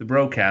the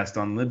Broadcast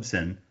on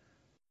Libsyn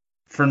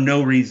for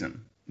no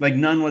reason.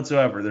 None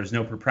whatsoever. There's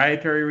no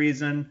proprietary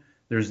reason.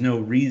 There's no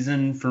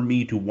reason for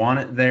me to want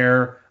it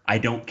there. I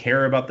don't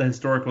care about the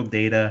historical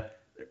data.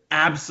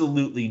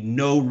 Absolutely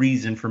no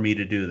reason for me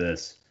to do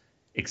this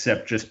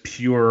except just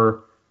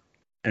pure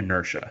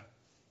inertia.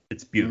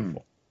 It's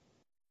beautiful.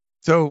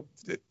 So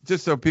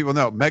just so people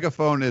know,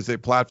 Megaphone is a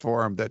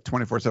platform that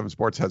 24/7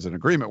 Sports has an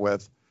agreement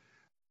with.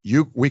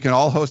 We can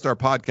all host our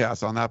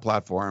podcasts on that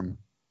platform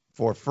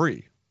for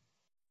free.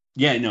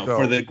 Yeah, no, So-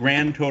 for the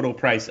grand total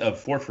price of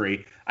for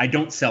free. I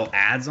don't sell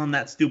ads on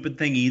that stupid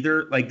thing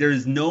either. Like,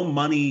 there's no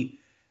money.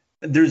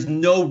 There's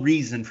no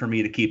reason for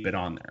me to keep it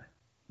on there.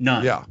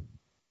 None. Yeah.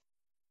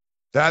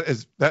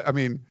 I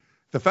mean,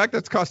 the fact that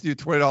it's costing you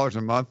 $20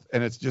 a month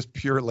and it's just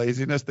pure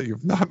laziness that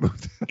you've not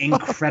moved.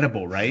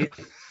 Incredible, right?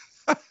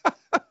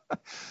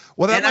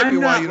 Well, that And might be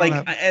I'm why not you like,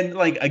 don't have. and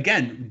like,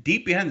 again,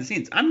 deep behind the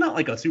scenes, I'm not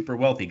like a super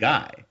wealthy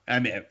guy. I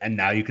mean, and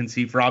now you can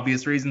see for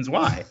obvious reasons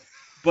why.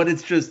 But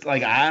it's just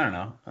like, I don't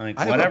know, like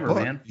I have a whatever,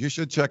 book. man. You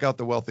should check out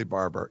The Wealthy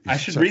Barber. I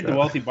should check read that The out.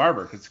 Wealthy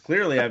Barber because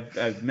clearly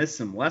I've missed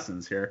some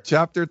lessons here.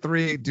 Chapter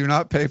 3: Do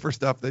not pay for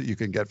stuff that you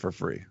can get for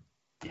free.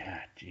 Yeah,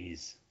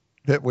 jeez.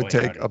 That would Boy,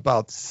 take howdy.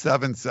 about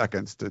 7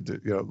 seconds to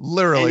do.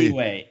 Literally.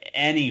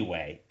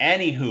 Anyway,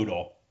 any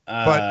hoodle.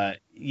 But-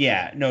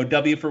 Yeah, no,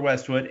 W for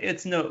Westwood.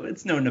 It's no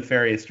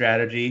nefarious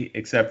strategy,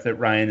 except that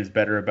Ryan is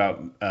better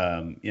about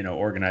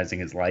organizing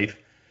his life.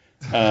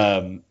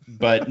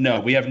 But no,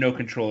 we have no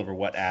control over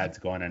what ads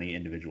go on any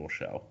individual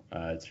show.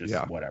 It's just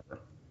whatever.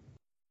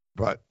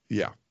 But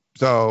yeah.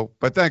 So,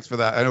 but thanks for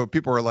that. I know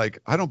people are like,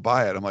 I don't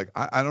buy it. I'm like,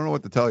 I don't know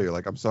what to tell you.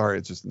 Like, I'm sorry.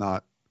 That's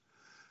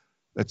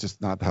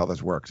just not how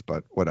this works,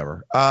 but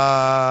whatever.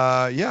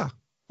 Yeah.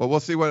 Well, we'll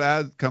see what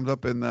ad comes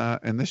up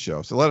in this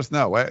show. So let us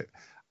know.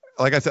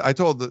 Like I said, I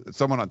told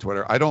someone on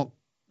Twitter,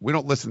 we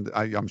don't listen.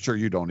 I'm sure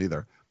you don't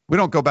either. We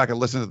don't go back and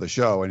listen to the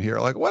show and hear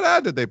like, what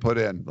ad did they put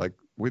in? Like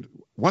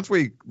once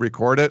we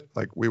record it,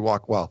 like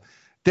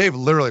Dave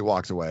literally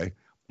walks away.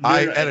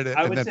 I edit it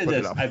and then put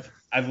it up.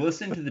 I've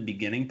listened to the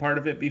beginning part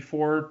of it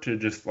before to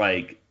just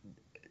like,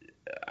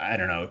 I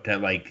don't know, to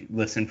like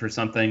listen for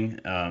something.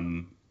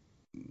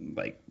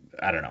 Like,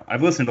 I don't know.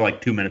 I've listened to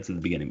like 2 minutes of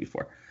the beginning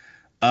before.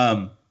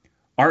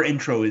 Our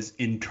intro is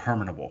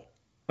interminable.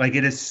 Like,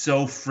 it is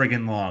so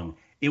friggin' long.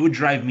 It would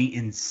drive me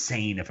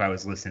insane if I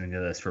was listening to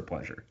this for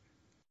pleasure.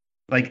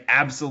 Like,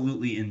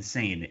 absolutely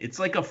insane. It's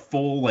like a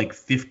full, like,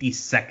 50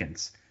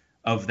 seconds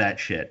of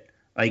that shit.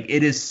 Like,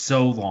 it is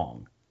so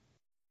long.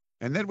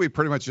 And then we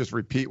pretty much just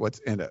repeat what's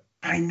in it.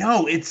 I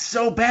know. It's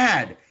so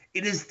bad.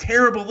 It is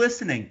terrible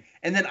listening.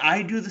 And then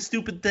I do the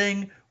stupid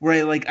thing where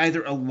I, like,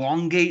 either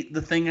elongate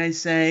the thing I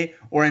say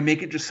or I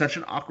make it just such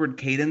an awkward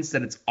cadence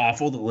that it's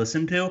awful to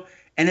listen to.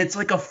 And it's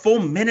like a full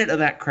minute of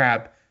that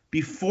crap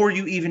before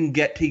you even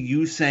get to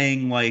you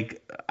saying, like,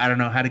 I don't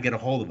know how to get a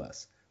hold of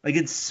us. Like,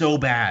 it's so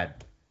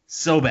bad.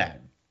 So bad.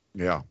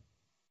 Yeah.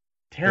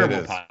 Terrible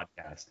It is.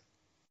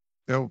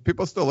 podcast.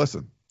 People still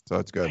listen, so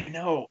it's good. I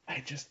know.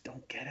 I just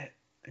don't get it.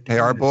 Hey,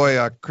 our boy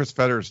Chris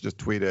Fetters just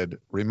tweeted,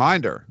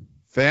 reminder,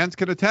 fans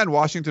can attend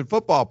Washington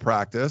football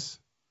practice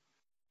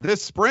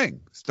this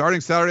spring,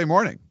 starting Saturday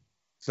morning.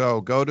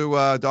 So go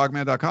to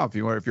dogman.com if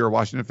you're a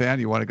Washington fan,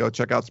 you want to go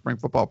check out spring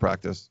football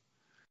practice.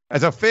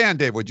 As a fan,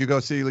 Dave, would you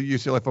go see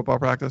UCLA football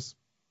practice?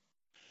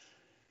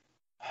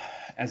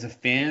 As a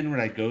fan, would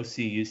I go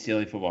see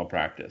UCLA football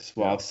practice?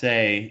 Well, I'll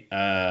say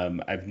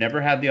I've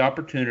never had the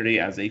opportunity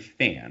as a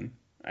fan.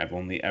 I've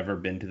only ever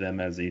been to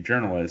them as a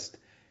journalist,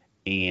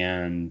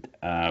 and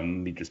let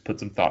me just put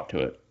some thought to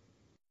it.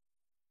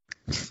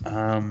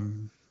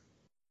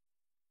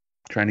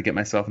 Trying to get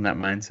myself in that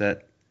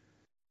mindset.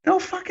 No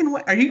fucking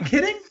way. Are you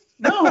kidding?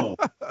 No.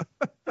 I'm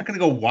not going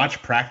to go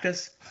watch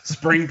practice.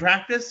 Spring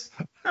practice?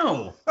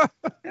 No.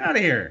 Get out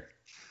of here.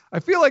 I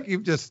feel like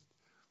you've just,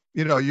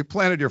 you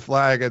planted your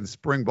flag and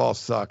spring ball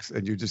sucks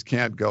and you just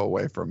can't go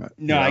away from it.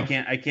 No, I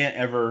can't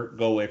ever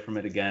go away from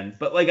it again.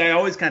 But like, I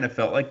always kind of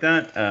felt like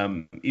that.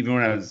 Even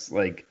when I was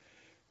like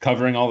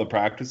covering all the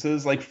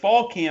practices, like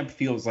fall camp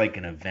feels like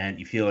an event.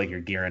 You feel like you're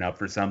gearing up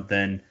for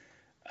something.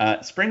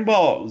 Spring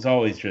ball was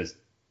always just,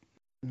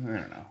 I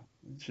don't know.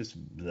 It's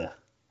just, bleh.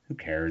 Who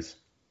cares?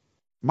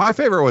 My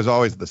favorite was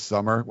always the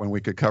summer when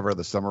we could cover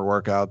the summer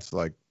workouts,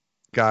 like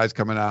guys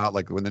coming out,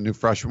 like when the new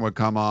freshmen would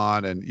come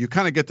on and you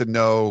kind of get to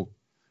know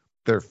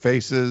their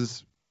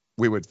faces.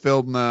 We would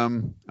film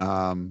them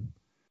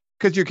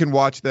because you can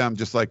watch them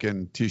just like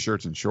in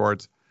T-shirts and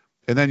shorts.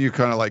 And then you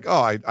kind of like,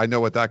 oh, I know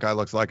what that guy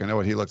looks like. I know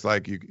what he looks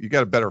like. You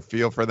get a better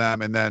feel for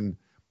them. And then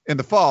in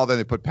the fall, then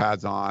they put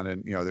pads on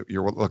and,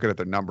 you're looking at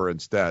their number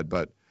instead.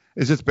 But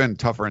it's just been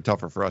tougher and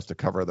tougher for us to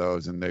cover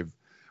those. And they've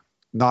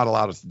not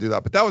allowed us to do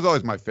that. But that was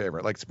always my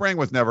favorite. Like spring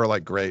was never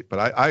like great, but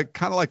I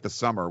kind of like the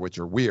summer, which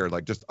are weird,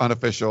 like just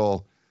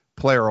unofficial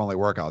player only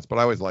workouts. But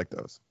I always liked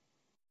those.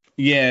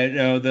 Yeah,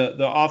 no,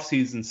 the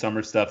off-season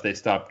summer stuff they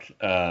stopped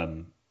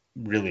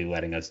really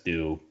letting us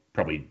do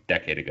probably a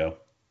decade ago.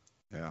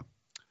 Yeah.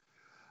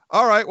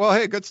 All right. Well,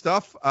 hey, good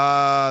stuff.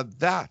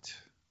 That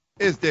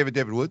is David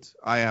Woods.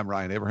 I am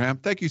Ryan Abraham.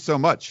 Thank you so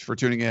much for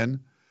tuning in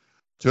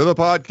to the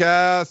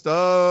podcast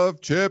of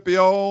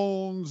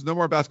Champions. No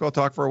more basketball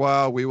talk for a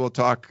while. We will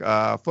talk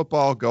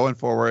football going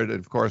forward. And,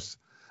 of course,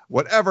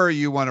 whatever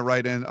you want to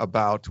write in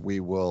about, we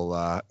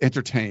will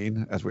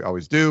entertain, as we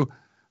always do.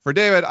 For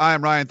David, I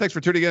am Ryan. Thanks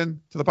for tuning in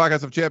to the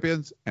podcast of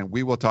Champions, and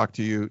we will talk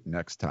to you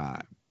next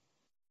time.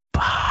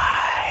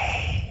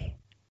 Bye.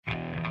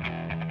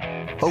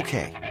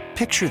 Okay,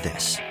 picture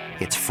this.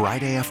 It's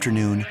Friday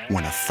afternoon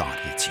when a thought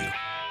hits you.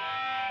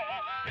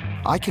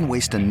 I can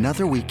waste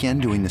another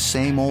weekend doing the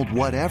same old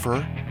whatever,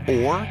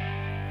 or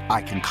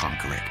I can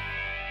conquer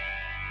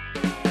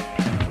it.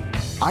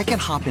 I can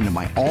hop into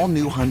my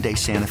all-new Hyundai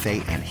Santa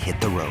Fe and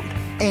hit the road.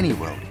 Any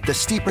road. The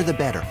steeper, the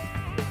better.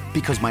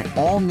 Because my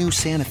all-new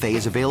Santa Fe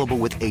is available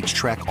with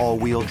H-Track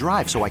all-wheel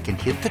drive, so I can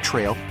hit the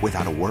trail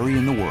without a worry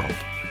in the world.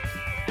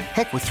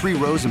 Heck, with 3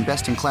 rows and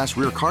best-in-class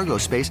rear cargo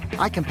space,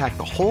 I can pack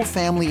the whole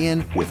family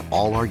in with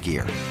all our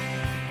gear.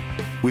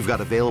 We've got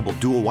available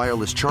dual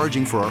wireless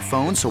charging for our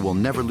phones, so we'll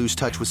never lose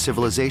touch with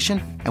civilization,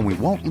 and we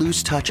won't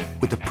lose touch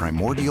with the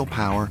primordial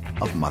power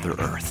of Mother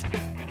Earth.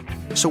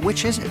 So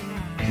which is it?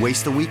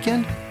 Waste the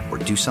weekend or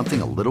do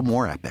something a little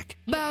more epic?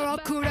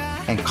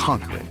 And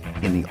conquer it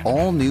in the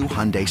all-new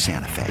Hyundai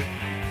Santa Fe.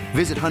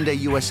 Visit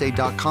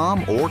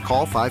HyundaiUSA.com or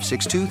call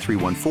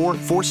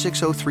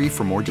 562-314-4603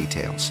 for more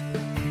details.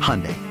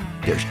 Hyundai,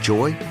 there's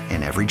joy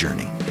in every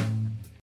journey.